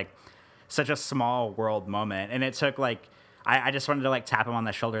 It was like such a small world moment. And it took like, I just wanted to like tap him on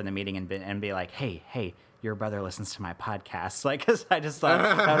the shoulder in the meeting and be like, hey, your brother listens to my podcast. Like, cause I just thought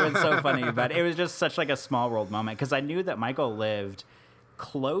that would have been so funny, but it was just such like a small world moment. Cause I knew that Michael lived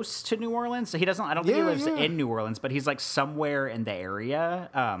close to New Orleans. So I don't think he lives in New Orleans, but he's like somewhere in the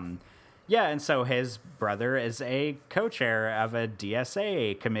area. And so his brother is a co-chair of a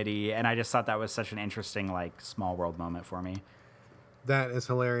DSA committee. And I just thought that was such an interesting, like small world moment for me. That is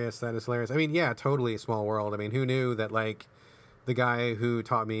hilarious. I mean, yeah, totally small world. I mean, who knew that like the guy who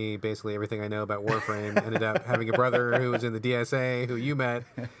taught me basically everything I know about Warframe ended up having a brother who was in the DSA who you met.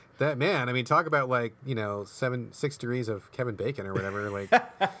 That man, I mean, talk about like, 6 degrees of Kevin Bacon or whatever. Like,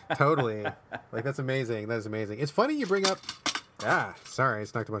 totally. Like, that's amazing. That is amazing. It's funny you bring up. Sorry,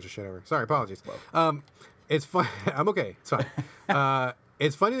 it's knocked a bunch of shit over. Sorry, apologies. It's fun. I'm okay. It's fine.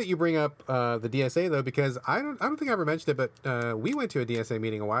 It's funny that you bring up the DSA though, because I don't think I ever mentioned it, but we went to a DSA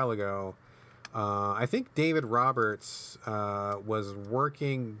meeting a while ago. I think David Roberts was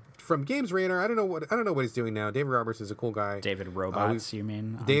working from Games Radar. I don't know what he's doing now. David Roberts is a cool guy. David Robots, you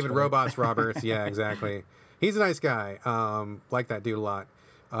mean? David Robots Roberts. Yeah, exactly. He's a nice guy. Like that dude a lot.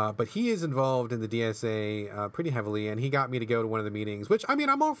 But he is involved in the DSA pretty heavily, and he got me to go to one of the meetings, which, I mean,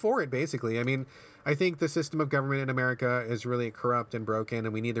 I'm all for it, basically. I mean, I think the system of government in America is really corrupt and broken,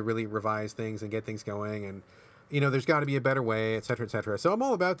 and we need to really revise things and get things going, and there's got to be a better way, et cetera, et cetera. So I'm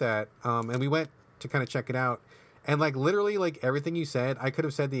all about that. And we went to kind of check it out. And like literally like everything you said, I could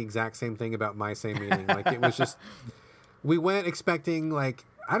have said the exact same thing about my same meeting. Like it was just, we went expecting like,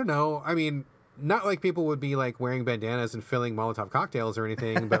 I don't know. I mean, not like people would be like wearing bandanas and filling Molotov cocktails or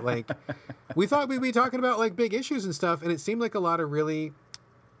anything, but like we thought we'd be talking about like big issues and stuff. And it seemed like a lot of really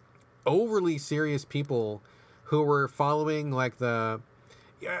overly serious people who were following like the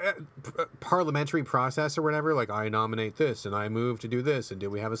parliamentary process or whatever, like I nominate this and I move to do this and do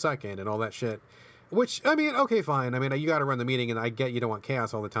we have a second and all that shit, which I mean, okay, fine. I mean, you got to run the meeting and I get you don't want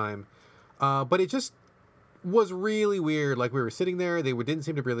chaos all the time, but it just was really weird. Like we were sitting there, they didn't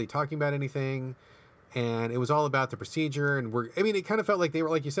seem to be really talking about anything, and it was all about the procedure. And it kind of felt like they were,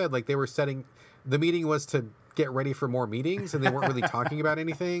 like you said, like they were setting the meeting was to get ready for more meetings, and they weren't really talking about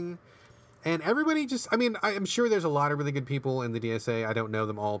anything. And everybody just, I mean, I'm sure there's a lot of really good people in the DSA. I don't know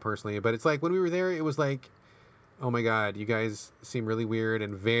them all personally, but it's like when we were there, it was like, oh my God, you guys seem really weird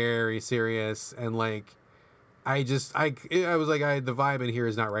and very serious. And like, I was like, the vibe in here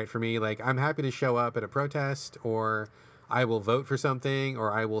is not right for me. Like, I'm happy to show up at a protest, or I will vote for something,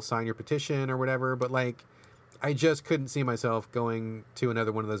 or I will sign your petition or whatever. But like, I just couldn't see myself going to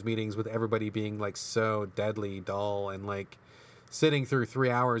another one of those meetings with everybody being like so deadly dull and like, sitting through 3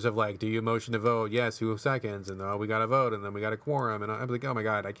 hours of like, do you motion to vote? Yes. Who seconds? And we got to vote, and then we got a quorum. And I'm like, oh my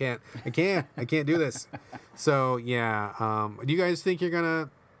God, I can't do this. So yeah. Do you guys think you're gonna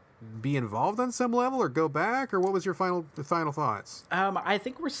be involved on some level or go back, or what was your final thoughts? I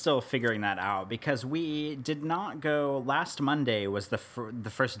think we're still figuring that out, because we did not go. Last Monday was the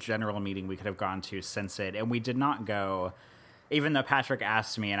first general meeting we could have gone to since it, and we did not go. Even though Patrick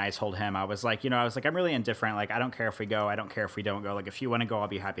asked me and I told him, I was like, I'm really indifferent. Like, I don't care if we go. I don't care if we don't go. Like, if you want to go, I'll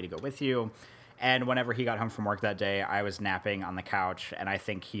be happy to go with you. And whenever he got home from work that day, I was napping on the couch. And I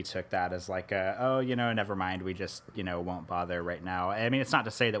think he took that as like, never mind. We just, won't bother right now. I mean, it's not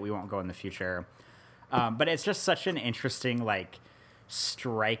to say that we won't go in the future. But it's just such an interesting, like,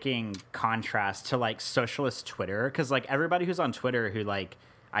 striking contrast to, like, socialist Twitter. Because, like, everybody who's on Twitter who, like,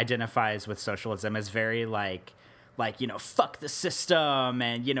 identifies with socialism is very, like, like, fuck the system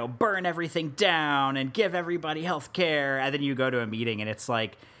and, burn everything down and give everybody health care. And then you go to a meeting and it's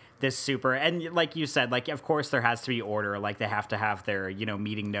like this super, and like you said, like, of course there has to be order. Like they have to have their,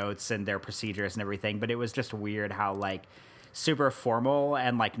 meeting notes and their procedures and everything. But it was just weird how like super formal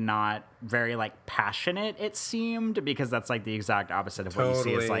and like not very like passionate it seemed, because that's like the exact opposite of what you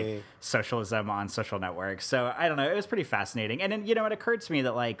see as like socialism on social networks. So I don't know, it was pretty fascinating. And then it occurred to me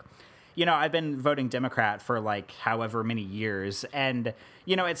that like, I've been voting Democrat for like however many years, and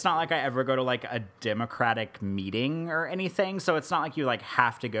it's not like I ever go to like a Democratic meeting or anything, so it's not like you like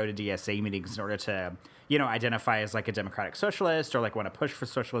have to go to DSA meetings in order to identify as like a democratic socialist or like want to push for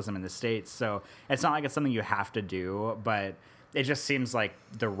socialism in the States. So it's not like it's something you have to do, but it just seems like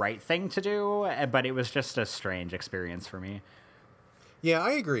the right thing to do. But it was just a strange experience for me. Yeah,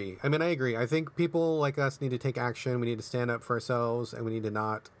 I agree. I mean, I agree. I think people like us need to take action. We need to stand up for ourselves, and we need to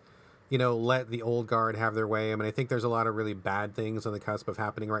not, let the old guard have their way. I mean, I think there's a lot of really bad things on the cusp of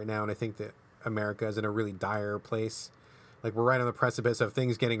happening right now, and I think that America is in a really dire place. Like, we're right on the precipice of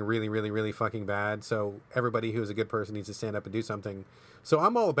things getting really, really, really fucking bad. So everybody who's a good person needs to stand up and do something. So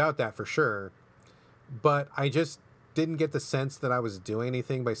I'm all about that for sure. But I just didn't get the sense that I was doing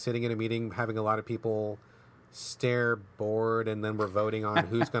anything by sitting in a meeting, having a lot of people stare bored, and then we're voting on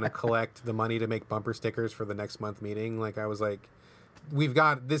who's going to collect the money to make bumper stickers for the next month meeting. Like, I was like,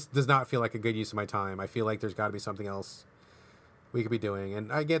 this does not feel like a good use of my time. I feel like there's got to be something else we could be doing.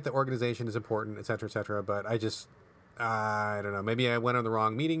 And I get that organization is important, et cetera, but I don't know. Maybe I went on the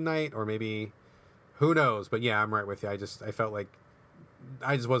wrong meeting night, or maybe who knows. But yeah, I'm right with you. I felt like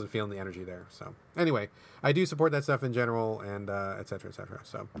I just wasn't feeling the energy there. So anyway, I do support that stuff in general, and et cetera.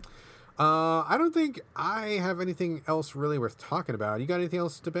 So I don't think I have anything else really worth talking about. You got anything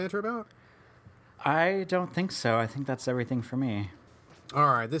else to banter about? I don't think so. I think that's everything for me. All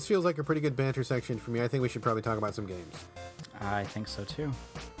right, this feels like a pretty good banter section for me. I think we should probably talk about some games. I think so too.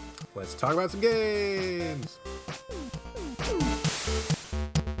 Let's talk about some games.